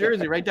 Harrison, New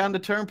Jersey, right down the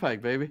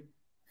turnpike, baby.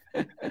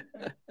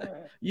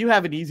 You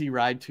have an easy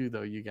ride too,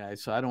 though, you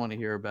guys, so I don't want to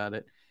hear about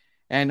it.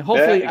 And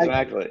hopefully,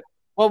 exactly.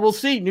 We'll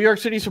see. New York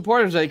City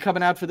supporters, are they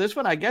coming out for this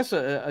one? I guess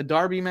a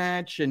derby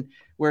match, and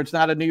where it's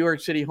not a New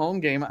York City home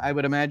game, I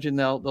would imagine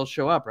they'll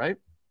show up, right?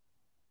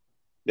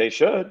 They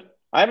should.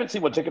 I haven't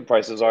seen what ticket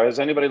prices are. Has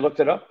anybody looked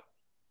it up?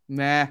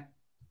 Nah.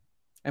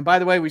 And by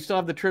the way, we still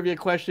have the trivia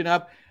question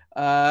up.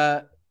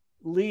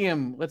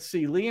 Liam, let's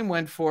see. Liam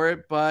went for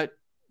it, but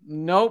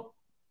nope.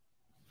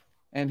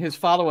 And his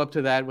follow-up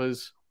to that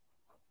was,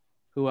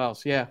 who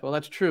else? Yeah, well,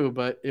 that's true,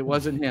 but it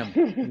wasn't him.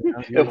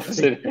 It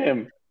wasn't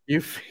him.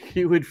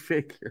 You would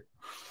figure.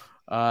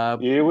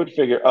 You would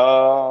figure.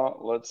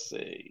 Let's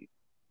see.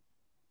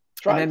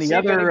 Try and see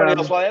if anybody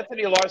else. Well,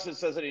 Anthony Larson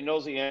says that he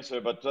knows the answer,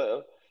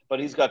 but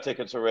he's got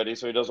tickets already,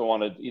 so he doesn't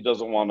want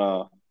to.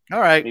 All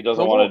right. He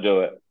doesn't want to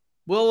do it.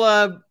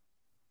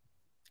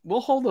 We'll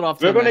hold it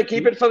off. We're going to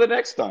keep it for the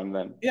next time,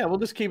 then. Yeah, we'll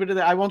just keep it to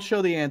that. I won't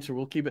show the answer.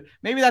 We'll keep it.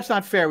 Maybe that's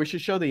not fair. We should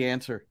show the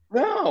answer.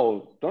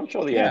 No, don't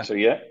show the answer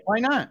yet. Why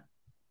not?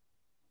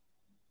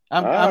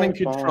 I'm in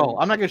control.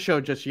 I'm not going to show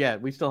it just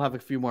yet. We still have a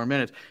few more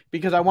minutes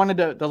because I wanted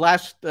to. The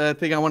last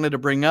thing I wanted to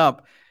bring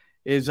up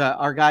is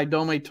our guy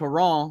Dome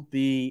Torrent,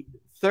 the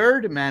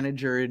third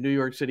manager in New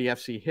York City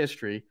FC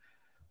history,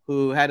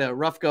 who had a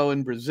rough go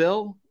in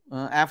Brazil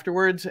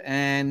afterwards,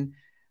 and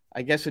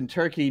I guess in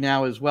Turkey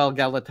now as well,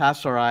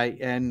 Galatasaray,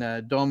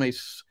 and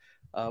Dome's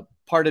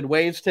parted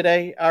ways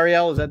today.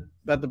 Ariel, is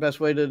that the best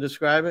way to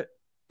describe it?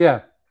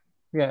 Yeah,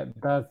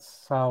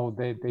 that's how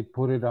they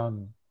put it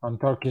on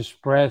Turkish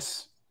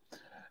press.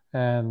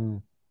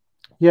 And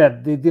yeah,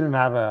 they didn't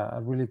have a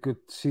really good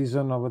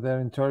season over there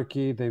in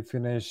Turkey. They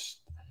finished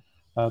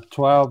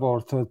 12th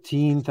or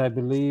 13th, I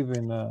believe,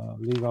 in a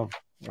league of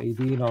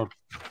 18 or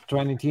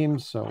 20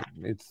 teams. So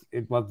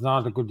it was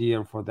not a good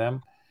year for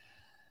them.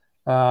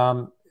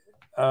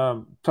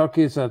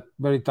 Turkey is a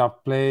very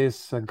tough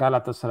place.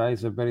 Galatasaray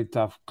is a very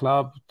tough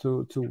club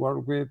to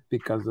work with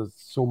because there's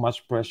so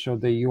much pressure.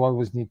 You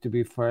always need to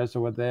be first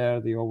over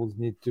there. They always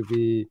need to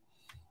be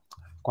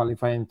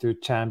qualifying to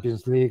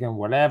Champions League and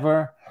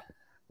whatever.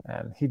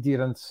 And he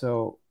didn't.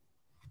 So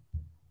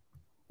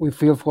we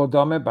feel for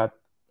Dome, but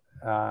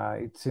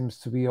it seems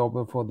to be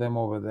over for them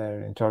over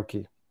there in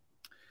Turkey.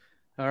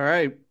 All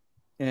right.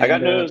 And, I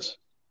got news.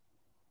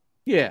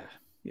 Yeah.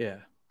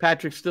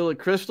 Patrick's still at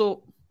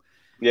Crystal.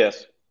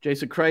 Yes.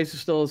 Jason Kreis is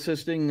still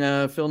assisting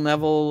Phil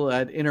Neville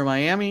at Inter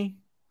Miami.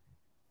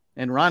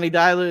 And Ronnie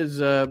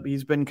Dyla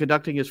he's been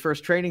conducting his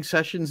first training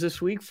sessions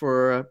this week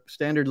for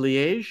Standard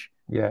Liège.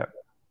 Yeah.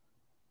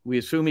 We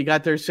assume he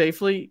got there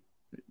safely.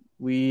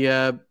 We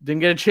didn't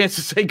get a chance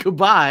to say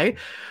goodbye,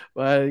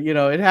 but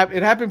it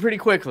happened pretty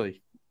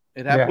quickly.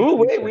 It happened. Ooh,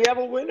 wait, we have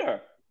a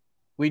winner.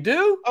 We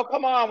do? Oh,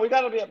 come on. We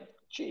got to be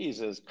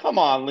Jesus. Come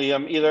on,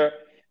 Liam.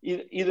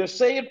 Either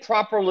say it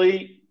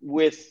properly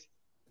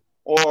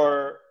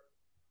or.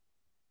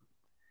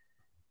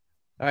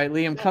 All right,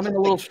 Liam, come in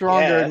a little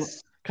stronger.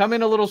 Yes. Come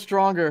in a little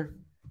stronger.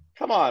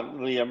 Come on,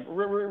 Liam.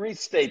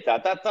 Restate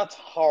that. That's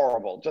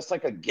horrible. Just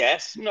like a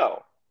guess?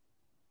 No.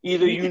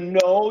 Either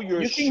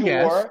you're sure,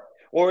 guess.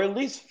 Or at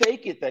least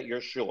fake it that you're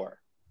sure.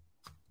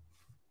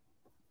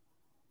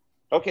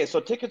 Okay, so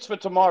tickets for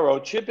tomorrow,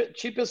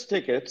 cheapest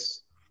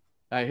tickets.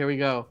 All right, here we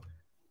go.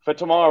 for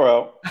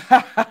tomorrow.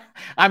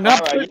 I'm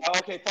not. All right, yeah,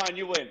 okay, fine,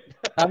 you win.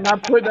 I'm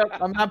not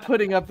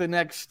putting up the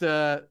next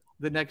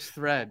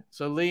thread.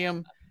 So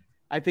Liam,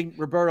 I think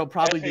Roberto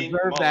probably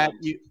deserved that.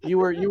 You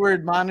were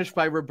admonished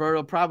by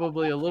Roberto,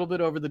 probably a little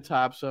bit over the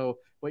top. So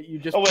what you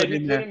just he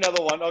did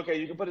another one. Okay,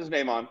 you can put his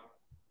name on.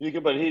 He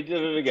did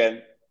it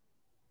again.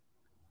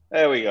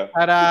 There we go.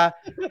 But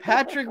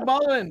Patrick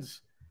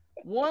Mullins,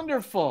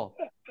 wonderful.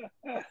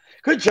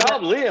 Good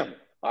job, Liam.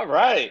 All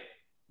right.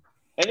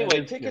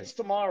 Anyway, tickets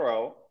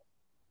tomorrow.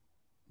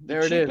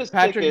 There it is.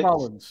 Patrick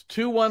Mullins,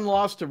 2-1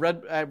 loss to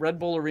Red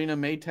Bull Arena,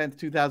 May 10th,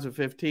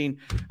 2015.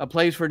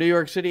 Plays for New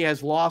York City,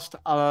 has lost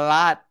a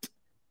lot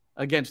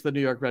against the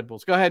New York Red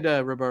Bulls. Go ahead,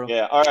 Roberto.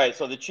 Yeah, all right.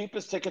 So the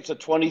cheapest tickets are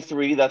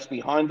 $23. That's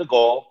behind the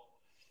goal.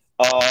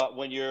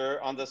 When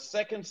you're on the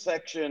second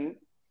section,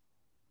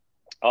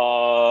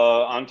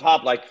 on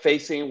top, like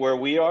facing where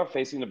we are,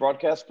 facing the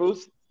broadcast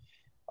booth,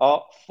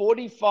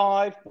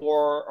 45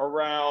 for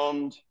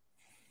around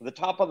the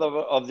top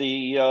of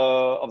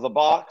the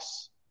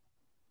box.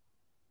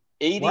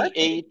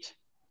 88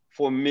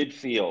 for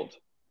midfield.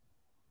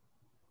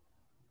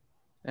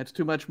 That's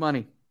too much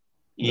money.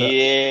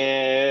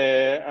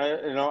 Yeah,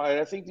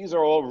 I think these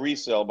are all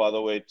resale, by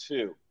the way,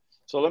 too.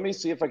 So let me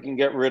see if I can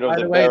get rid of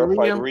the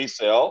verified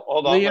resale.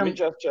 Hold on, let me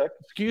just check.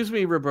 Excuse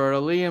me,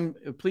 Roberto.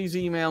 Liam, please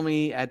email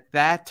me at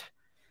that,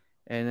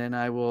 and then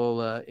I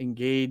will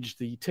engage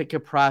the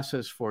ticket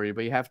process for you.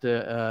 But you have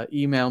to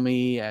email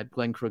me at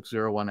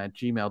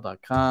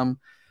glenncrook01@gmail.com,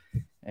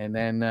 and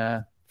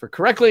then for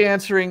correctly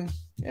answering.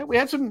 Yeah, we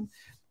had some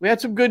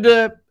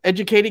good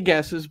educated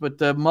guesses, but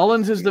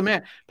Mullins is the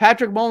man.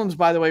 Patrick Mullins,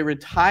 by the way,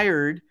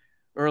 retired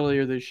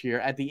earlier this year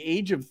at the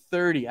age of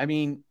 30. I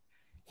mean,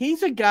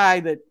 he's a guy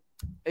that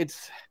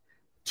it's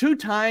 2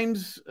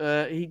 times.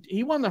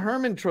 He won the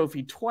Herman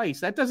Trophy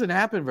twice. That doesn't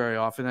happen very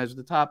often as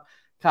the top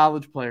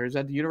college players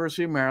at the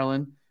University of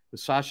Maryland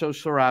with Sasho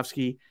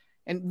Swarovski,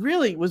 and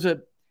really he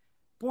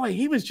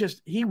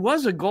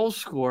was a goal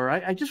scorer.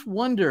 I just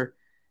wonder.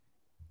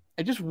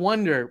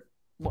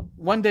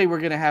 One day we're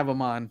going to have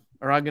him on,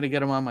 or I'm going to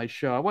get him on my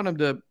show. I want him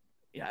to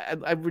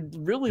 – I would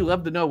really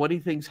love to know what he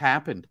thinks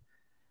happened,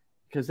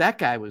 because that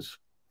guy was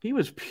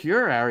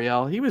pure,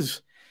 Ariel. He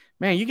was –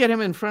 man, you get him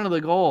in front of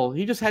the goal.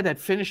 He just had that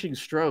finishing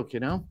stroke,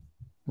 Yeah.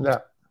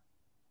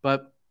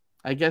 But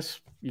I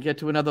guess you get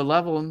to another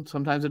level, and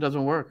sometimes it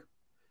doesn't work.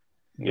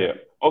 Yeah.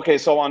 Okay,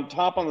 so on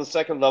top on the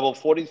second level,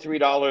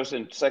 $43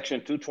 in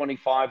section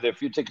 225. There are a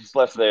few tickets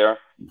left there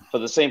for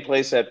the same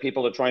place that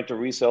people are trying to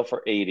resell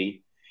for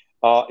 $80.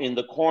 In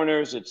the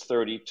corners, it's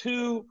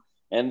 $32,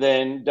 and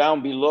then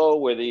down below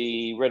where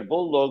the Red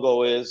Bull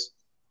logo is,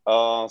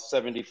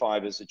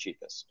 $75 is the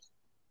cheapest.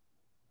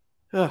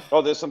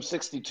 There's some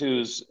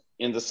 62s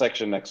in the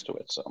section next to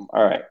it. So,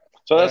 all right.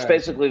 So that's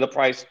basically the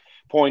price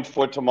point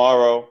for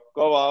tomorrow.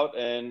 Go out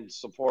and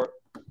support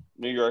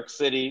New York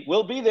City.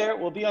 We'll be there.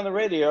 We'll be on the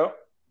radio.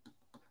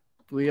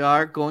 We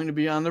are going to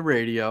be on the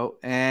radio,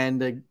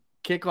 and the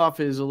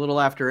kickoff is a little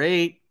after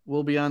 8.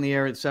 We'll be on the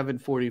air at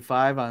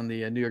 7:45 on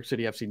the New York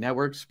City FC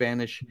Network,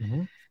 Spanish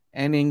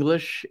and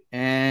English,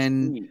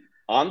 and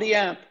on the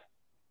app,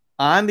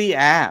 on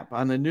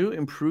the new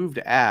improved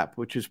app,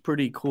 which is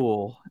pretty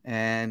cool.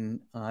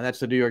 And that's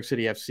the New York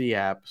City FC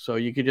app. So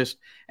you could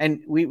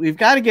we've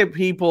got to get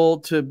people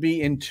to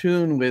be in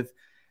tune with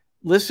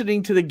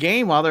listening to the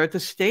game while they're at the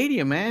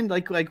stadium, man,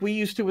 like we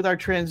used to with our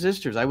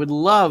transistors. I would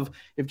love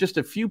if just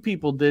a few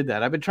people did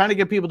that. I've been trying to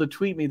get people to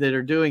tweet me that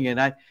are doing it.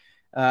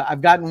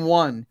 I've gotten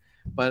one.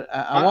 But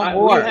I want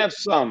more. We have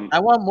some. I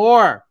want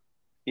more.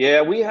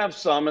 Yeah, we have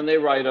some, and they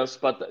write us.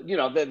 But,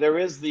 there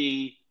is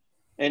the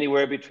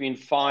anywhere between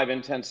 5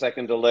 and 10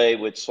 second delay,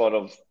 which sort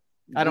of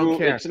 – I don't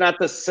care. It's not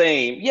the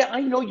same. Yeah, I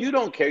know you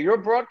don't care. You're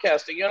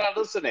broadcasting. You're not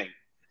listening.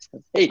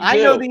 Hey, I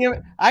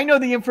know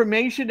the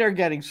information they're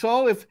getting.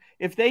 So if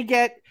they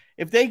get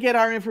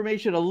our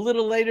information a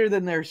little later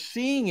than they're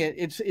seeing it,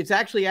 it's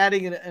actually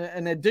adding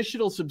an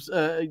additional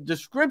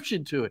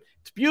description to it.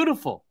 It's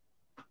beautiful.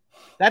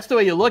 That's the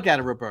way you look at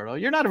it, Roberto.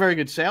 You're not a very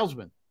good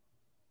salesman.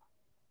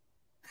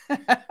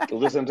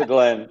 Listen to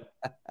Glenn.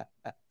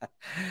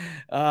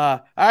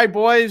 All right,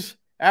 boys.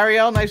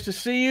 Ariel, nice to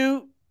see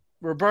you.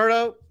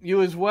 Roberto,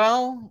 you as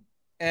well.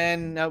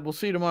 And we'll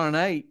see you tomorrow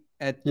night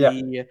at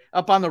the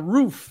up on the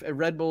roof at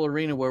Red Bull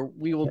Arena, where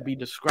we will be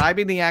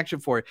describing the action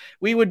for you.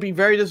 We would be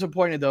very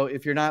disappointed, though,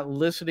 if you're not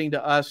listening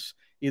to us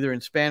either in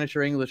Spanish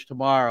or English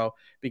tomorrow,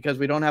 because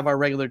we don't have our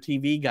regular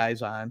TV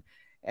guys on.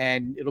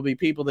 And it'll be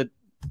people that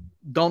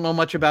don't know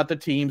much about the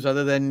teams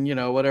other than,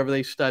 whatever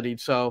they studied.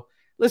 So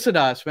listen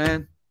to us,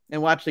 man, and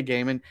watch the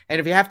game. And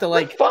if you have to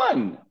we're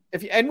fun.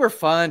 We're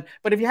fun,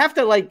 but if you have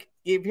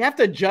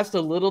to adjust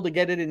a little to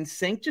get it in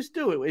sync, just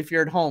do it if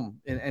you're at home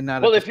and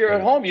not. Well, if you're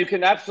at home, you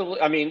can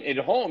absolutely. I mean, at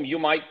home,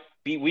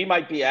 we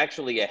might be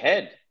actually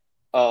ahead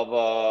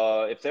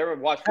of if they're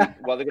watching.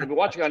 Well, they're going to be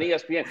watching on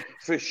ESPN.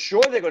 For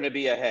sure, they're going to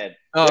be ahead.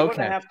 They're going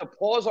to have to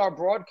pause our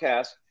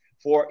broadcast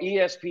for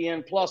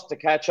ESPN Plus to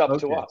catch up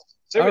to us.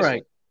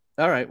 Seriously.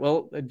 All right.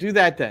 Well, do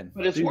that then.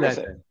 But it's worth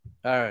it.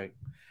 All right.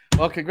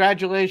 Well,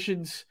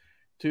 congratulations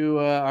to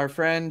our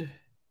friend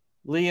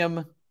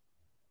Liam.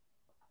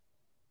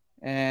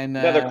 And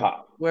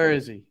Nethercott. Where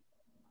is he?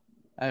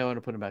 I want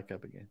to put him back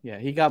up again. Yeah,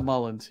 he got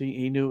Mullins.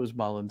 He knew it was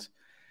Mullins.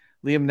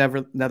 Liam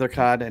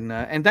Nethercott.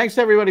 And thanks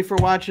to everybody for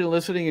watching and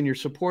listening and your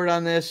support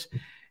on this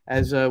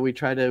as we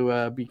try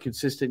to be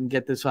consistent and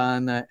get this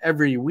on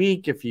every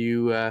week. If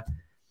you're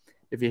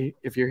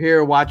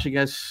here watching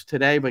us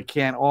today but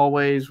can't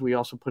always, we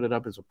also put it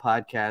up as a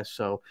podcast.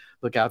 So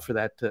look out for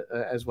that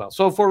as well.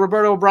 So for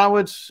Roberto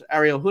Abramowitz,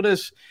 Ariel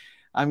Hudas,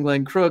 I'm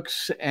Glenn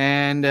Crooks,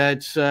 and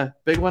it's a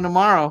big one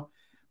tomorrow,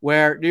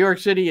 where New York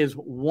City is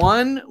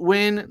 1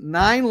 win,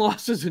 9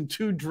 losses, and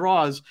 2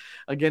 draws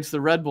against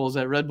the Red Bulls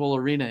at Red Bull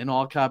Arena in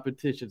all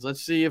competitions.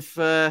 Let's see if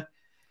they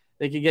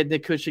can get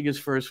Nick Cushing his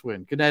first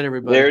win. Good night,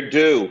 everybody. They're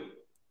due.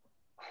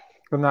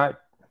 Good night.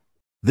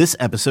 This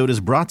episode is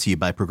brought to you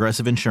by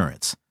Progressive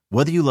Insurance.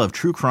 Whether you love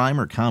true crime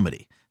or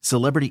comedy,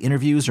 celebrity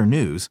interviews or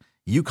news,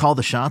 you call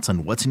the shots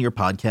on what's in your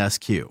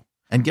podcast queue.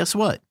 And guess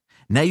what?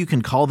 Now you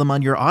can call them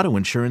on your auto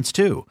insurance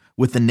too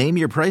with the Name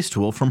Your Price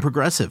tool from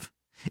Progressive.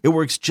 It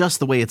works just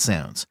the way it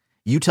sounds.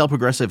 You tell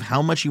Progressive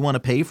how much you want to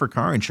pay for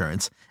car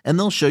insurance, and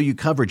they'll show you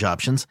coverage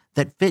options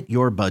that fit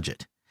your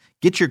budget.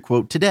 Get your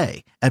quote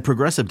today at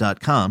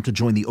Progressive.com to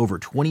join the over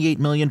 28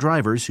 million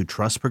drivers who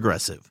trust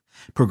Progressive.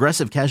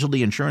 Progressive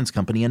Casualty Insurance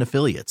Company and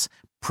Affiliates.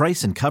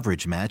 Price and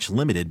coverage match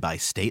limited by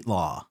state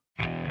law.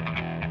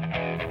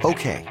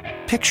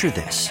 Okay, picture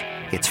this.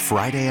 It's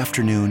Friday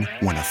afternoon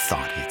when a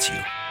thought hits you.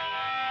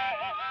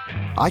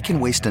 I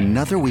can waste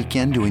another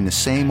weekend doing the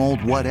same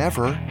old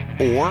whatever,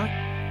 or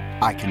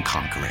I can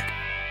conquer it.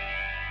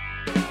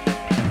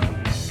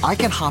 I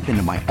can hop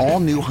into my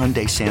all-new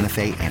Hyundai Santa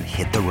Fe and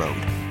hit the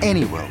road.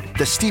 Any road.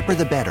 The steeper,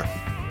 the better.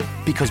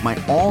 Because my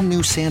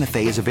all-new Santa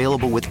Fe is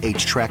available with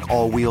H-Track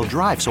all-wheel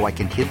drive, so I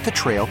can hit the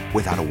trail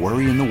without a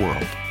worry in the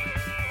world.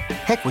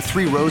 Heck, with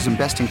 3 rows and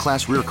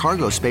best-in-class rear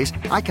cargo space,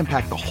 I can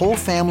pack the whole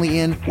family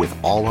in with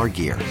all our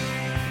gear.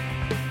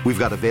 We've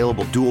got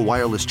available dual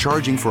wireless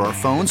charging for our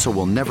phones, so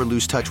we'll never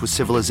lose touch with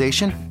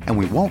civilization, and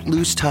we won't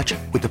lose touch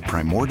with the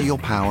primordial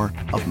power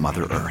of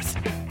Mother Earth.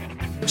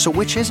 So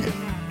which is it?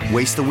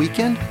 Waste the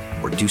weekend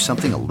or do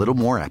something a little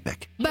more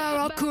epic?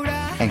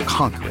 And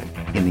conquer it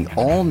in the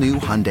all-new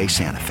Hyundai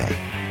Santa Fe.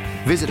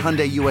 Visit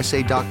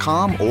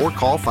HyundaiUSA.com or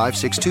call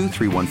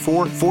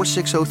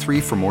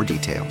 562-314-4603 for more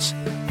details.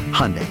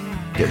 Hyundai,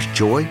 there's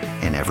joy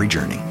in every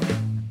journey.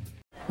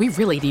 We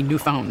really need new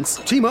phones.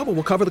 T-Mobile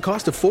will cover the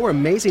cost of 4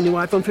 amazing new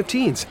iPhone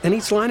 15s, and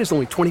each line is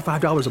only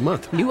 $25 a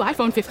month. New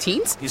iPhone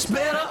 15s? It's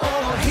better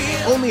over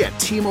here. Only at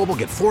T-Mobile,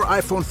 get 4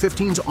 iPhone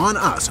 15s on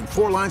us and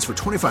 4 lines for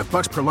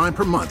 $25 per line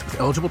per month with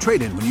eligible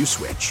trade-in when you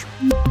switch.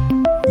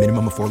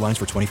 Minimum of 4 lines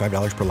for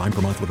 $25 per line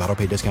per month with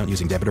autopay discount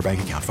using debit or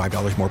bank account.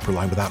 $5 more per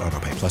line without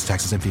autopay, plus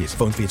taxes and fees.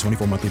 Phone fee at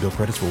 24 monthly bill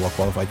credits for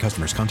well-qualified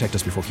customers. Contact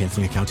us before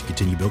canceling account to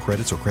continue bill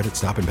credits or credit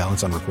stop and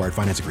balance on required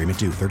finance agreement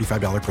due.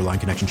 $35 per line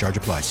connection charge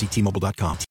applies. See T-Mobile.com.